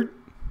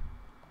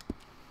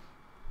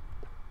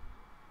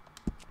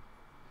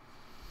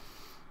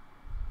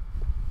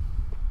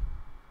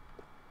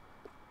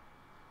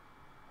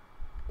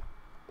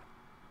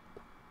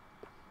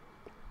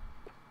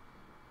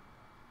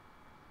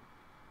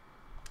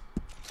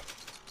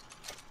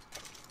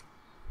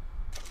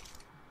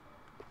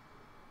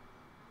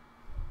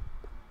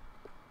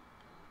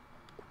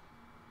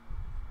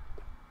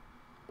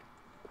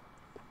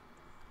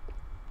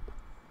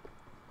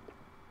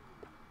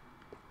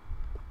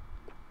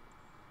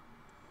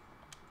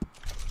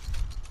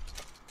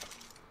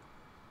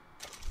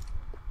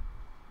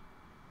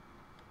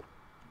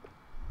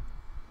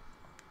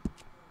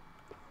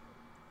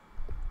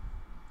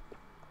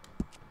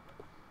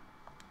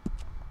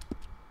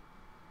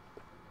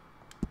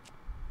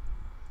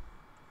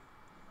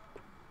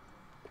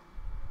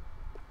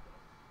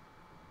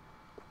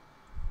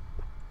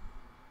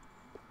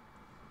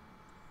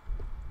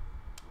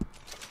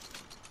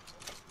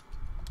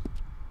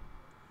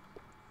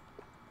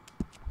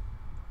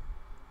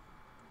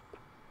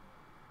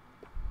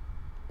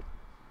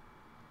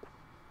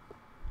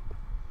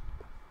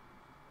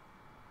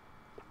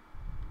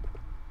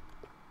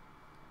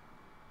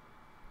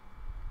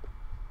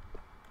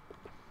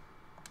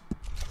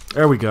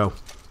 There we go.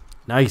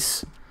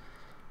 Nice.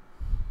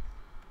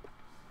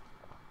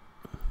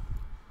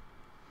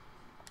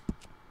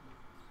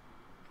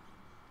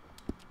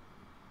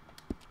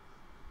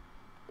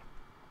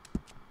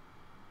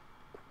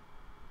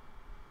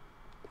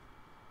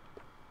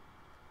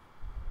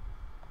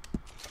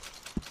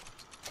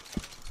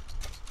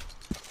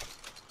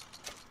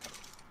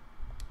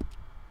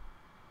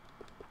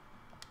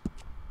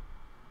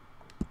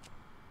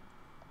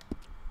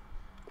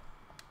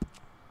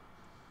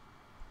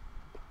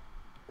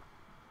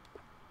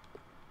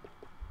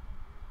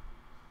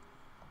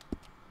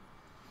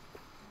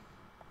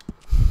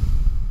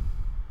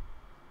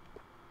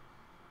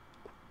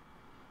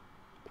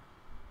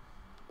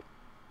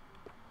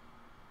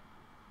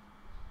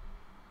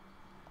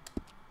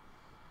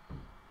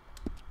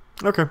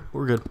 Okay,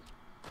 we're good.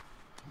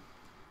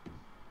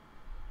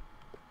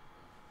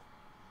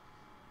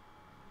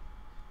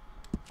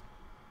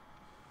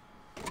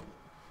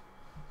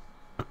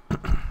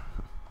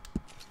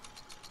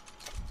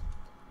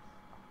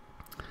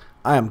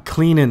 I am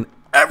cleaning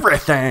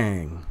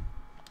everything.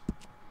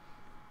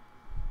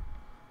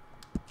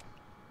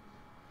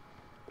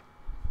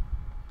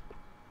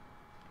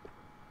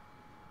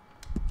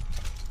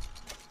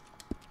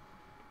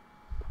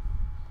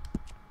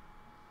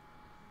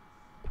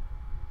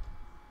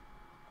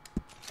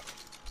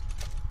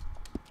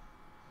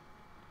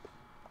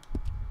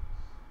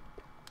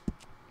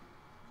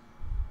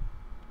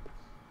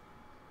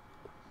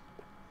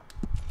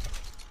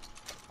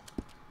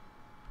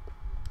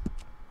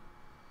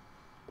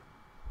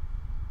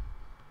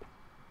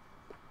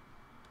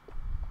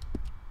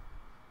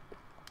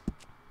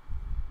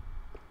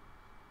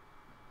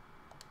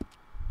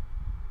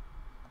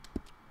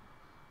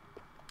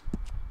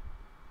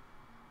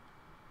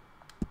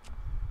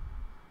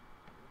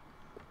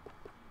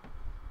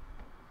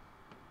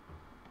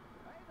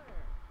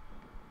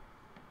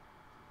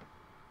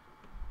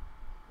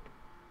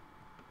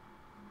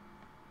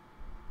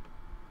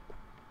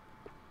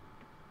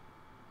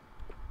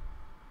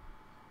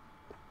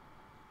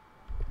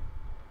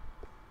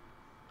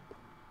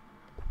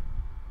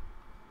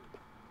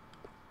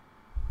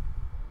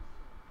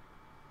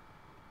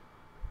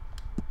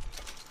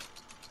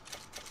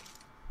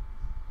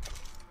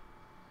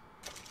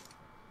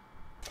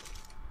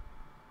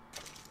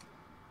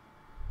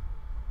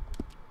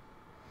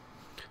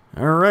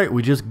 Alright,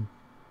 we just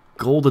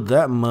golded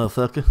that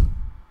motherfucker.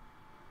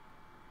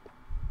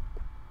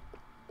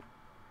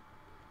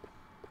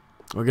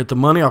 I'll get the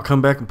money, I'll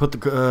come back and put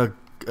the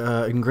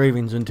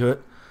engravings into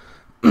it.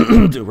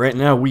 Right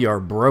now we are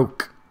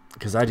broke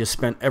because I just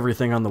spent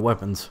everything on the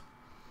weapons.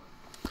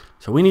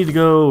 So we need to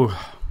go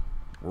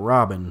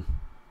robbing.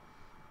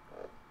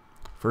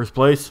 First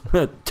place,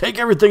 take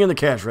everything in the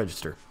cash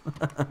register.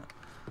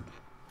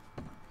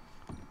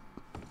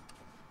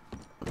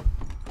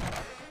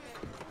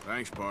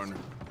 Thanks, partner.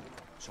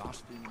 So I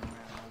was feeling around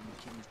old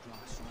McKinney's dry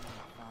soil.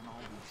 I found all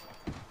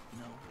these,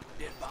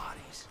 dead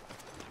bodies.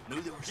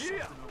 Knew there was something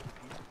over here.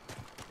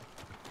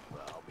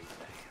 Well, I'll be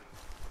damned.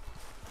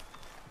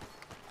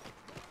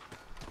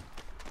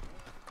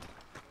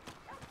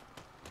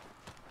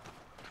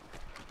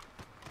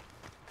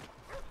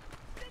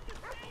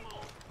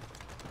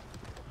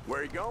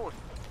 Where are you going?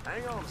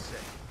 Hang on a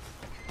sec.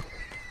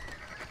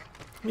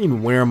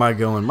 Even where am I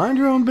going? Mind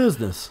your own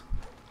business.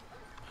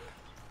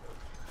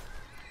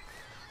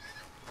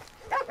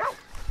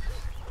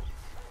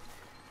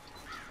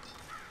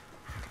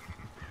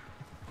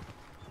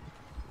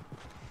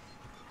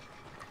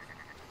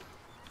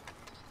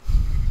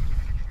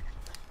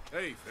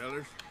 Hey,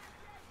 fellas.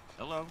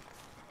 Hello.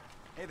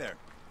 Hey there.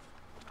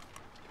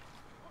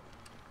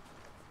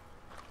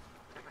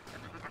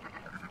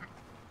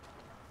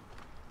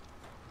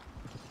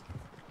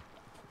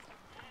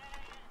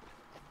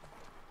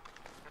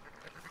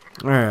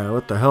 Alright,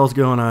 what the hell's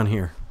going on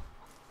here?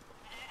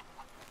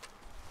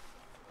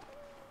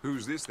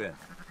 Who's this then?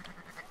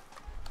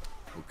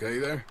 Okay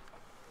there?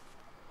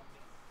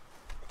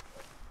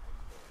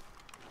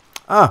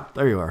 Ah,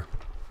 there you are.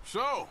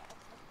 So,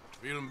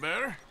 feeling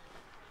better?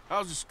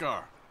 How's the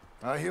scar?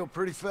 I heal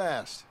pretty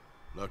fast.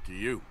 Lucky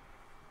you.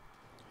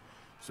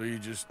 So you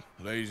just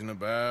lazing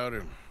about,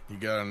 or you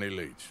got any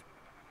leads?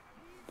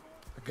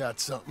 I got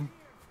something.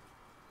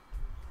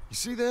 You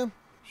see them?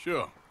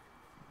 Sure.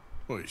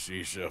 Well, you see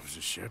yourself as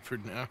a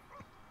shepherd now?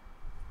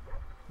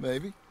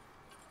 Maybe.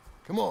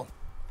 Come on.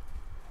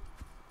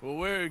 Well,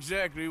 where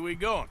exactly are we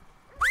going?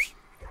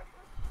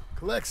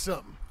 Collect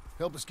something.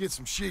 Help us get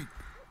some sheep.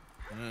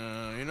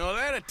 You know,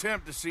 that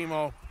attempt to seem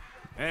all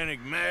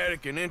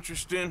enigmatic and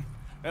interesting,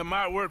 that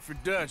might work for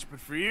Dutch, but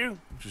for you,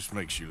 it just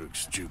makes you look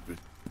stupid.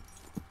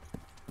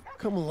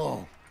 Come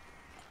along.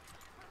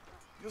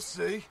 You'll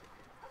see.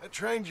 That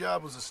train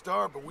job was a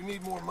start, but we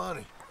need more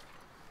money.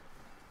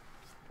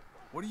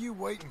 What are you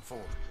waiting for?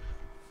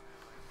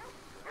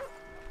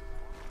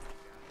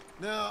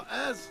 Now,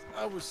 as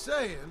I was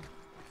saying,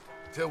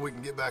 until we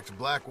can get back to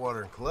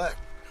Blackwater and collect.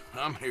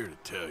 I'm here to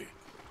tell you,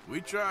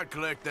 we try to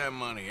collect that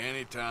money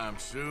anytime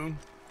soon,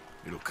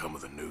 it'll come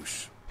with a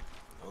noose.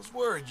 I was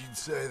worried you'd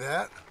say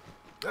that.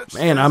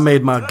 Man, I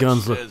made my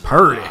guns look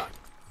purty.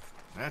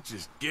 That's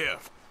his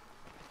gift.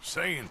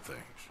 Saying things.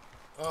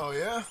 Oh,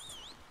 yeah?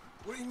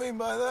 What do you mean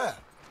by that?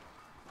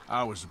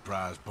 I was the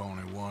prize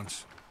pony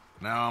once.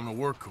 Now I'm the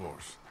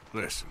workhorse.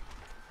 Listen,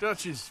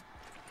 Dutch is...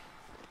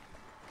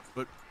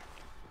 But,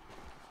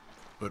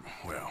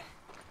 well,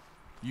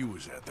 you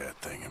was at that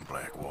thing in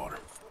Blackwater.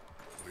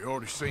 We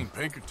already seen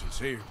Pinkertons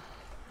here.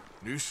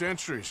 New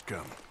century's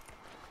coming.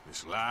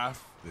 This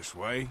life, this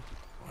way,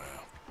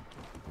 well,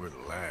 we're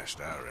the last,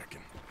 I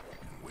reckon.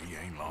 And we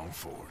ain't long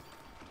for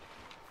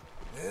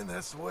it. And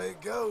that's the way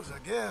it goes, I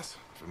guess.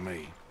 For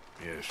me,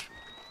 yes.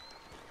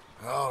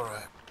 All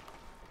right.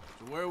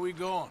 So where are we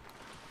going?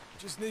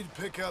 Just need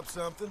to pick up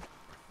something.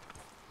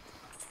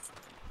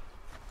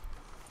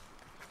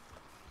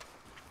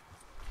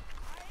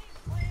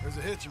 There's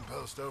a hitching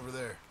post over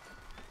there.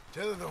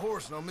 Tether the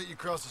horse and I'll meet you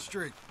across the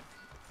street.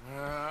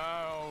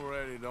 I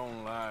already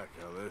don't like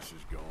how this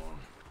is going.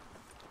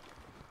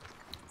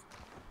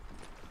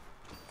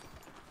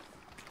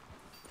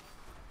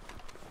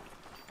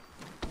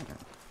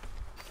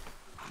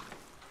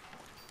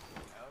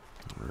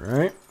 All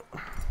right.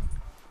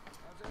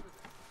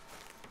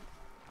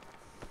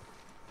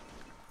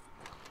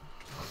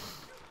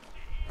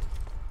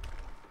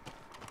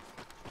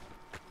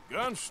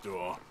 Gun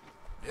store?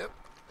 Yep.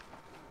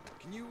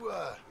 Can you,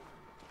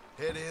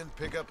 head in,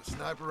 pick up a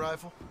sniper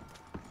rifle?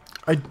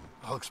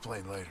 I'll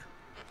explain later.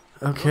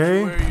 Okay.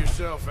 Don't wear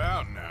yourself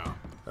out now.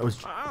 That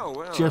was Oh,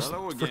 well, just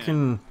hello again.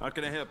 freaking. How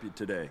can I help you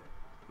today?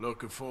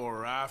 Looking for a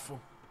rifle?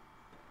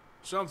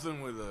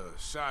 Something with a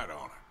sight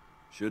on it.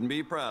 Shouldn't be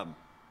a problem.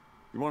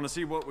 You want to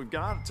see what we've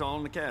got? It's all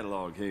in the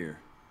catalog here.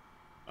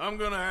 I'm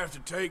gonna have to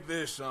take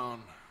this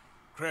on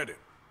credit.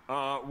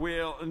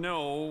 Well,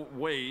 no,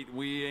 wait.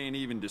 We ain't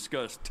even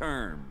discussed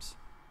terms.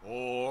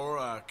 Or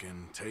I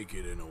can take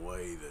it in a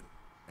way that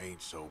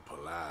ain't so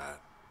polite.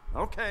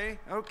 Okay,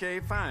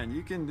 fine.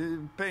 You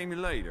can pay me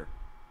later.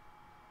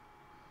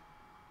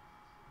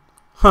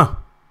 Huh.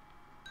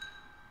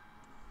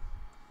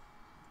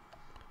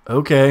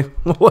 Okay.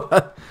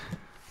 What?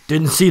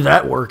 Didn't see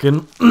that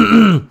working.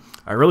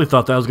 I really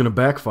thought that was going to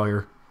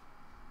backfire.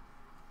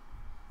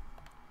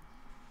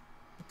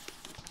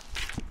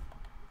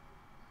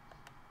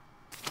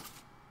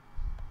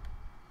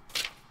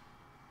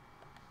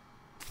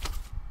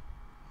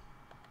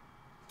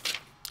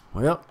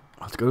 Well,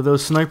 let's go to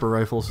those sniper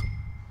rifles.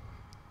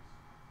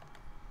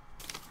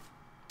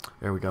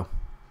 There we go.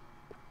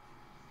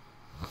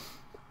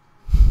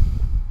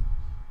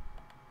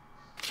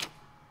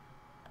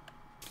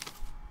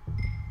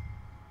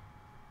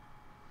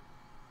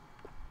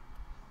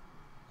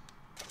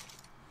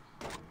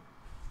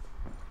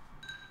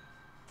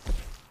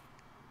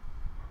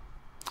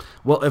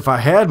 Well, if I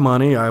had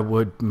money, I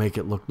would make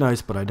it look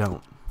nice, but I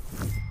don't.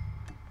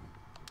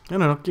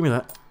 No, give me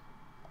that.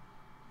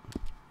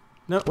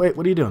 No, wait,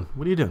 what are you doing?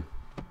 What are you doing?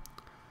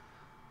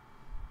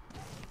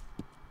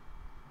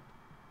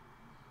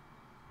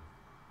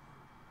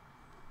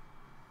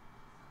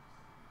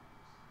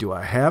 Do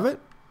I have it?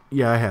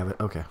 Yeah, I have it.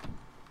 Okay.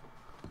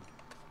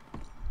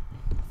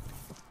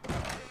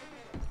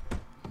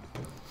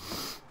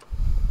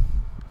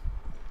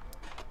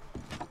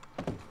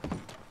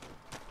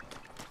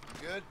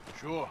 Good?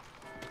 Sure.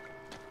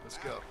 Let's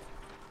go.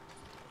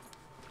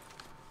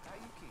 How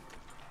you keep?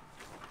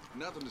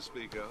 Nothing to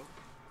speak of.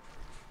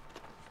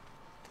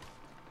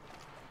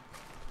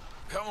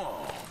 Come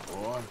on,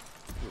 boy.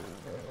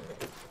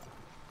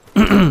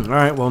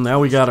 Alright, well, now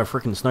we got a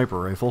freaking sniper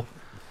rifle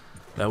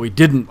that we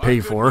didn't pay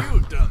for.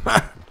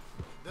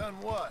 Done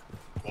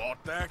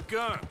that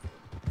gun?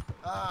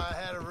 I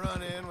had a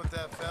run-in with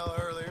that fella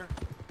earlier.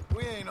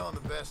 We ain't on the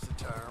best of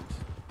terms.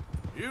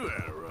 You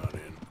had a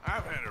run-in.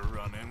 I've had a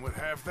run-in with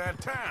half that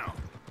town.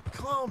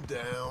 Calm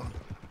down.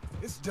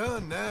 It's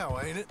done now,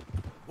 ain't it?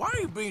 Why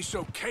are you being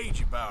so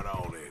cagey about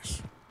all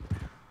this?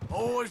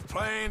 Always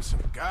playing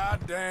some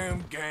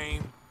goddamn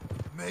game.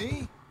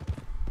 Me?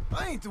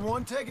 I ain't the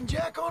one taking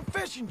Jack on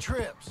fishing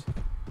trips.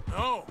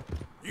 No,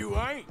 you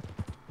ain't.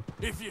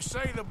 If you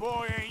say the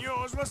boy ain't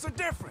yours, what's the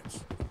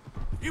difference?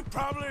 You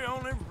probably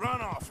only run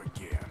off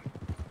again.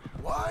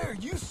 Why are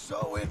you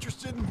so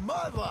interested in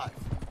my life?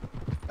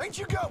 Ain't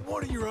you got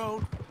one of your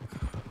own?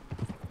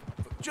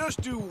 Just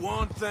do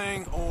one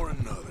thing or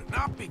another.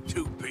 Not be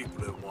two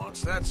people at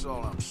once, that's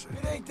all I'm saying.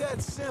 It ain't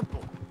that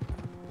simple.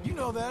 You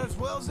know that as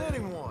well as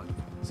anyone.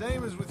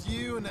 Same as with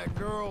you and that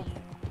girl...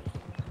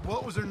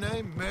 What was her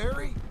name?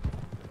 Mary?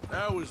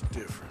 That was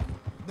different.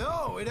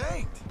 No, it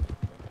ain't.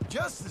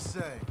 Just the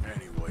same.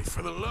 Anyway,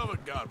 for the love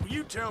of God, will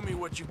you tell me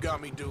what you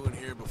got me doing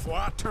here before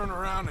I turn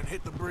around and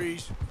hit the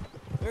breeze?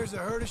 There's a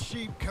herd of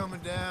sheep coming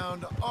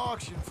down to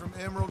auction from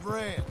Emerald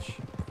Ranch.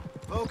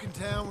 Folk in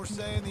town were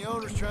saying the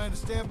owner's trying to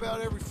stamp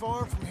out every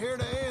farm from here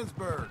to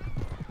Ansburg.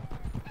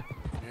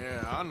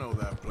 Yeah, I know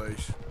that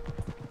place.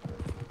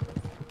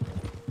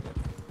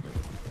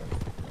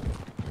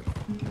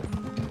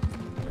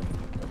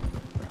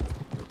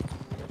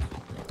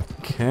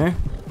 Okay.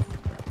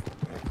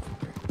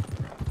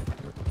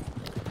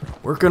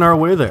 Working our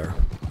way there.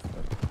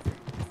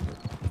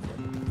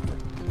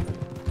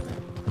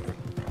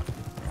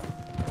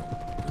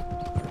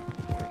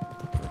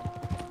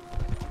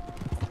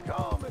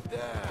 Calm it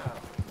down.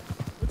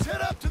 Let's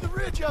head up to the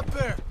ridge up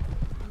there.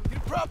 Get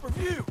a proper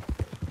view.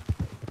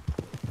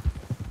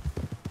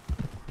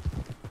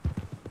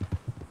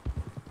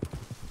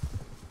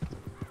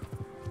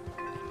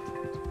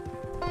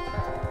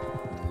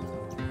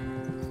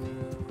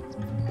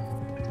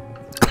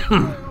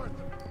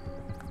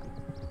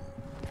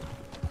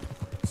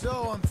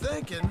 So I'm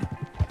thinking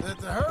that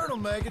the herd will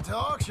make it to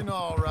auction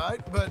all right,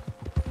 but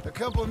a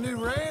couple of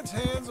new ranch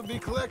hands will be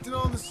collecting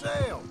on the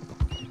sale.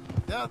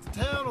 Doubt the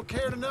town will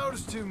care to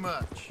notice too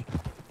much.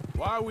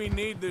 Why we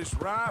need this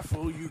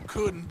rifle you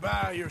couldn't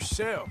buy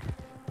yourself?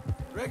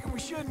 Reckon we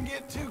shouldn't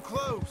get too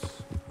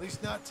close. At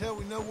least not till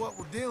we know what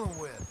we're dealing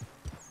with.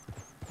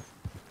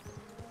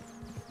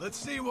 Let's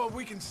see what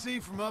we can see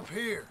from up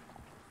here.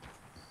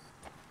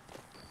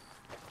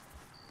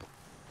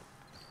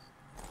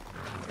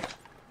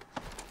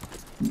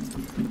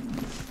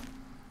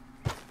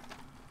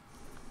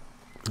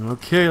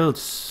 Okay,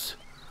 let's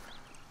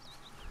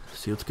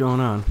see what's going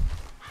on.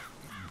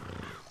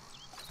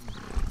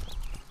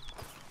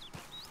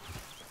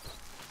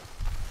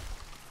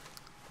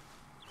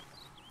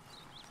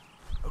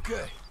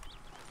 Okay,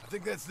 I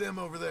think that's them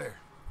over there.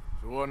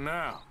 So what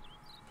now?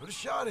 Put a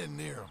shot in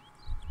near them.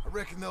 I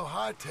reckon they'll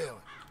hightail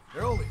it.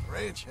 They're only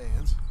ranch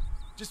hands.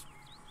 Just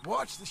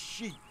watch the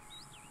sheep.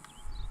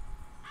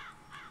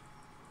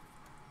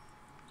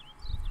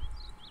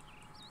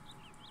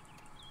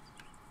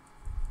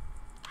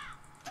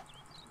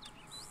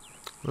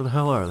 Where the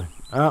hell are they?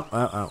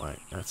 Oh, wait.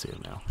 I see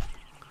it now.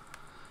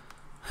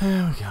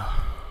 There we go.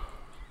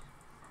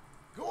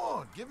 Go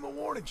on, give them a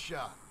warning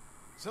shot.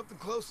 Something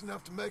close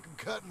enough to make them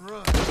cut and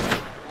run.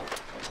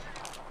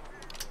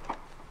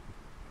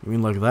 You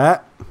mean like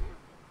that?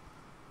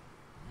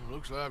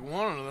 Looks like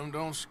one of them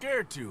don't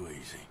scare too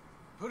easy.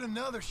 Put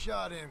another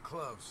shot in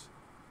close.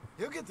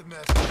 He'll get the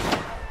message.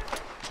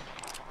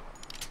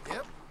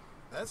 Yep,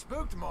 that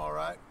spooked him all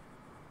right.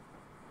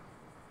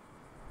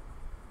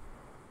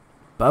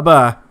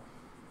 Bye-bye.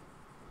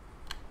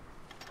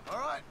 All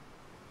right,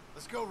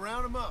 let's go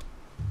round them up.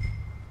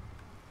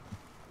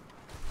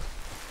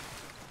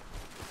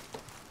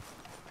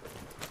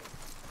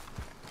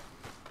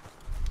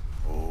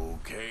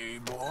 Okay,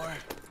 boy.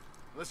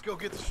 Let's go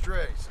get the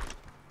strays.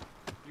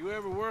 You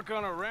ever work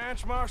on a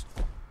ranch,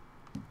 Master?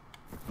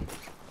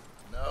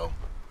 No.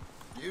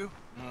 You?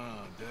 Oh,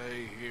 a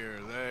day here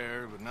or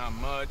there, but not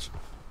much.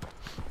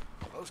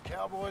 Most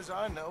cowboys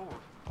I know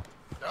are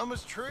dumb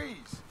as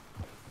trees.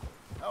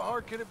 How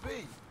hard could it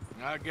be?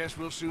 I guess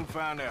we'll soon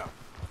find out.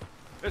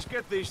 Let's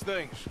get these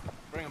things.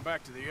 Bring them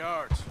back to the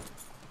yards.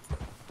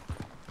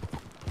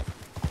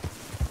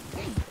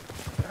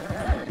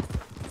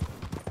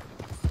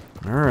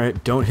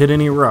 Alright, don't hit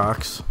any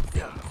rocks.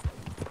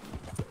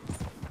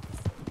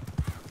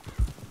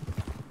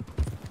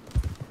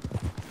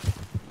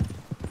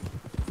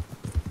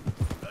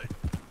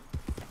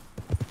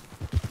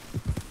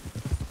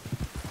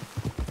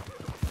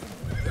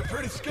 They're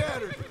pretty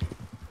scattered.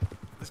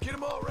 Let's get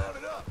them all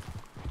rounded up.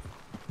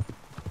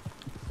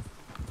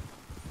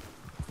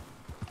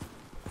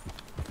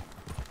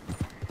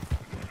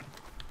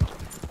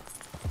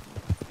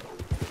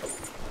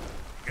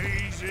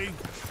 Easy.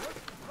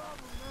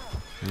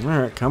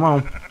 Alright, come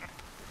on.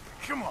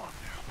 Come on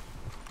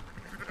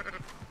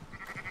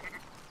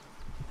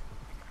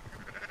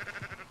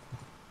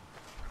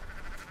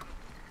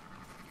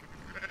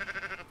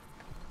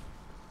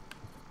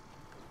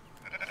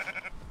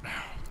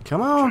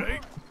Come on.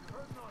 Jake.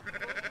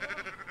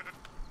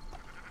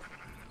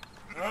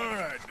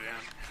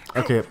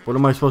 Okay, what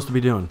am I supposed to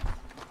be doing?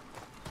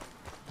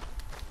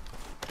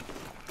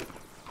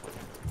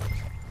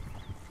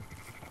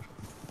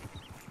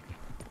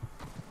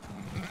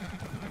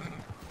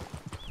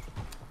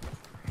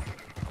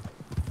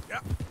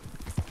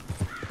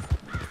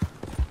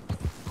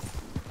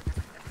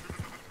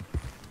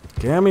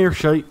 Come here,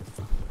 shite.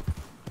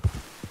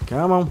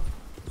 Come on.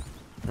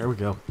 There we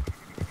go.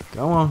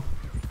 Go on.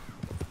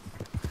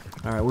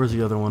 Alright, where's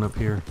the other one up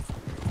here?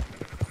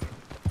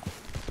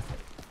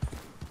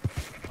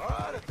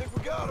 Alright, I think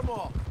we got them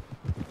all.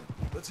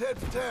 Let's head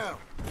for town.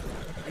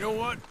 You know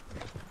what?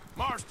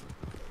 Marston,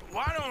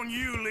 why don't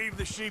you leave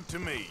the sheep to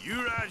me?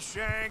 You ride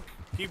Shank,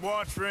 keep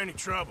watch for any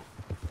trouble.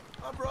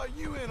 I brought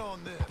you in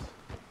on this.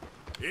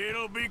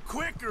 It'll be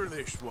quicker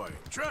this way,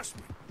 trust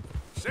me.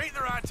 This ain't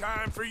the right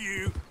time for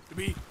you to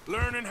be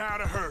learning how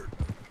to herd.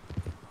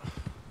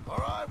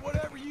 Alright,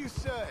 whatever you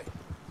say.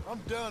 I'm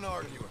done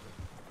arguing.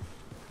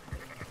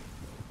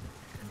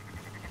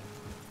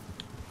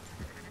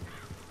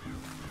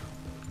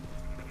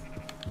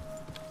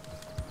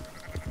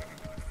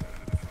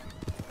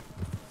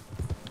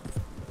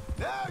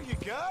 Now you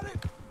got it.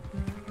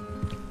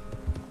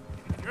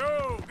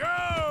 Go,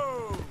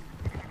 go!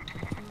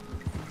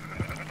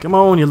 Come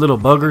on, you little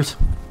buggers.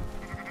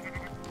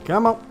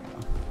 Come on.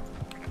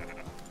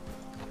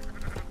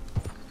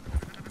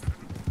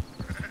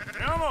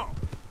 Come on.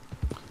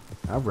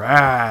 All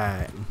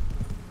right.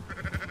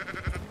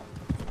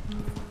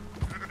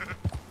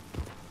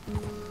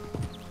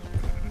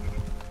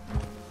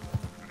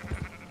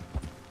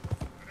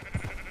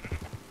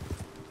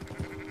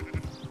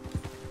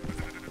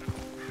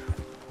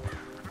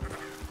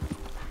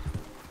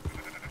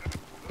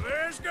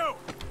 Let's go.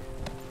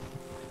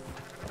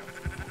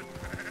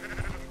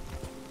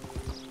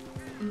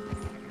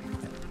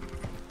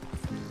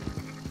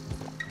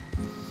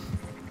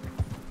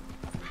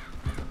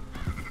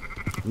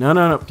 No,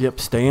 no, no. Yep,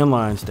 stay in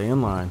line. Stay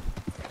in line.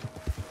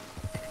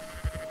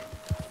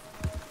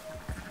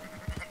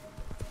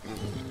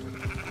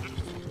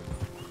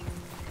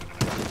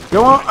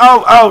 Go on.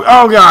 Oh, oh,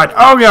 oh, God.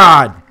 Oh,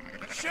 God.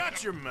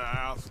 Shut your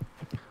mouth.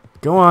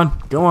 Go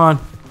on. Go on.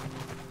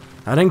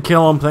 I didn't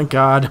kill him, thank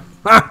God.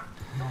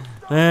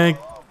 Thank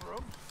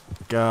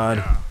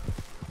God.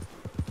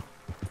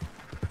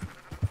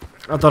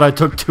 I thought I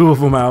took 2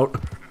 of them out.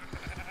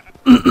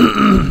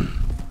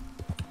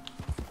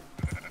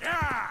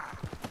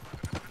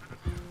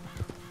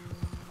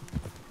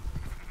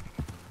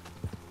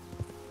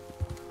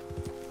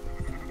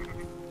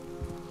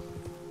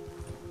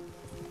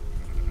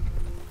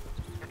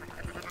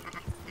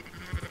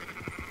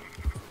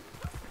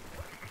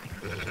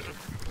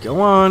 Go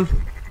on.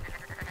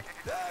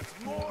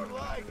 That's more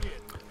like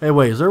it. Hey,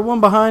 wait, is there one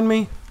behind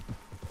me?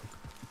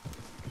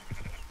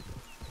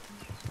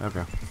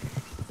 Okay.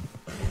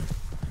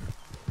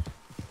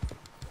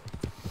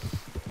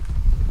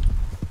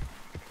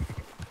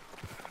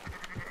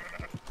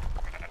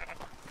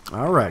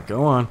 All right,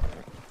 go on.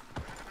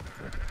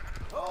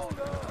 Hold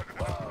up.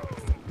 Whoa.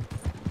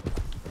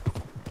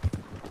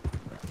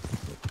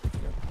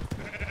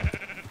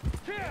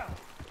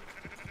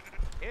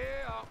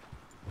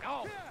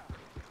 Oh.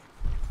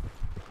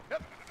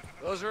 Yep.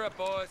 Those are up,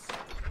 boys.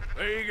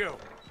 There you go.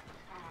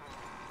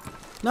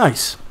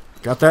 Nice.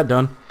 Got that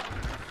done.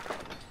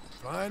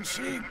 Fine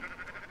sheep.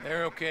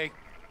 They're okay.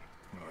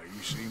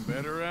 You seem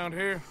better around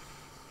here.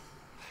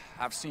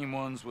 I've seen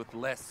ones with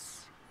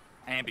less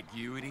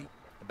ambiguity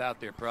about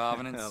their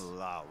provenance. A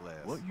lot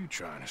less. What you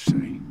trying to say?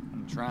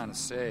 I'm trying to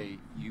say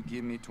you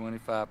give me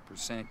 25%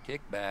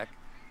 kickback,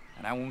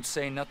 and I won't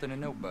say nothing to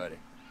nobody.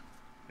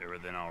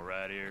 Everything all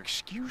right here?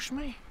 Excuse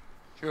me?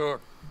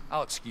 Sure,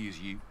 I'll excuse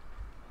you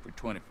for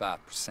 25%.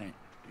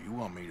 Do you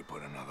want me to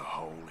put another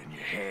hole in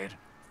your head?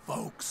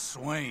 Folks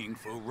swing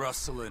for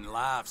rustling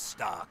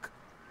livestock.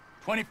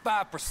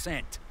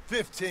 25%.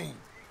 15.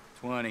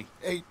 20.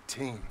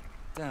 18.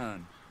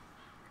 Done.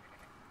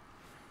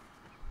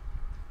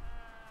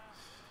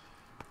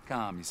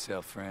 Calm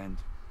yourself, friend.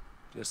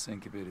 Just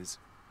think of it as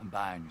I'm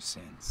buying your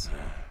sins.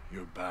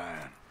 You're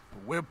buying.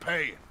 But we're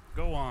paying.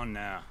 Go on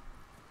now.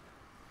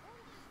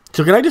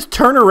 So can I just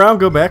turn around,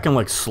 go back, and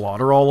like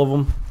slaughter all of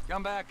them?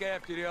 Come back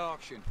after the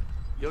auction.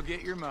 You'll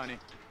get your money.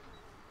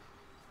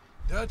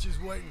 Dutch is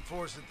waiting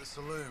for us at the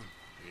saloon.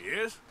 He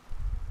is?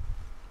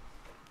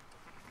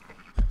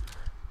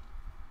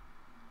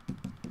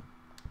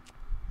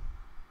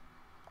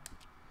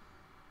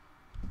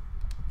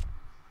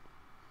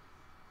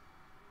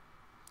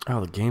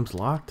 Oh, the game's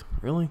locked?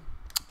 Really?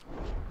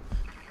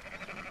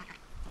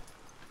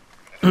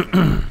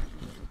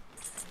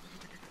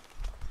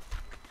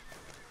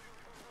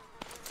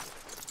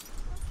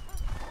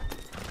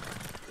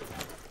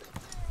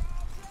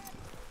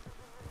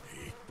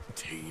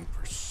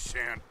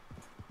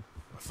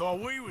 I thought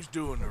we was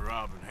doing the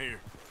robbing here.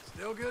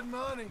 Still good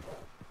money.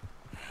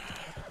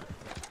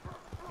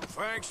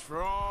 Thanks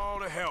for all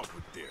the help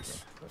with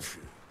this.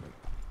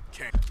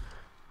 Can't.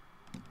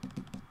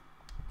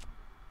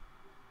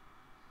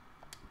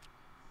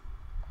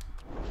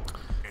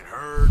 Can't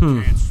herd,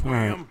 can't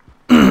swim.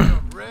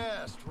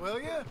 Rest,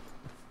 will ya?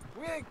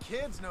 We ain't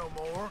kids no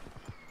more.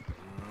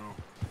 No,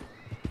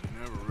 he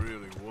never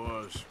really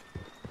was.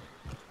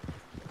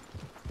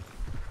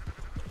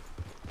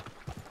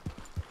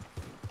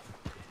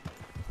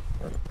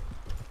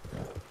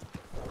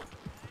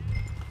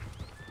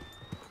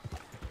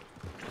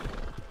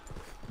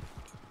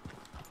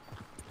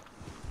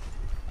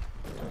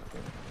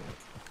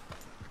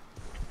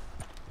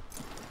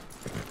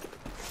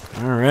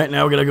 Alright,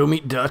 now we gotta go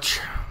meet Dutch.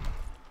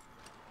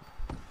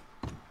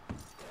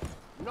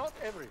 Not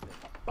everything,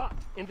 but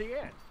in the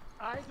end,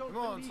 I don't Come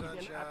on, believe in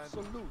sunshine.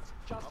 absolutes,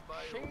 just I'll buy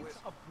you a shades whiskey.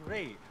 of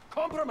gray.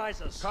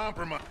 Compromises.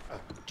 Compromise.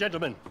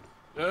 Gentlemen.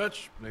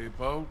 Dutch,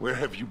 Leopold. Where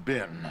have you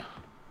been?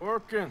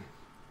 Working.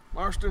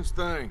 Marston's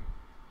thing.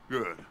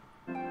 Good.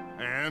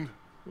 And?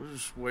 We're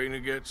just waiting to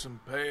get some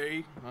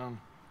pay on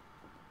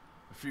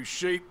a few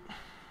sheep.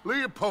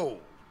 Leopold,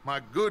 my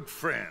good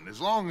friend,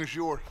 as long as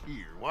you're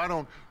here, why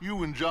don't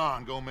you and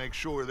John go make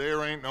sure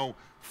there ain't no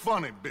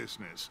funny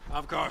business?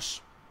 Of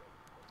course.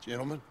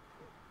 Gentlemen,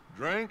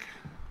 drink?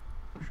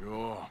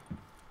 Sure.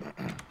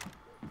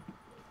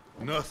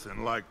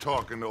 Nothing like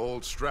talking to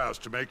old Strauss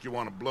to make you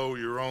want to blow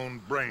your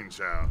own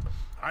brains out.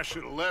 I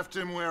should have left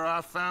him where I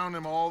found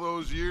him all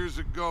those years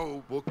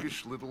ago.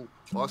 Bookish little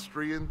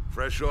Austrian,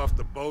 fresh off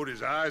the boat,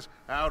 his eyes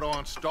out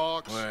on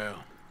stalks. Well,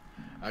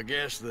 I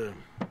guess the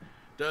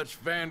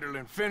Dutch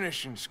Vanderlyn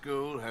Finishing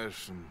School has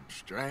some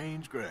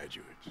strange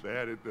graduates.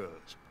 That it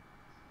does.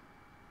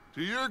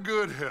 To your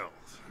good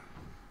health.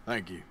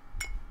 Thank you.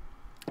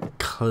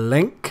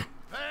 Clink.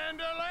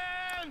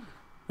 Vanderlyn!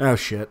 Oh,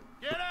 shit.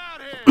 Get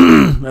out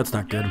here! That's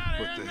not good.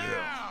 What the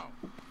hell?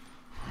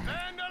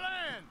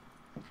 Vanderlyn!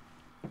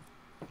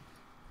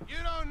 You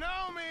don't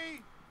know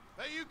me,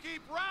 but you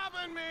keep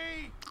robbing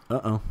me.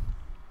 Uh-oh.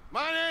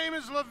 My name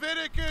is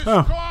Leviticus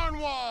Oh.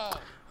 Cornwall.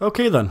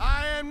 Okay, then.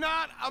 I am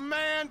not a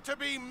man to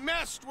be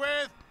messed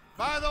with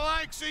by the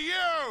likes of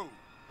you.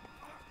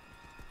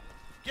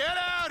 Get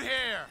out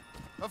here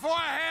before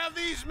I have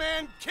these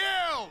men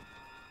killed.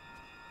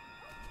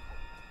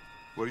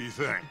 What do you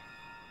think?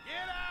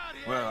 Get out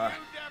here, Well, you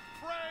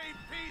depraved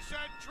piece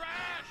of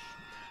trash.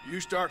 You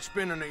start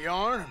spinning a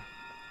yarn.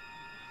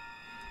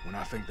 When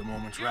I think the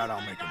moment's right,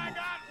 I'll make a I move.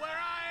 got where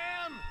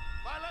I am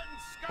by letting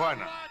Why scum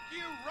not? like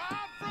you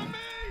rob from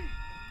me.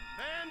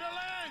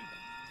 Vanderlyn,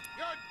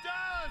 you're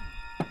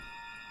done.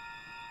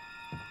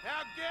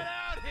 Now get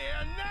out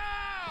here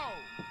now.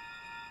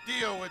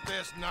 Deal with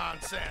this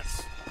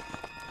nonsense.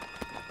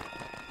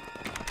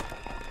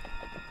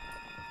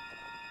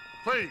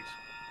 Please,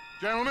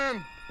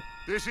 gentlemen,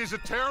 this is a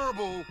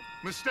terrible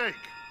mistake.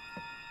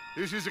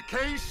 This is a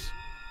case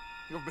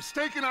of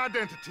mistaken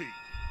identity.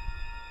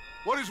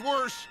 What is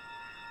worse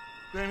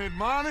than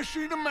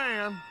admonishing a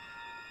man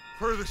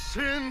for the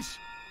sins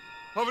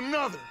of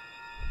another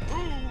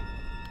who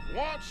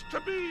wants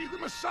to be the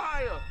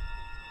Messiah?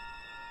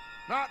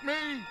 Not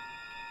me,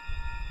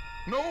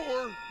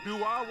 nor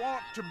do I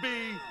want to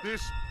be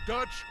this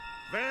Dutch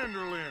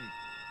Vanderlyn,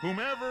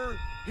 whomever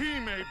he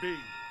may be.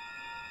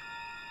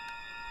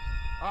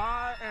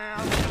 I am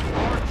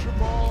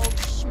Archibald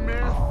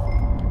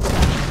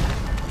Smith.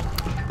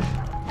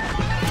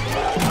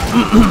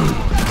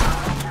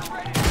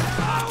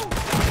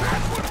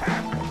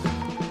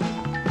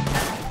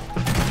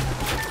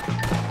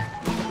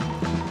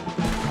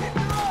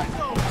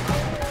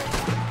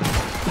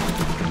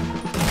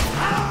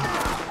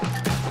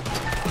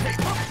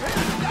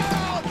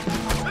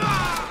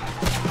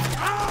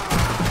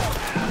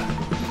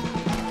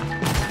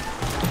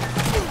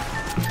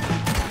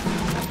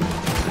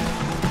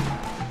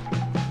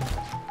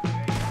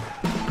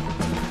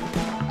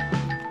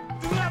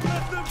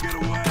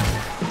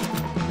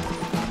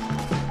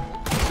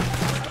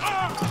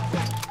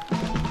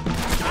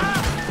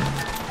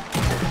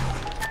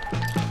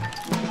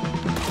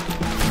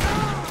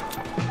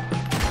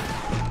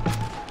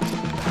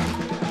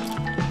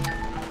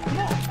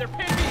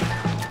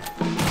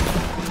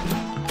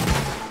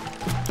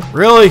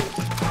 Really?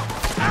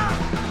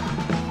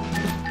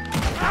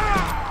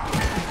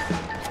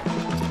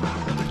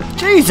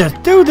 Jesus,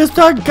 dude, this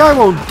guy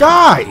won't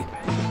die.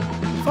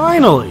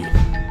 Finally.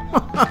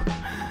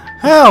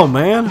 Hell,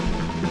 man.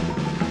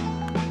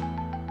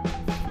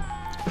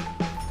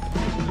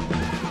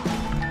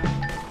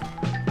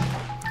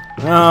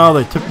 Oh,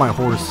 they took my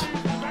horse.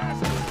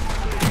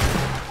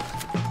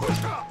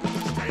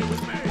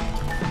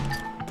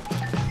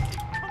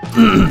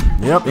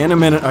 Yep, in a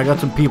minute, I got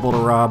some people to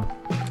rob.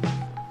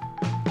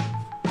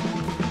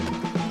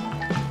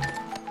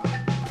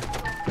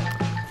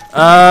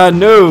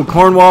 No,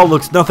 Cornwall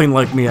looks nothing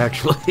like me,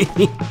 actually.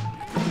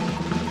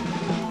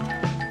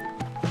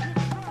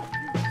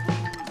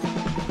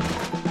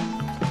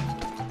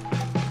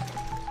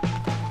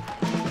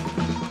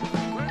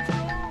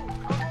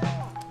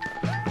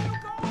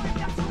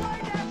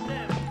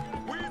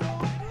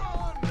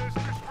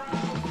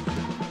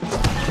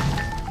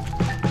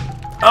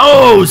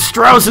 Oh,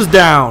 Strauss is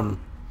down.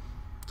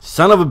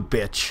 Son of a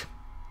bitch.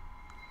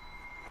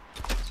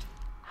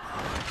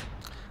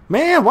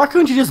 Man, why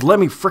couldn't you just let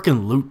me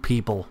frickin' loot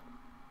people?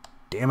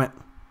 Damn it.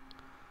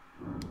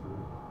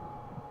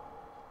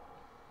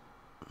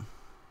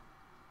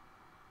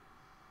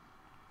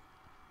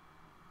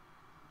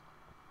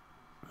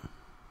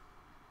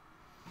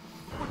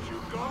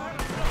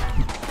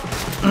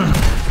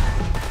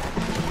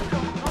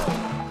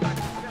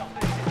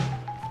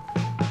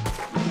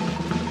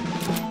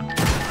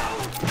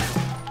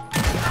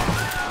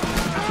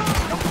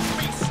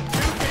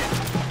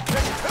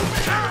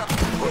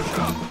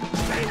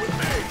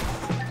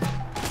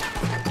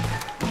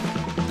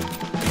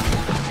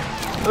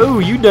 Oh,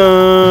 you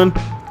done.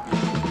 Let's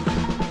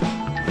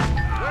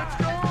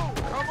go!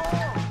 Come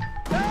on!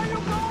 Where are you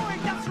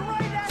going? That's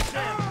right at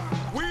him!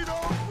 We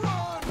don't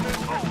run,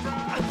 Mr.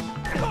 Strauss!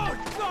 Good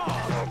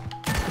God!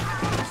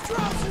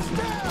 Strauss is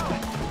down!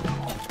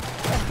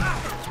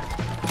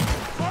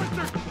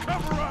 Arthur,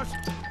 cover us!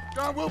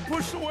 God, we'll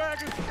push the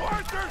wagon!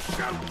 Arthur,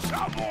 shoot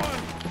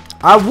someone!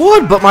 I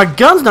would, but my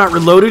gun's not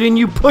reloaded and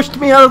you pushed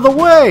me out of the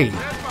way.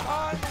 Get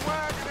behind the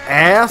wagon and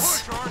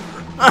Ass. push,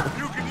 Arthur.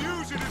 You can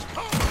use it as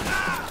cover!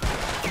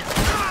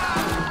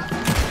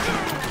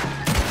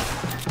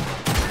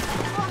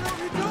 What are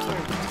you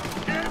doing?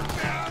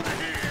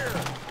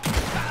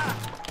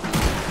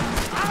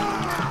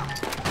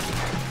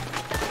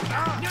 Get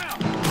down here!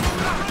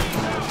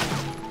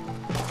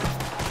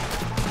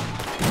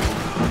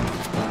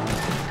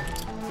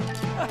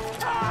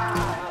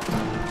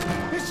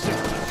 It's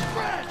just a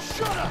scratch!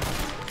 Shut up!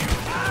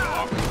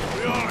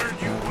 We all heard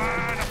you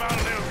whine about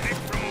a little nick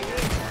from a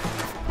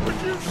wolf. Would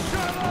you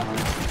shut up and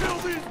kill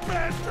these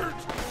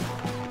bastards?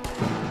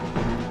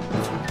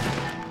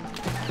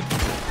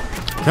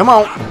 Come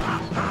on.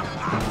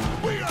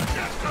 We are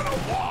just gonna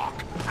walk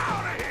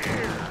out of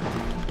here!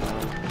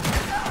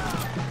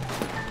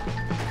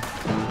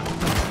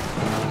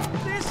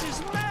 This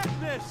is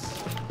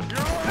madness! You're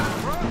on the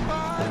front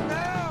line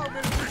now,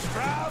 Mr.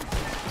 Strauss!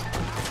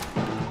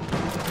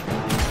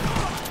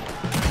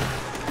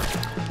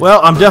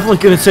 Well, I'm definitely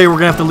going to say we're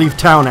going to have to leave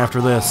town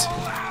after this.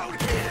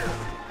 Out here!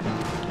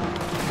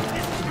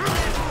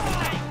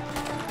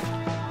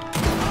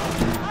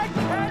 I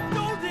can't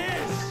do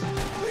this!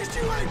 At least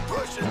you ain't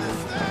pushing this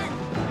thing!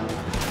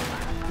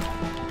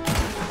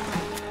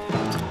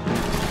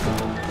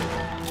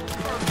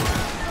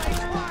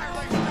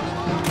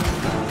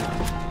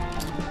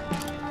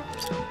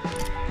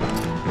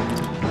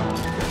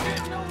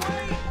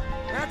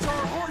 That's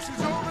our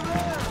horses over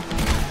there!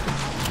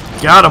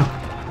 Got him.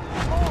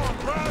 Come on,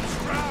 Brad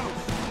Strauss!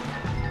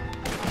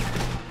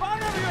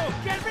 One of you,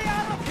 get me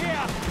out of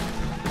here!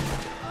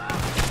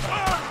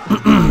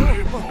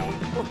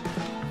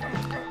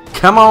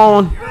 Come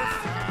on. I'ma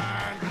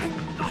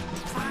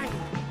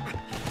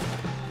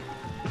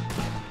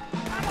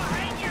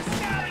hang your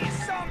saddle, you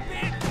son of a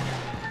bitch!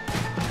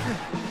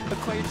 A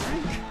quiet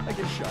drink, I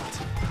get shot.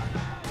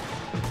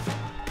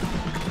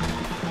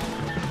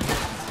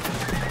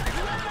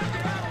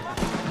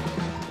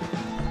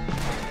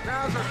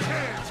 Now's our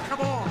chance,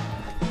 come on!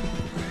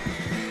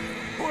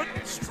 Put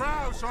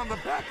Strauss on the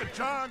back of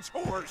John's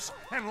horse,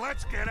 and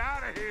let's get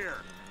out of here!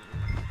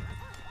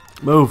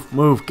 Move,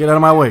 move. Get out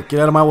of my way.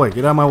 Get out of my way.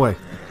 Get out of my way.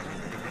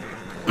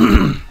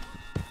 You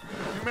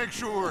make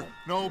sure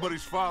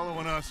nobody's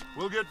following us.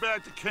 We'll get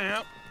back to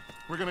camp.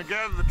 We're gonna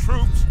gather the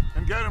troops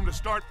and get them to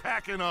start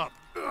packing up.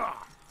 Ugh.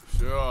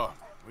 Sure.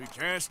 We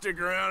can't stick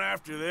around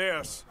after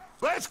this.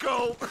 Let's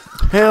go!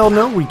 Hell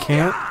no, we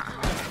can't. Alright.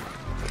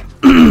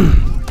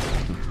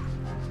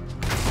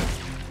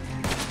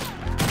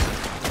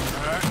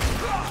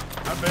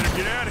 I better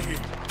get out of here.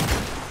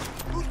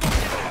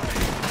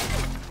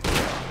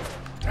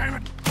 Damn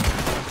it!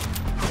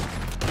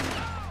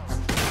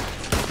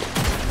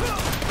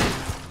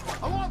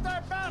 I want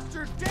that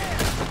bastard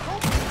dead!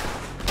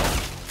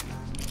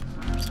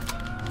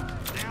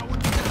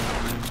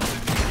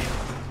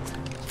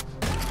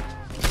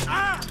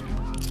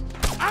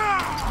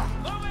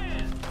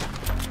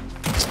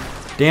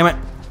 Damn it.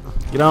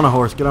 Get on a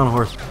horse. Get on a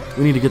horse.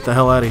 We need to get the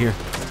hell out of here.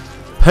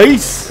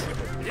 Peace.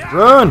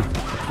 Run.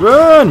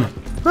 Run.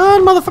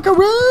 Run, motherfucker.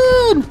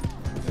 Run.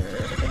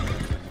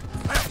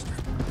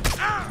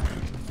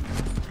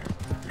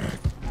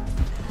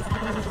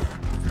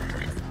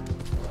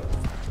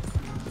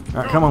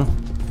 All right, come on.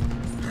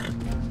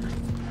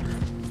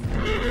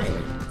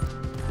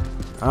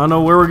 I don't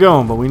know where we're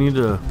going, but we need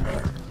to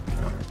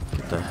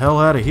get the hell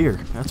out of here.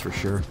 That's for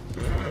sure.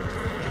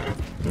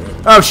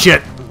 Oh,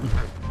 shit.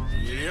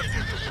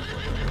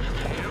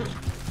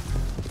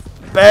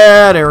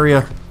 Bad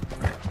area.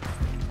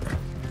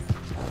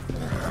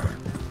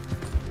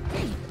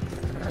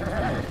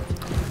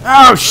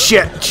 Oh,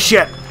 shit.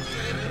 Shit.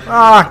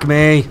 Fuck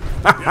me.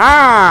 Ha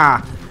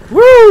ha.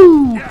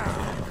 Woo.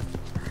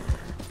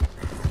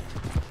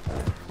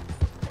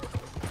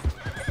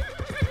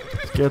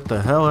 Let's get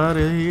the hell out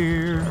of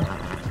here.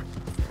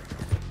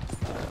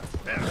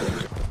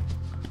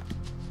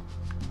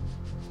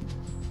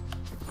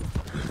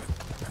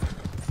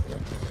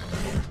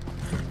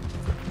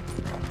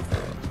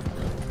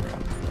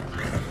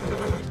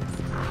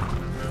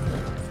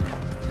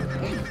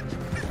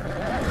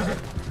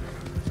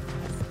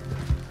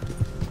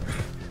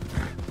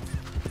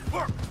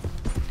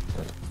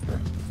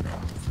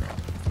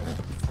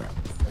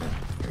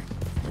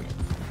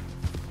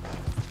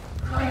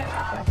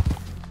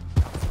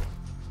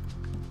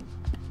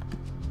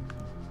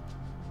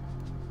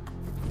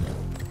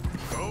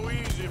 Go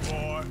easy,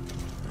 boy.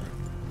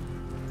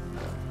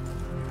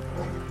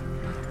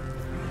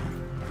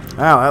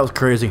 Wow, that was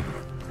crazy.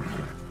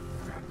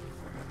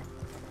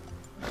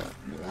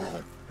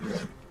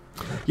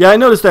 Yeah, I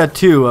noticed that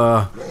too.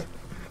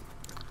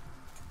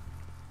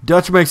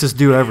 Dutch makes us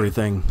do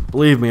everything.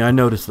 Believe me, I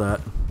noticed that.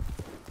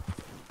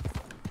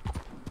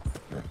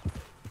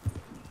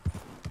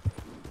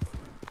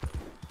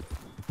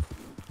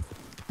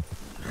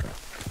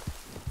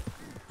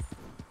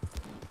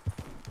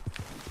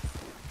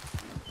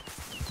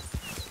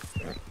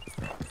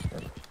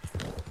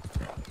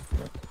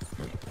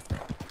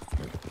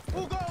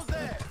 Who goes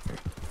there?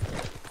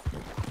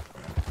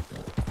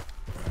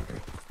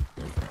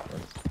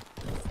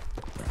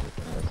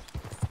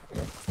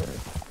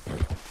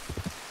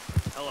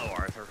 Hello,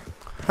 Arthur.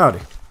 Howdy.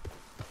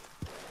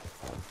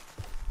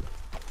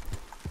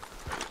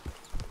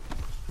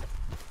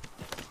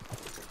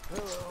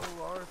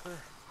 Hello, Arthur.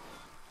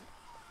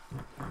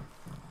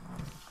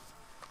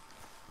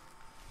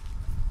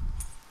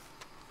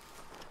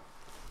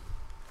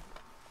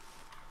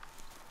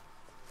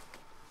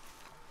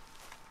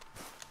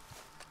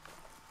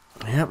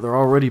 Yep, they're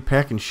already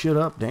packing shit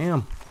up.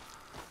 Damn.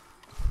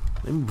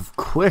 They move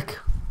quick.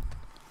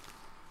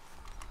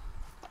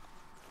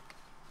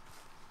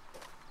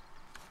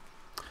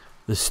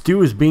 The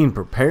stew is being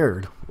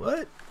prepared.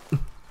 What?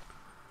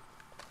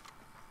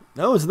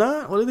 No, it's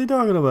not. What are they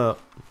talking about?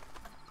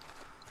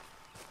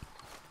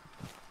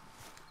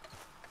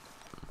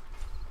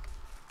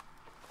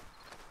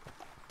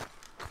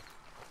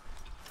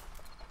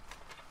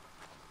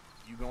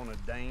 You gonna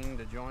deign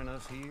to join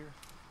us here?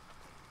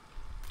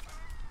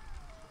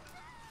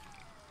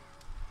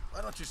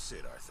 Why don't you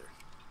sit, Arthur?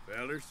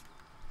 Fellers?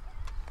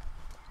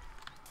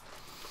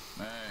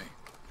 Hey.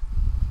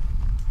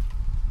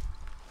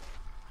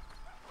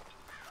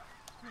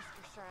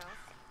 Mr. Strauss.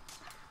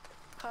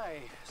 Hi,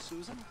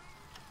 Susan.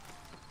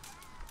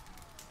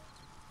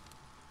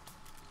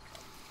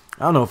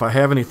 I don't know if I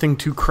have anything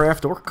to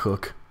craft or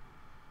cook.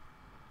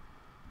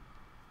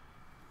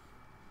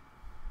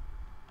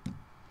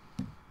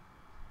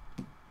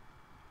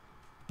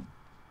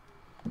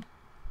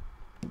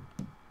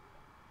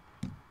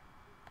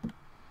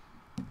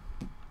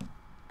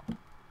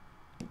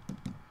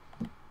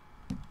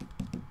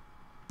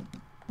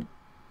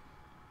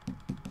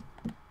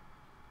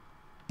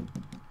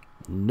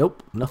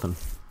 Nope, nothing.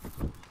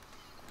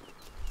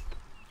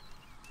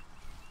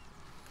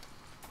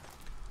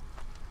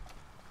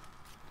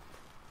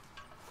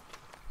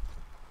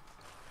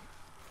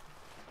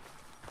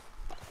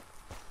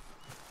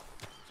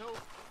 So,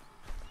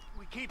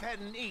 we keep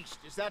heading east.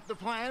 Is that the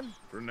plan?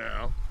 For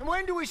now. And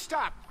when do we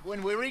stop?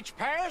 When we reach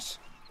Paris?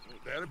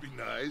 That'd be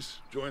nice.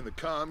 Join the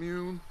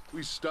commune.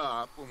 We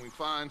stop when we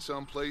find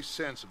someplace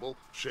sensible,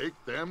 shake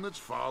them that's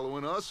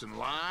following us, and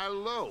lie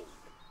low.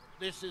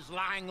 This is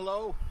lying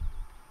low.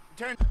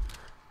 Turn.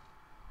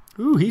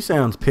 Ooh, he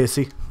sounds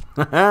pissy.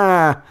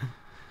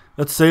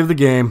 Let's save the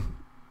game.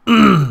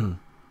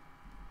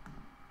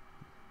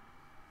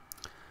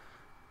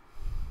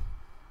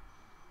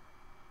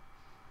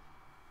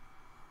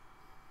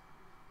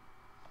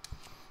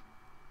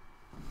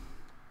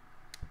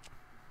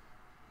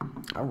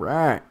 All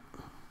right.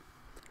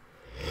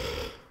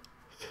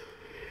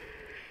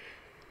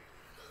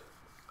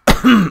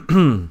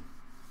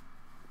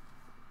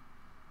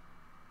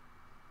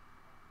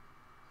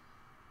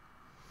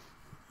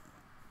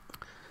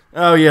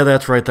 Oh, yeah,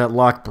 that's right. That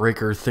lock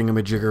breaker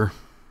thingamajigger.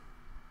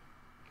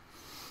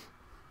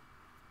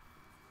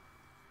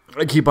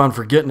 I keep on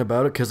forgetting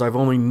about it because I've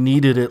only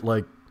needed it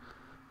like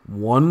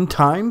one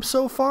time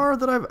so far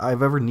that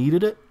I've ever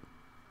needed it.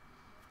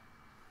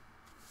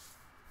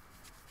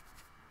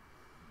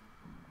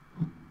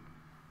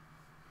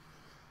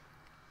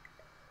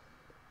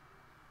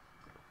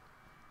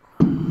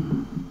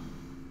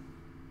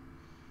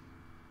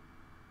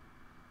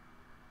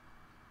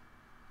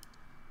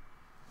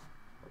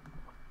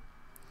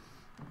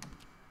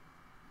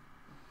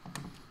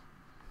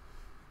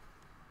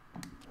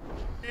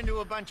 Into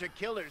a bunch of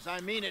killers, I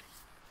mean it.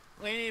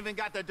 We ain't even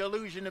got the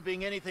delusion of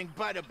being anything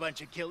but a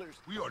bunch of killers.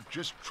 We are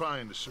just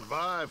trying to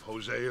survive,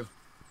 Hosea.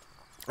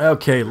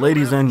 Okay,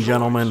 ladies and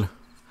gentlemen.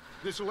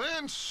 This'll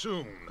end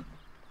soon.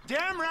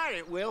 Damn right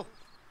it will.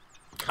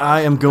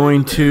 I am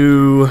going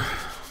to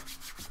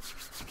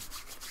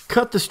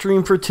cut the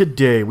stream for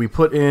today. We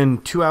put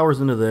in 2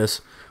 hours into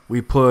this. We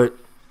put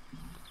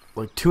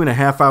like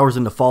 2.5 hours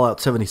into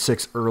Fallout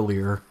 76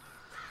 earlier.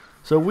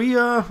 So we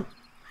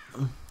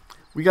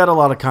got a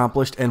lot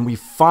accomplished, and we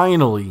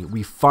finally,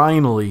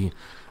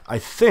 I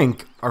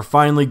think, are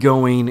finally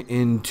going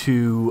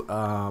into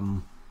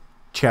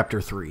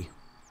Chapter 3.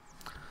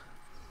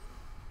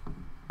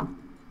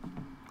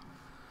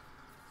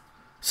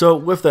 So,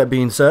 with that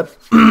being said,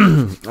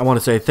 I want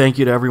to say thank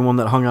you to everyone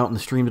that hung out in the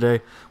stream today.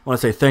 I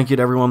want to say thank you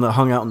to everyone that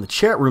hung out in the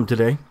chat room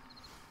today.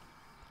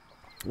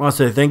 I want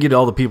to say thank you to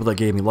all the people that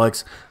gave me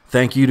likes.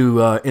 Thank you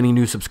to any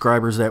new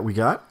subscribers that we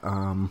got.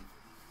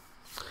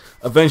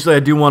 Eventually, I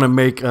do want to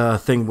make a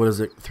thing, what is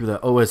it, through the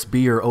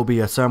OSB or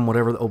OBSM,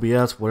 whatever, the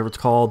OBS, whatever it's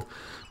called,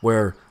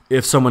 where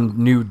if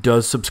someone new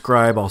does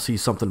subscribe, I'll see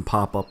something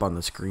pop up on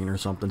the screen or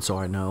something so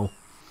I know.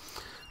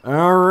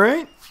 All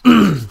right.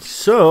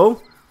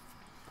 So,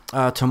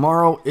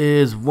 tomorrow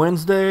is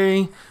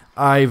Wednesday.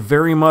 I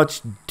very much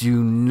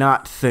do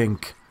not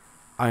think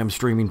I am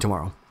streaming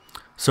tomorrow.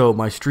 So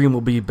my stream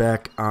will be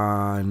back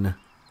on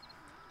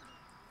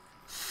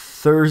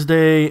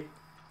Thursday,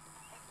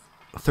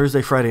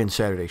 Friday, and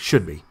Saturday.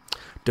 Should be,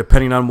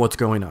 depending on what's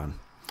going on.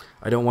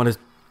 I don't want to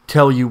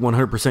tell you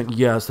 100%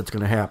 yes that's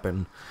going to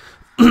happen.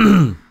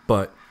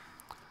 But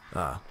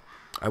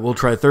I will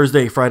try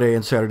Thursday, Friday,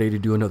 and Saturday to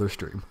do another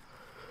stream.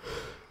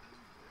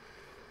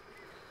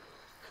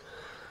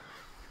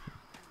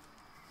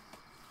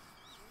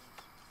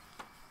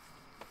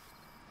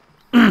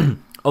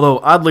 Although,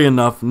 oddly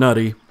enough,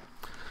 nutty,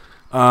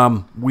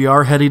 we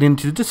are heading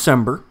into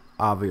December,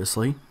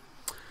 obviously.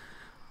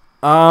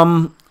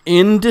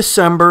 In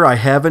December, I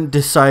haven't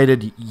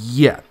decided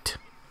yet.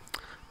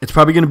 It's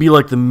probably going to be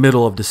like the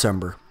middle of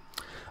December.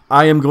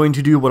 I am going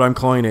to do what I'm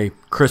calling a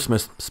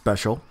Christmas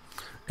special.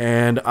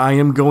 And I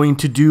am going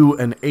to do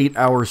an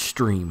 8-hour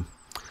stream.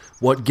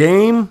 What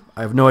game?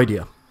 I have no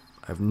idea.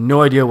 I have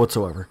no idea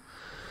whatsoever.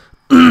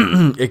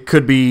 It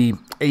could be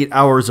 8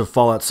 hours of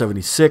Fallout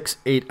 76,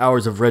 8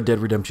 hours of Red Dead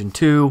Redemption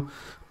 2,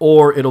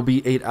 or it'll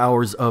be 8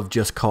 hours of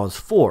Just Cause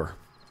 4.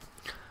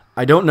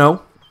 I don't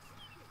know.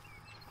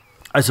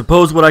 I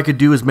suppose what I could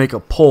do is make a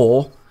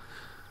poll,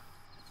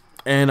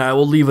 and I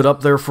will leave it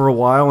up there for a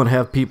while and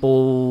have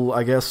people,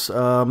 I guess,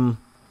 tell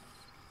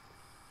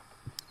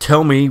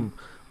me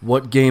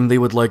what game they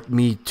would like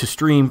me to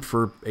stream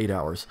for 8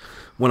 hours.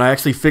 When I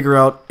actually figure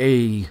out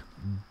a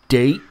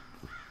date,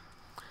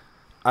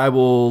 I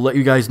will let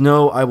you guys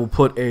know. I will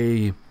put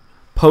a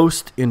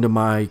post into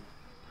my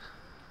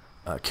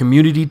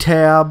community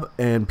tab,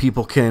 and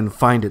people can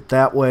find it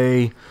that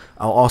way.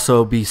 I'll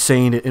also be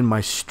saying it in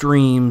my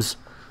streams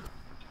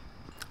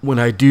when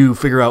I do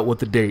figure out what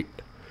the date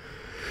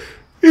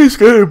is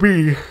going to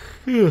be.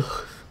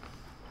 Ugh.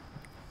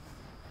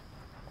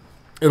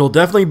 It'll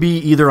definitely be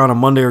either on a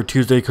Monday or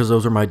Tuesday because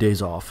those are my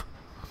days off.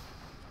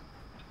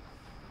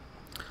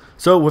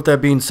 So with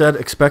that being said,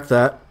 expect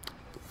that.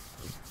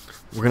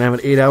 We're going to have an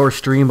 8-hour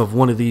stream of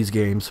one of these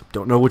games.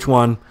 Don't know which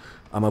one.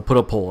 I'm going to put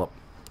a poll up.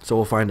 So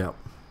we'll find out.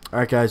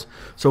 Alright, guys.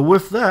 So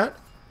with that,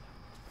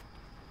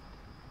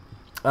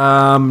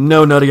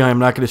 no, Nutty, I am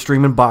not going to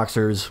stream in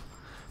boxers.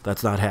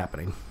 That's not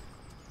happening.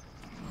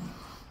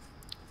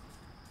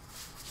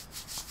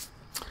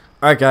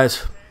 Alright,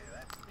 guys.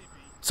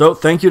 So,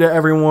 thank you to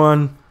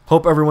everyone.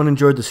 Hope everyone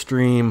enjoyed the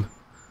stream.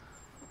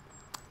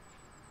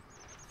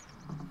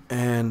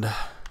 And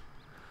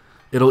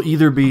it'll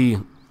either be...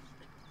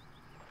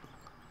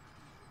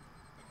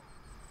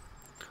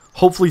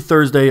 Hopefully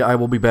Thursday I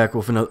will be back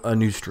with a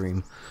new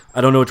stream.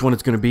 I don't know which one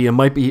it's going to be. It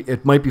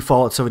might be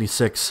Fallout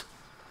 76.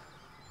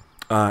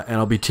 And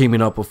I'll be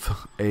teaming up with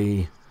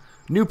a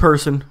new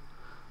person.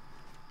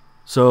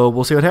 So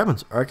we'll see what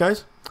happens. Alright,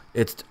 guys?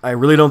 I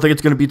really don't think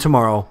it's going to be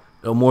tomorrow.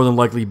 It'll more than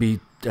likely be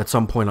at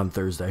some point on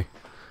Thursday.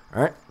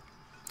 Alright?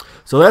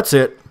 So that's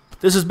it.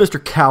 This is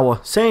Mr.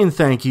 Kawa saying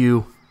thank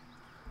you.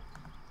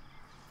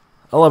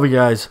 I love you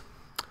guys.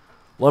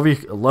 Love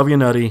you,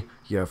 Nutty.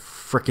 You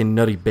frickin'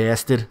 nutty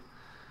bastard.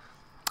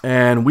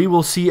 And we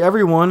will see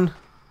everyone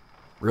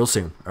real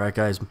soon. Alright,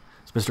 guys.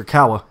 It's Mr.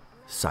 Kawa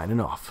signing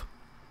off.